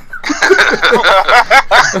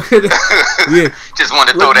 Yeah. Just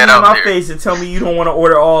wanted to throw that out there. Look me in my there. face and tell me you don't want to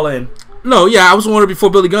order all in. No, yeah, I was wondering before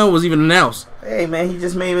Billy Gunn was even announced. Hey man, he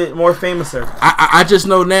just made it more famous, sir. I just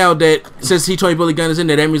know now that since he told me Billy Gunn is in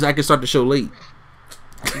there, that means I can start the show late.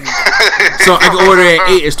 So I can order at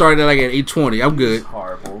 8 and start at like at 8:20. I'm good.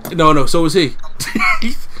 Horrible. No. So is he.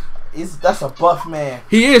 That's a buff man.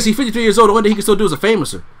 He is. He's 53 years old. The only thing he can still do is a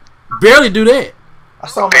famouser. Barely do that. I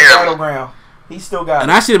saw him at Battleground. He still got.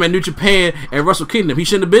 And I see him at New Japan at Wrestle Kingdom. He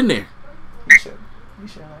shouldn't have been there. He should.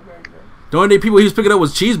 The only people he was picking up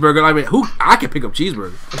was cheeseburger. I mean, I can pick up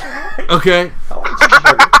cheeseburger. Okay. I like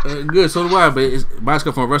cheeseburger. Good. So do I. But mine's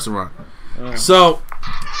come from a restaurant. So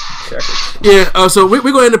Yeah, so we're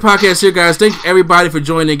going to end the podcast here, guys. Thank everybody for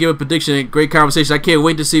joining and give a prediction and great conversation. I can't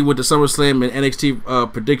wait to see what the SummerSlam and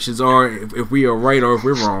NXT predictions are, if we are right or if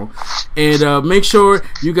we're wrong. And make sure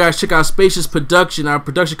you guys check out Spacious Production, our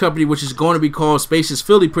production company, which is going to be called Spacious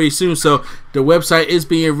Philly pretty soon. So the website is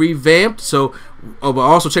being revamped. So but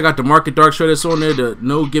also check out the Market Dark Show that's on there, the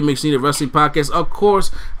No Gimmicks Needed Wrestling Podcast, of course,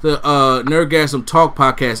 the Nerdgasm Talk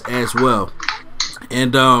Podcast as well.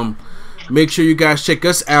 And make sure you guys check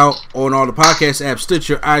us out on all the podcast apps,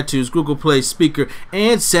 Stitcher, iTunes, Google Play, Speaker,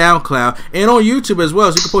 and SoundCloud, and on YouTube as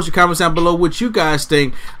well. So you can post your comments down below what you guys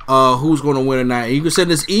think who's going to win tonight. And you can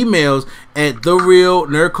send us emails at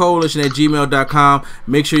therealnerdcoalition@gmail.com.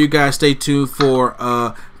 Make sure you guys stay tuned for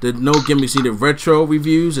the No Gimmicks Needed retro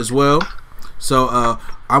reviews as well. So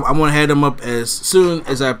I'm going to have them up as soon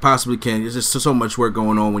as I possibly can. There's just so much work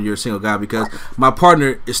going on when you're a single guy because my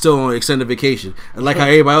partner is still on extended vacation. And like how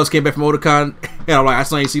everybody else came back from Otakon, and I'm like, I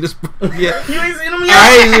still ain't see this. Yeah, you ain't seen him yet?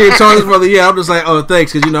 I ain't seen Charles' brother yet. I'm just like, oh,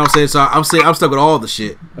 thanks, because you know what I'm saying. So I'm stuck with all the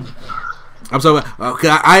shit. I'm stuck with,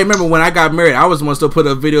 I remember when I got married, I was the one still put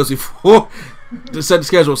up videos before to set the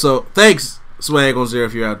schedule. So thanks, Swag on Zero,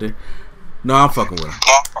 if you're out there. No, I'm fucking with him.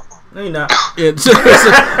 No, you're not. Yeah,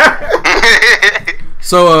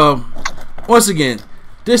 so, once again,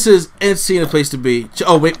 this is NC, a place to be.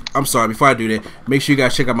 Oh, wait, I'm sorry. Before I do that, make sure you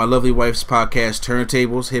guys check out my lovely wife's podcast,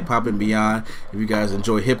 Turntables, Hip Hop and Beyond, if you guys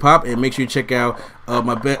enjoy hip hop. And make sure you check out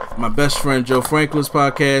my best friend Joe Franklin's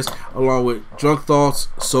podcast, along with Drunk Thoughts,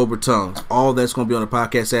 Sober Tongues. All that's going to be on the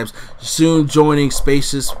podcast apps. Soon joining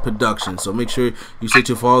Spacious Productions. So make sure you stay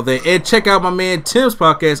tuned for all that. And check out my man Tim's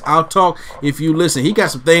podcast, I'll Talk If You Listen. He got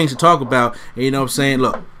some things to talk about. And you know what I'm saying?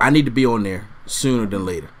 Look, I need to be on there sooner than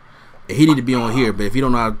later. He need to be on here, but if he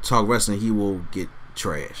don't know how to talk wrestling, he will get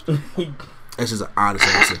trashed. That's just an honest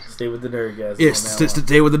answer. Stay with the nerdgasm. Yeah,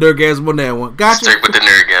 stay with the nerdgasm on that one. Gotcha. Stay with the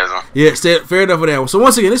nerdgasm. Yeah, fair enough with that one. So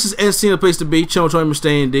once again, this is NC, a place to be. Chillin' Tony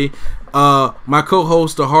Mustaine D. My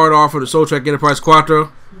co-host, the hard R for the Soul Track Enterprise,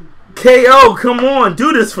 Quattro. KO, come on,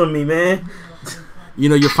 do this for me, man. You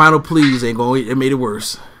know your final pleas ain't going. It made it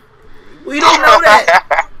worse. We don't know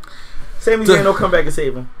that. Sami Zayn don't come back and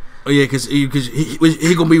save him. Oh yeah, because he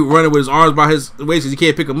gonna be running with his arms by his waist because he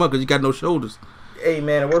can't pick him up because he got no shoulders. Hey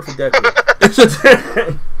man, it worked for Deku.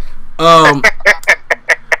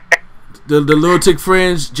 The Lunatic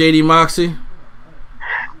Friends, JD Moxie. All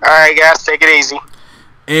right, guys, take it easy.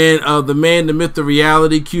 And the man, the myth, the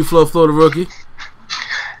reality, Q Flow the Rookie.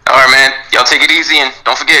 All right, man. Y'all take it easy and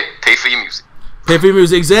don't forget, pay for your music. Pay for your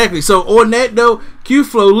music, exactly. So on that note, Q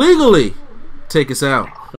Flow legally take us out.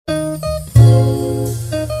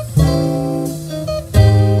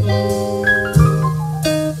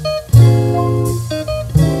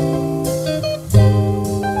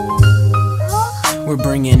 We're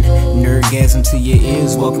bringing nerdgasm to your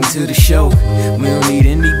ears. Welcome to the show. We don't need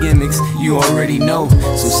any gimmicks, you already know.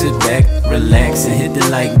 So sit back, relax, and hit the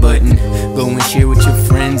like button. Go and share with your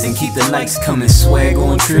friends and keep the likes coming. Swag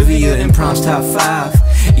on trivia and prompts top 5.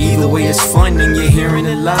 Either way, it's fun and you're hearing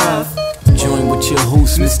it live. Join with your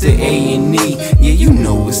host, Mr. A&E. Yeah, you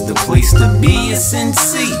know it's the place to be. It's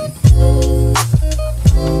NC.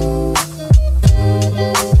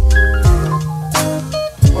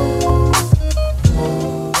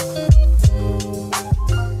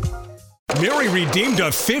 Mary redeemed a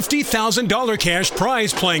 $50,000 cash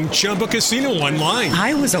prize playing Chumba Casino online.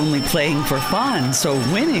 I was only playing for fun, so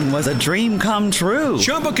winning was a dream come true.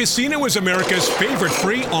 Chumba Casino is America's favorite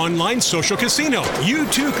free online social casino. You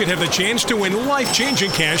too could have the chance to win life-changing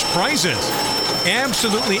cash prizes.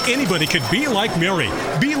 Absolutely anybody could be like Mary.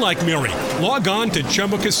 Be like Mary. Log on to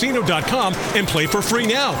ChumbaCasino.com and play for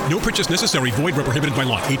free now. No purchase necessary. Void where prohibited by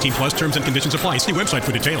law. 18 plus terms and conditions apply. See website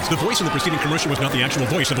for details. The voice in the preceding commercial was not the actual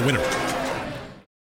voice of the winner.